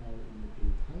description or in the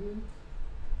pinned comment.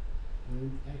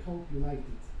 And I hope you liked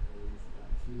it and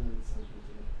that you learned something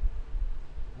today.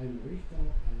 I'm Errichto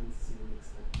and see you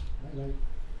next time. Bye bye.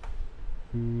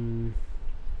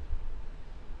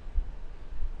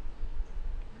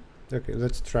 Okay,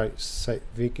 let's try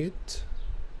saving it.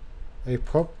 I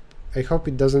hope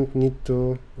it doesn't need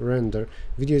to render.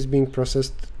 Video is being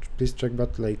processed. Please check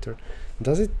that later.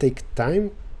 Does it take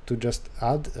time to just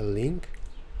add a link?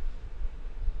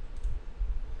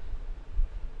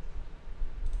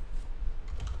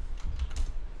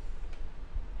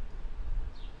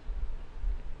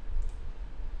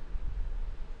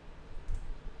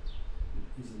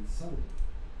 Isn't solid.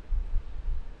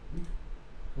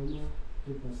 Comma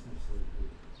 2 plus epsilon.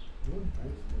 One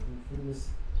type the famous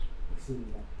epsilon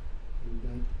bar. And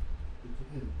then it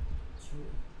end. So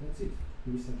that's it.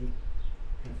 We subject.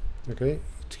 Okay,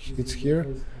 it's here.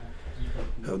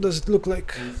 How does it look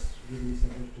like? Please give me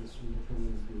suggestions in the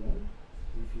comments below.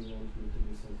 If you want me to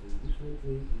do something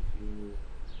differently, if you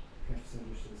have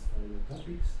suggestions for the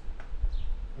topics,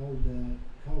 all the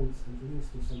codes and links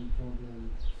to some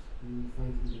programs you will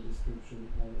find in the description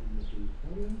or in the pinned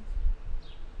comment.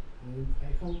 And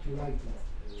I hope you liked it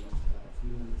and that you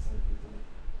learned something today.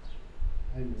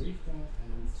 I'm Errichto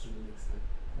and see you next time.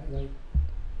 Bye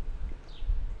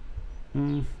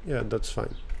bye. Yeah, that's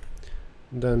fine.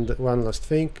 Then one last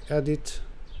thing, edit.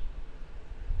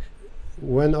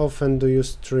 When often do you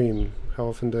stream? How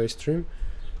often do I stream?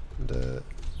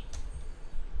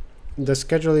 The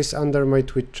schedule is under my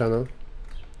Twitch channel.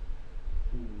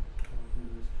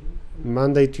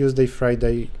 Monday, Tuesday,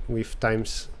 Friday with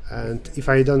times, and if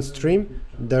I don't stream,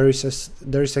 there is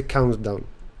a countdown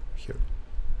here.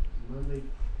 Monday.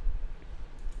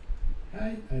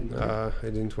 Hi, I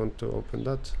didn't want to open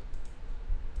that.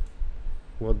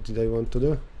 What did I want to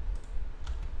do?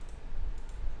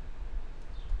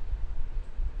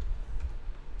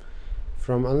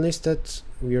 From unlisted,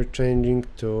 we are changing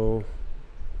to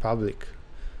public.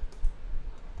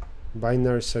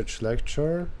 Binary search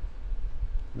lecture.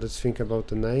 Let's think about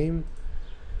the name.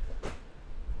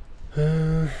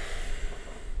 From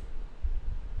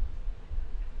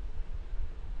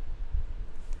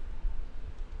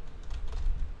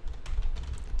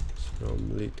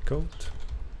Leetcode.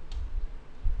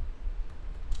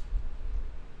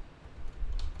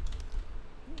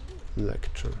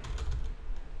 Lecture.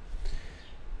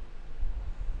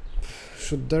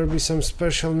 Should there be some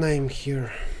special name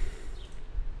here?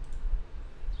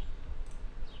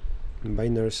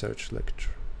 Binary search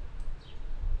lecture.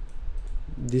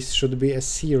 This should be a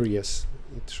series.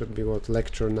 It should be what,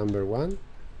 lecture number 1?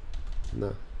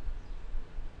 No.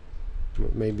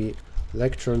 Maybe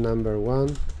lecture number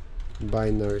 1,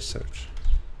 binary search.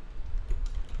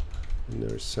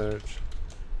 Binary search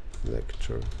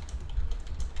lecture.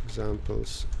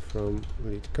 Examples from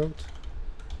Leetcode.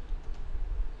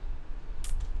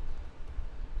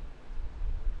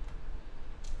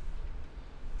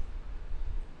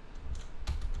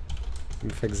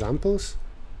 With examples.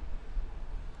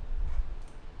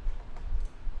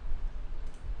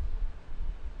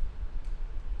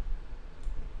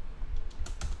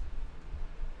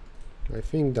 I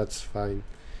think that's fine.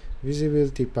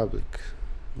 Visibility public.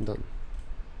 Done.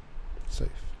 Save.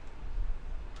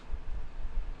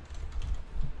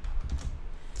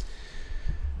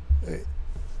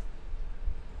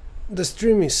 The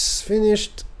stream is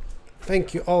finished.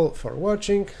 Thank you all for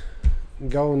watching.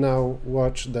 Go now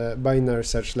watch the binary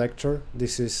search lecture.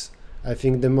 This is, I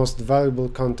think, the most valuable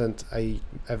content I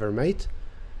ever made.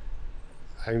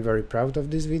 I'm very proud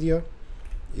of this video.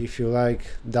 If you like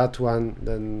that one,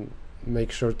 then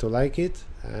make sure to like it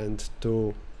and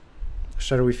to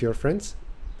share with your friends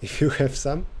if you have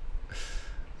some.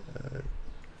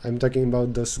 I'm talking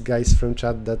about those guys from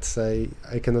chat that say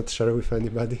I cannot share with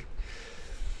anybody.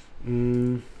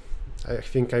 I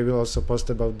think I will also post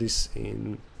about this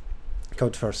in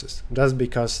Code Forces, just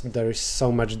because there is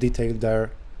so much detail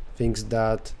there, things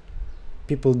that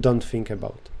people don't think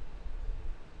about.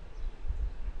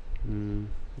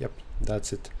 Yep,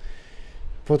 that's it.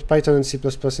 Put Python and C++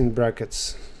 in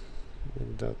brackets.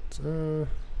 Like that.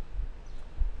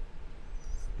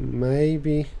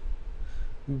 Maybe,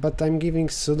 but I'm giving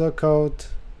pseudocode.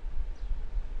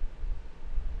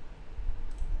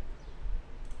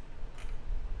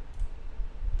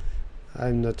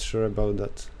 I'm not sure about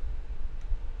that.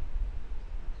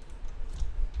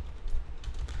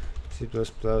 C++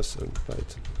 and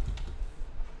Python.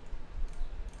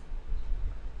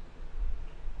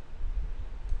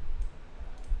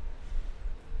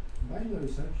 Binary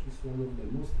search is one of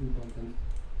the most important.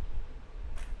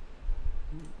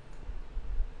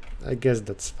 I guess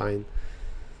that's fine.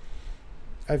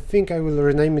 I think I will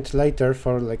rename it later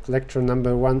for like lecture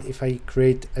number 1 if I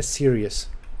create a series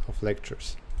of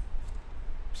lectures.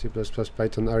 C++,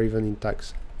 Python are even in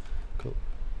tags. Cool.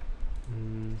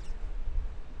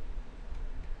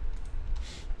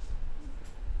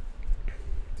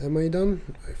 Am I done?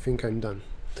 I think I'm done.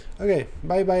 Okay,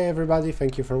 bye bye everybody,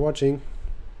 thank you for watching.